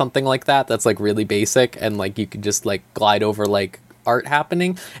page or something like that, that's, like, really basic, and, like, you could just, like, glide over, like, art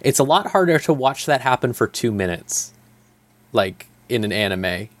happening. It's a lot harder to watch that happen for 2 minutes. Like, in an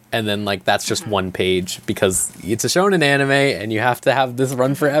anime, and then like that's just one page because it's a shonen anime and you have to have this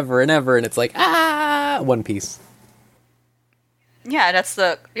run forever and ever, and it's like One Piece. Yeah, that's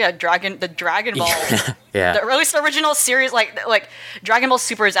the Dragon Ball. Yeah. At least the original series, like Dragon Ball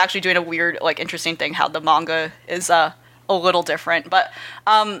Super is actually doing a weird, like, interesting thing. How the manga is a little different, but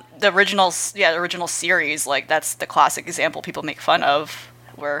the original series, like, that's the classic example people make fun of,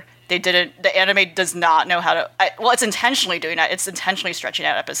 where the anime does not know how to. Well, it's intentionally doing that. It's intentionally stretching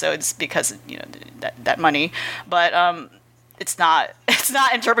out episodes because that money, but it's not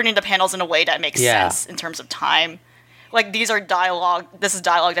interpreting the panels in a way that makes sense in terms of time. Like, these are dialogue. This is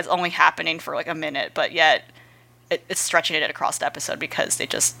dialogue that's only happening for like a minute, but yet it's stretching it across the episode because they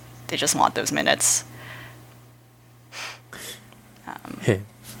just want those minutes.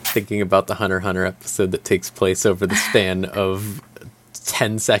 Thinking about the Hunter x Hunter episode that takes place over the span of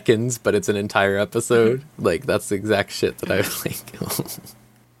 10 seconds, but it's an entire episode. Like, that's the exact shit that I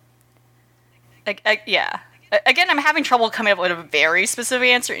like. Yeah. Again, I'm having trouble coming up with a very specific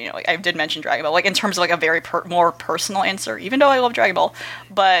answer. Like, I did mention Dragon Ball, like, in terms of like a very more personal answer, even though I love Dragon Ball.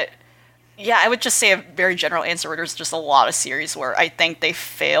 But yeah, I would just say a very general answer where there's just a lot of series where I think they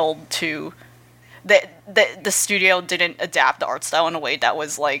failed to. The studio didn't adapt the art style in a way that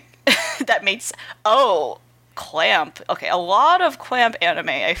was like that made. Clamp. Okay, a lot of Clamp anime,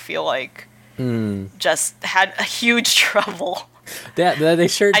 I feel like, just had a huge trouble. Yeah, they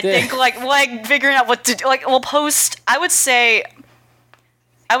sure did. I think like figuring out what to do. Like, well, post. I would say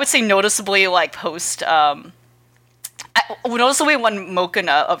noticeably like post. Noticeably when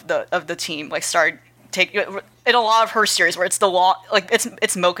Mokina of the team like started taking in a lot of her series where it's the long, like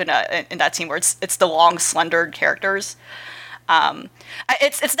it's Mokina in that team where it's the long slender characters.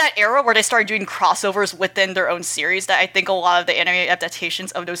 It's that era where they started doing crossovers within their own series that I think a lot of the anime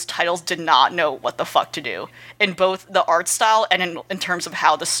adaptations of those titles did not know what the fuck to do in both the art style and in terms of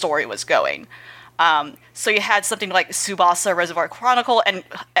how the story was going. So you had something like Tsubasa Reservoir Chronicle and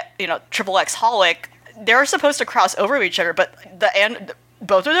Triple X Holic. They're supposed to cross over each other, but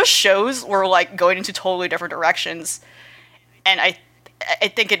both of those shows were like going into totally different directions, and I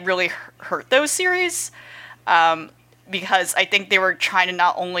think it really hurt those series. Because I think they were trying to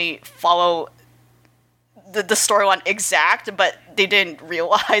not only follow the storyline exact, but they didn't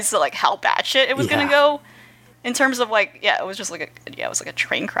realize like how batshit it was gonna go. In terms of like, it was just like a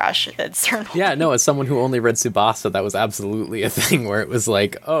train crash at certain point. Yeah, no, as someone who only read Tsubasa, that was absolutely a thing where it was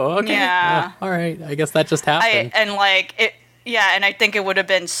like, oh, okay, all right, I guess that just happened. And I think it would have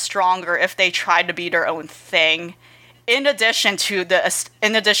been stronger if they tried to be their own thing, in addition to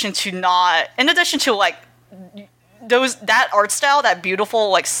like. That art style, that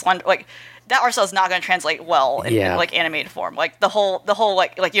beautiful like slender, like that art style is not going to translate well in like animated form. Like the whole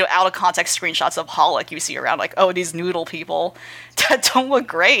like out of context screenshots of Holic you see around, like, oh, these noodle people that don't look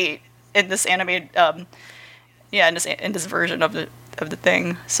great in this animated in this version of the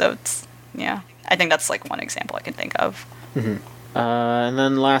thing. So it's I think that's like one example I can think of. Mm-hmm. And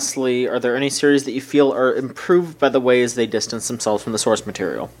then lastly, are there any series that you feel are improved by the ways they distance themselves from the source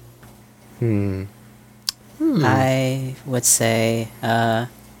material? I would say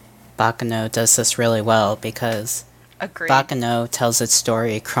Baccano does this really well because Baccano tells its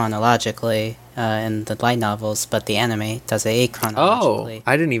story chronologically in the light novels, but the anime does it achronologically. Oh,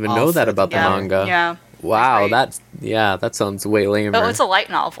 I didn't even know that about the manga. Yeah. Wow, that sounds way lamer. Oh, it's a light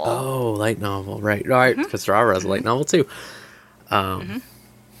novel. Oh, light novel, right. All right, because Rara is a light novel too. Yeah,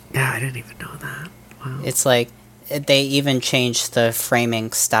 I didn't even know that. Wow. It's like they even changed the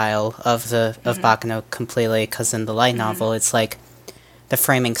framing style of Baccano completely, because in the light novel, it's like the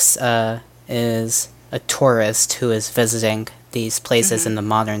framing is a tourist who is visiting these places in the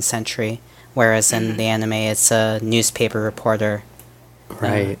modern century, whereas in the anime, it's a newspaper reporter.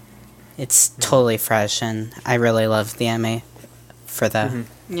 Right. It's totally fresh, and I really love the anime for that.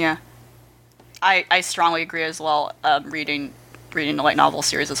 Yeah. I strongly agree as well, reading the light novel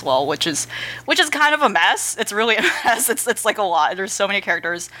series as well, which is kind of a mess. It's really a mess. It's like a lot. There's so many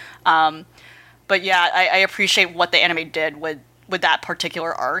characters. But yeah, I appreciate what the anime did with that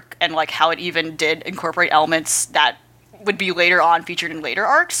particular arc, and like how it even did incorporate elements that would be later on featured in later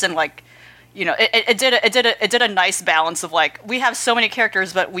arcs, and like, it did a nice balance of like, we have so many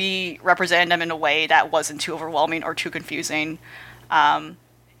characters, but we represented them in a way that wasn't too overwhelming or too confusing. And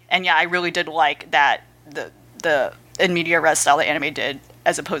yeah, I really did like that the in media res style the anime did,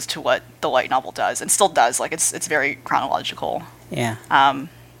 as opposed to what the light novel does, and still does. Like, it's very chronological. Yeah.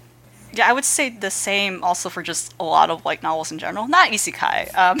 Yeah, I would say the same also for just a lot of light novels in general. Not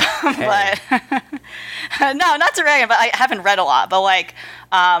isekai, but no, not to rag, but I haven't read a lot. But like,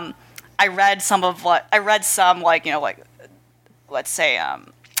 I read some like let's say,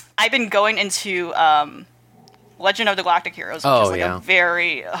 I've been going into Legend of the Galactic Heroes, which Oh, is like yeah. a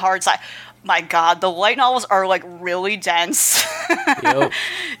very hard sci. My God, the light novels are like really dense. Yep.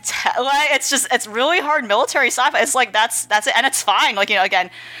 Like, it's really hard military sci-fi. It's like that's it, and it's fine. Like, you know, again,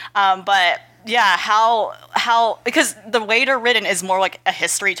 but yeah, how because the way they're written is more like a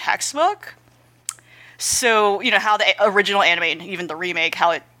history textbook. So, you know, how the original anime and even the remake, how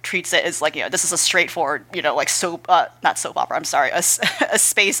it treats it is like, you know, this is a straightforward, you know, like not soap opera, I'm sorry, a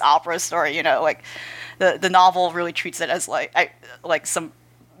space opera story, you know, like the novel really treats it as like some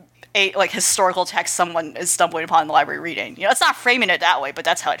historical text someone is stumbling upon in the library reading. You know, it's not framing it that way, but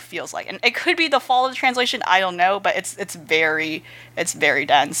that's how it feels like. And it could be the fault of the translation, I don't know, but it's very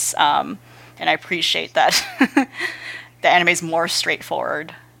dense. And I appreciate that the anime is more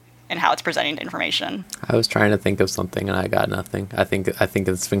straightforward in how it's presenting the information. I was trying to think of something and I got nothing. I think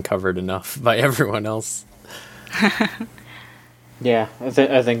it's been covered enough by everyone else. Yeah, I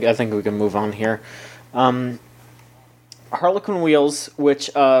think we can move on here. Harlequin Wheels, which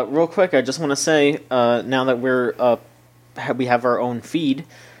real quick, I just want to say now that we have our own feed,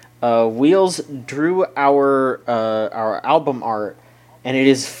 Wheels drew our album art, and it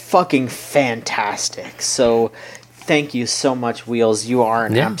is fucking fantastic. So thank you so much, Wheels. You are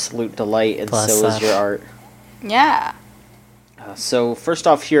an absolute delight, and Bless so is up. your art. Yeah. So first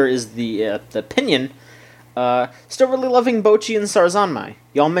off, here is the opinion. Still really loving Bochi and Sarazanmai.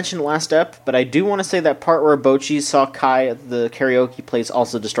 Y'all mentioned last ep, but I do want to say that part where Bochi saw Kai at the karaoke place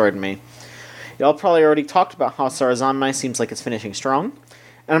also destroyed me. Y'all probably already talked about how Sarazanmai seems like it's finishing strong,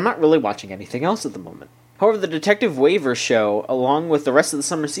 and I'm not really watching anything else at the moment. However, the Detective Waiver show, along with the rest of the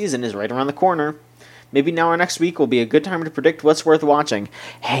summer season, is right around the corner. Maybe now or next week will be a good time to predict what's worth watching.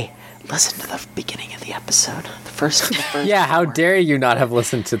 Hey, listen to the beginning of the episode. The first Yeah, how dare you not have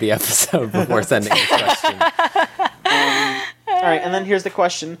listened to the episode before sending a question? Alright, and then here's the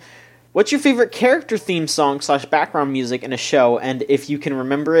question. What's your favorite character theme song / background music in a show, and if you can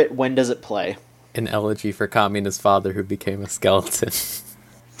remember it, when does it play? An elegy for Kamina's father who became a skeleton.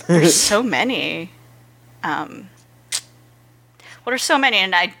 There's so many. What are so many,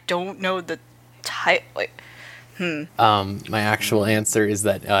 and I don't know the type. Like, My actual answer is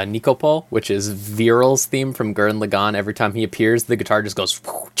that Nikopol, which is Viral's theme from Gurren Lagann. Every time he appears, the guitar just goes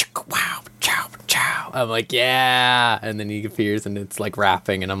wow, chow, chow. I'm like, yeah, and then he appears and it's like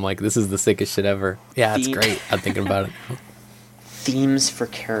rapping, and I'm like, this is the sickest shit ever. Yeah, it's great. I'm thinking about it. Themes for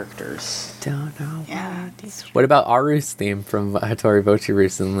characters. Don't know. yeah. What about Aru's theme from Hattori Bochi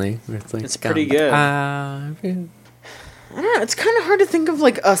recently? Where it's like, It's pretty good. I I don't know, it's kind of hard to think of,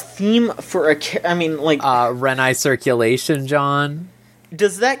 like, a theme for a I mean, like... Renai Circulation, John.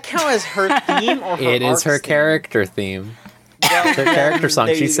 does that count as her theme or her It is arc's her theme? character theme. It's her character song.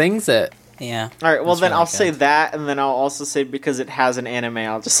 There She you- sings it. Yeah. Alright, well That's then really I'll say good. that, and then I'll also say, because it has an anime,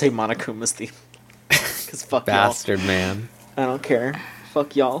 I'll just say Monokuma's theme. Because fuck Bastard, man. y'all. I don't care.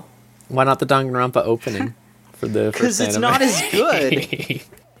 Fuck y'all. Why not the Danganronpa opening for the Because first it's anime? not as good.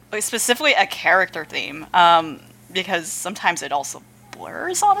 Like, specifically a character theme, because sometimes it also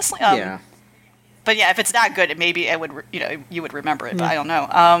blurs, honestly. Yeah. But yeah, if it's that good, maybe it would, you would remember it. But I don't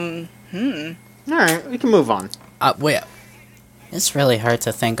know. Alright, we can move on. Wait. It's really hard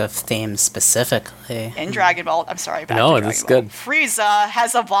to think of themes specifically. In Dragon Ball, I'm sorry. Back No, to this is Dragon good. Ball. Frieza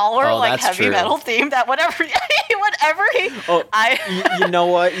has a baller Oh, like that's heavy true. metal theme that whatever he Oh, you know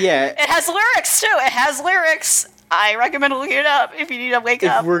what? Yeah. it has lyrics too. It has lyrics. I recommend looking it up if you need to wake If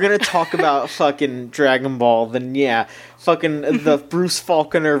up. we're gonna talk about fucking Dragon Ball, then yeah, fucking the Bruce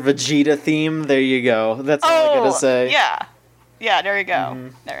Falconer Vegeta theme. There you go. That's all I gotta say. Yeah. There you go.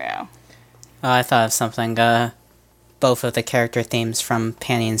 There you go. I thought of something. Both of the character themes from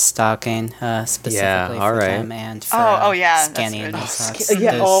Panty and Stocking, specifically for alright. them and for Oh, yeah, that's Scanny good. and Socks.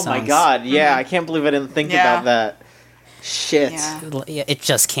 Yeah. Those Oh my songs. god. Yeah. I can't believe I didn't think Yeah. about that. Shit. Yeah. Yeah, it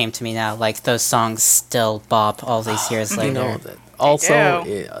just came to me now. Like, those songs still bop all these years later. You know that. Also,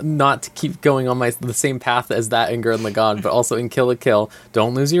 do. not to keep going on the same path as that in Gurren Lagann, but also in Kill la Kill,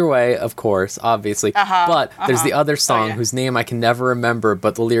 Don't Lose Your Way, of course, obviously. But there's the other song yeah. whose name I can never remember,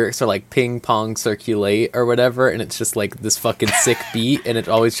 but the lyrics are like Ping Pong Circulate or whatever, and it's just like this fucking sick beat, and it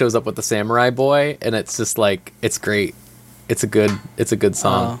always shows up with the Samurai Boy, and it's just like, it's great. It's a good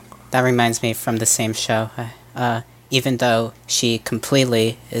song. Oh, that reminds me from the same show. Even though she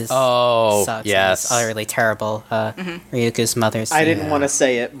completely is Oh, sucks and yes. is utterly terrible, Ryuku's mother's I theme, didn't want to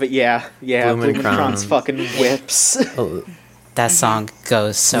say it, but yeah. Blumenkranz. Blumenkranz fucking whips. that song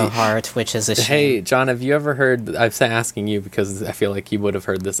goes so hard, which is a shame. Hey, John, have you ever heard... I'm asking you because I feel like you would have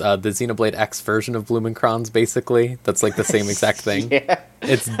heard this. The Xenoblade X version of Blumenkranz, basically. That's like the same exact thing. Yeah.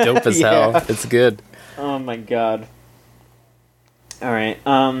 It's dope as Yeah. hell. It's good. Oh my god. All right.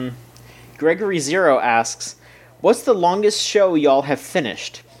 Gregory Zero asks, "What's the longest show y'all have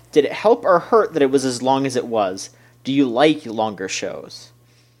finished? Did it help or hurt that it was as long as it was? Do you like longer shows?"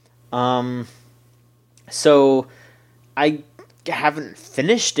 So I haven't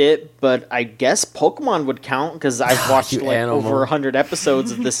finished it, but I guess Pokemon would count because I've watched You like animal. over 100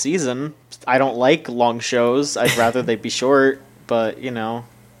 episodes of this season. I don't like long shows. I'd rather they be short, but you know,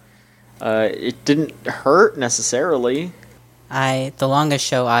 it didn't hurt necessarily. The longest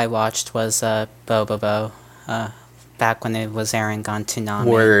show I watched was Bobobo, back when it was airing on Toonami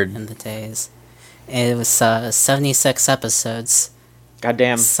Word. in the days. It was 76 episodes.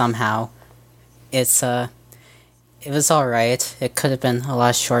 Goddamn. Somehow, it was alright. It could have been a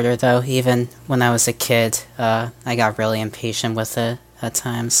lot shorter though. Even when I was a kid, I got really impatient with it at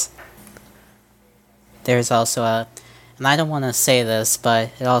times. There's also and I don't want to say this, but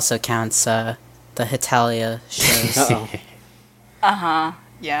it also counts the Hitalia shows. Uh-oh.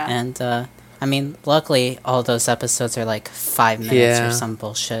 Yeah. And, I mean, luckily, all those episodes are like 5 minutes Yeah. or some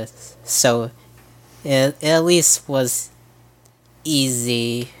bullshit. So, it at least was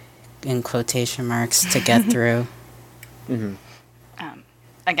easy, in quotation marks, to get through.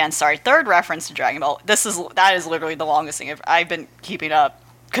 Again, sorry. Third reference to Dragon Ball. That is literally the longest thing I've been keeping up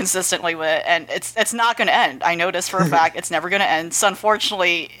consistently with, and it's not going to end. I know this for a fact. It's never going to end. So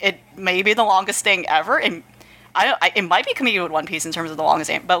unfortunately, it may be the longest thing ever, and it might be competing with One Piece in terms of the longest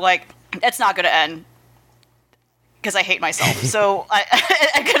thing, but like it's not going to end because I hate myself. So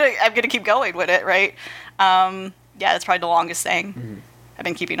I'm gonna keep going with it, right? Yeah, that's probably the longest thing I've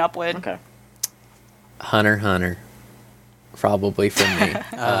been keeping up with. Okay. Hunter x Hunter, probably for me.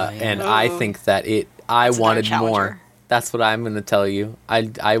 And I Ooh. think that I That's another wanted challenger. more. That's what I'm going to tell you.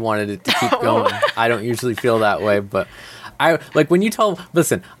 I wanted it to keep going. I don't usually feel that way, but I like when you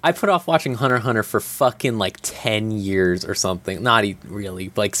listen, I put off watching Hunter x Hunter for fucking like 10 years or something. Not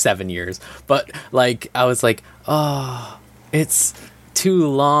really, like 7 years. But like I was like, "Oh, it's too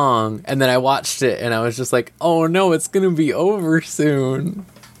long." And then I watched it and I was just like, "Oh no, it's going to be over soon."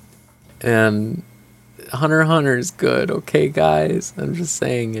 And Hunter x Hunter is good, okay, guys? I'm just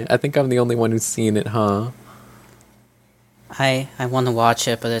saying it. I think I'm the only one who's seen it, huh? I want to watch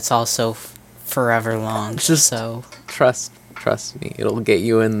it, but it's also forever long. Just- so, Trust me. It'll get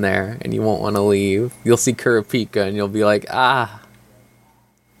you in there, and you won't want to leave. You'll see Kurapika, and you'll be like,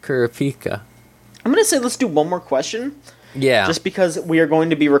 Kurapika. I'm going to say let's do one more question, Yeah. just because we are going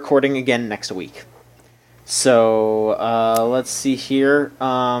to be recording again next week. So, let's see here.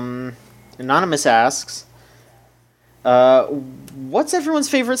 Anonymous asks, what's everyone's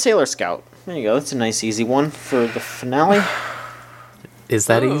favorite Sailor Scout? There you go. That's a nice, easy one for the finale. Is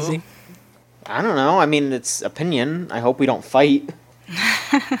that Ooh. easy? I don't know. I mean, it's opinion. I hope we don't fight.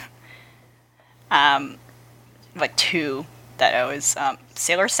 Like two that I was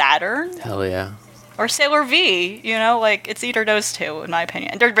Sailor Saturn Hell yeah. or Sailor V. You know, like it's either those two in my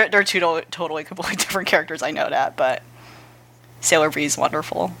opinion. They're two totally completely different characters. I know that, but Sailor V is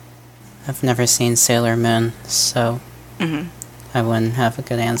wonderful. I've never seen Sailor Moon, so I wouldn't have a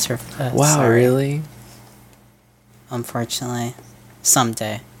good answer for that. Wow, sorry. really? Unfortunately.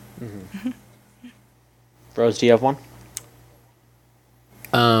 Someday. Rose, do you have one?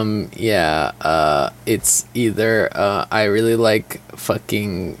 It's either, I really like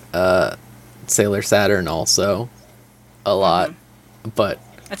fucking, Sailor Saturn also. A lot. But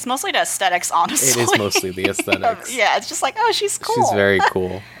It's mostly the aesthetics, honestly. it is mostly the aesthetics. Yeah, it's just like, oh, she's cool. She's very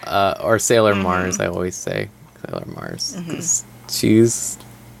cool. Or Sailor Mars, I always say. Sailor Mars. 'Cause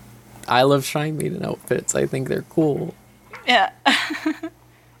I love Shine Maiden outfits. I think they're cool. Yeah.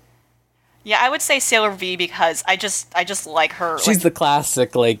 Yeah, I would say Sailor V because I just like her. She's like, the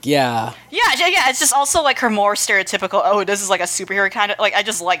classic, like, yeah. yeah. It's just also like her more stereotypical. Oh, this is like a superhero kind of like. I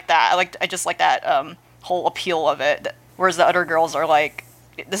just like that. I just like that whole appeal of it. Whereas the other girls are like,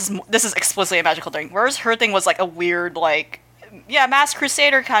 this is explicitly a magical thing. Whereas her thing was like a weird like, yeah, Masked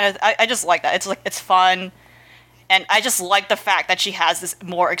Crusader kind of. I just like that. It's like it's fun. And I just like the fact that she has this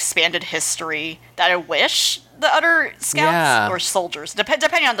more expanded history that I wish the other scouts Yeah. or soldiers,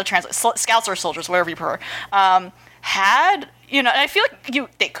 depending on the scouts or soldiers, whatever you prefer, had. You know, and I feel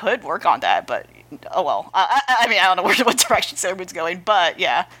like they could work on that, but oh well. I mean, I don't know what direction Sailor Moon's going, but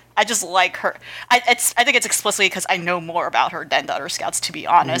yeah, I just like her. I think it's explicitly because I know more about her than the other scouts, to be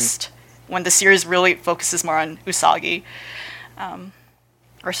honest. When the series really focuses more on Usagi,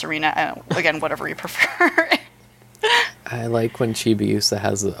 or Serena, again, whatever you prefer. I like when Chibiusa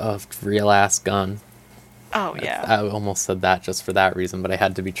has a real ass gun. Oh yeah. I almost said that just for that reason, but I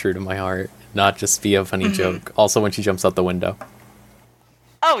had to be true to my heart, not just be a funny joke. Also, when she jumps out the window.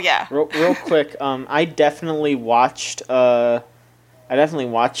 Oh yeah. Real quick, I definitely watched I definitely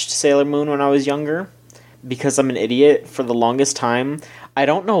watched Sailor Moon when I was younger because I'm an idiot for the longest time. I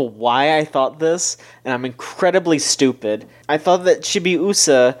don't know why I thought this, and I'm incredibly stupid. I thought that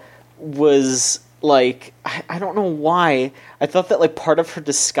Chibiusa was, like, I don't know why. I thought that, like, part of her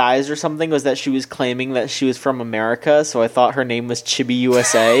disguise or something was that she was claiming that she was from America, so I thought her name was Chibi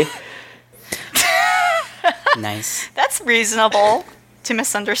USA. Nice. That's reasonable to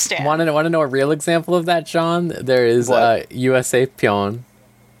misunderstand. Want to know a real example of that, John? There is What? USA Pion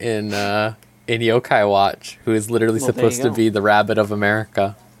in Yokai Watch, who is literally Well, there supposed you to go. be the rabbit of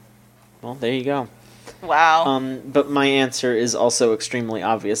America. Well, there you go. Wow. But my answer is also extremely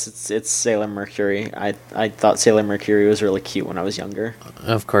obvious. It's Sailor Mercury. I thought Sailor Mercury was really cute when I was younger.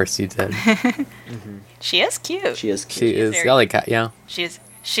 Of course you did. She is cute. She is cute. She is very- Yelly Cat, yeah.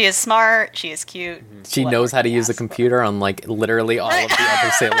 She is smart. She is cute. She What knows more how to can you use a ask for? computer, unlike literally all of the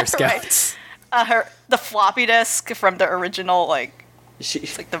other Sailor Scouts. The floppy disk from the original, like She,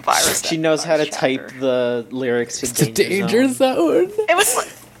 like the virus. she knows how to chapter. type the lyrics to The Danger Zone. It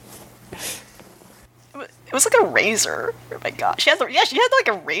was. It was like a razor. Oh my god, she had like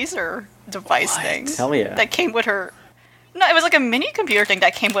a razor device thing. Hell yeah. That came with her. No, it was like a mini computer thing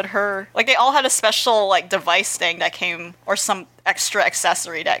that came with her. Like they all had a special like device thing that came, or some extra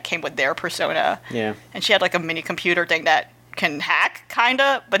accessory that came with their persona. Yeah. And she had like a mini computer thing that can hack,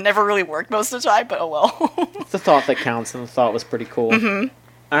 kinda, but never really worked most of the time. But oh well. It's the thought that counts, and the thought was pretty cool. Mm-hmm.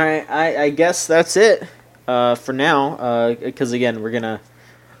 All right, I guess that's it for now. Because again, we're gonna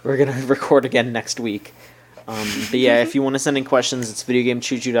record again next week. But yeah, if you want to send in questions, it's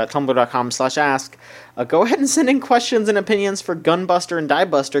videogamechoochoo.tumblr.com/ask. Go ahead and send in questions and opinions for Gunbuster and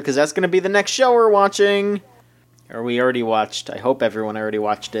Diebuster, because that's going to be the next show we're watching. Or we already watched. I hope everyone already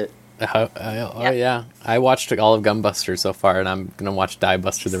watched it. Oh yeah, I watched all of Gunbuster so far, and I'm gonna watch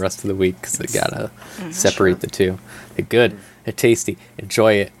Diebuster the rest of the week because I gotta separate the two. They're good, they're tasty.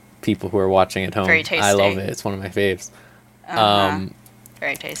 Enjoy it, people who are watching at home. Very tasty. I love it. It's one of my faves.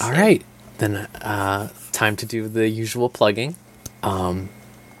 Very tasty. All right, then time to do the usual plugging.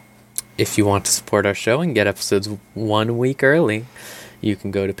 If you want to support our show and get episodes 1 week early, you can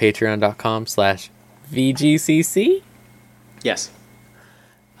go to patreon.com/VGCC. Yes.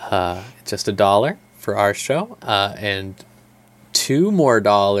 Just $1 for our show, and $2 more.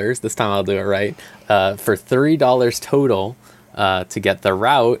 This time I'll do it right. For $3 total to get the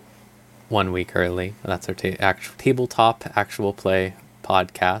route 1 week early. That's our tabletop actual play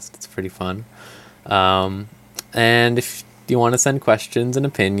podcast. It's pretty fun. And if you want to send questions and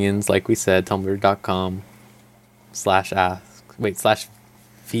opinions, like we said, tumblr.com/ask. Wait,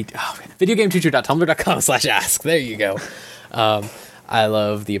 videogamechoochoo.tumblr.com/ask. There you go. I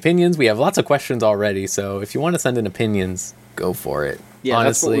love the opinions. We have lots of questions already, so if you want to send in opinions, go for it. Yeah,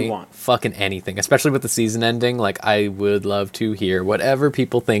 honestly, that's what we want. fucking anything, especially with the season ending. Like, I would love to hear whatever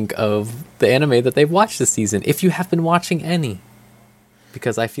people think of the anime that they've watched this season, if you have been watching any.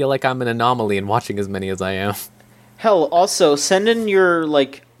 Because I feel like I'm an anomaly in watching as many as I am. Hell, also, send in your,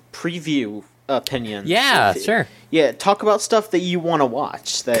 like, preview opinions. Yeah, sure. Yeah, talk about stuff that you want to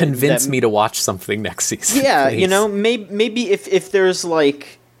watch. Convince me to watch something next season. Yeah, please. you know, maybe if there's,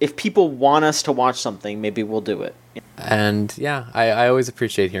 like, if people want us to watch something, maybe we'll do it. And yeah, I always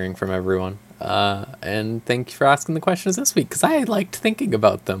appreciate hearing from everyone. And thank you for asking the questions this week, because I liked thinking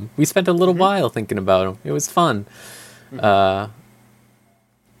about them. We spent a little while thinking about them. It was fun. All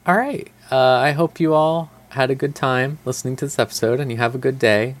right. I hope you all had a good time listening to this episode, and you have a good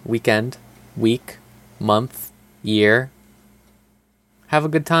day, weekend, week, month, year. Have a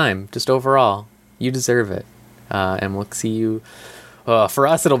good time, just overall. You deserve it. And we'll see you. For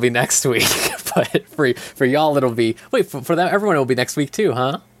us, it'll be next week, but for y'all, it'll be for them. Everyone, it'll be next week too,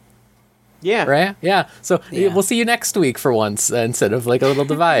 huh? Yeah. Right? Yeah. So Yeah. we'll see you next week for once, instead of like a little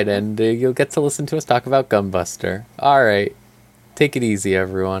divide, and you'll get to listen to us talk about Gunbuster. All right, take it easy,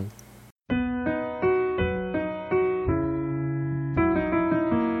 everyone.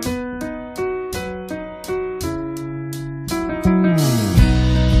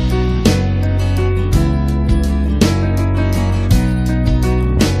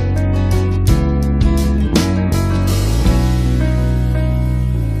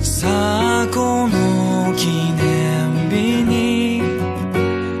さあこの記念日に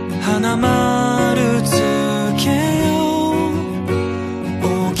花丸つけよう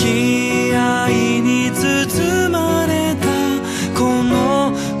大き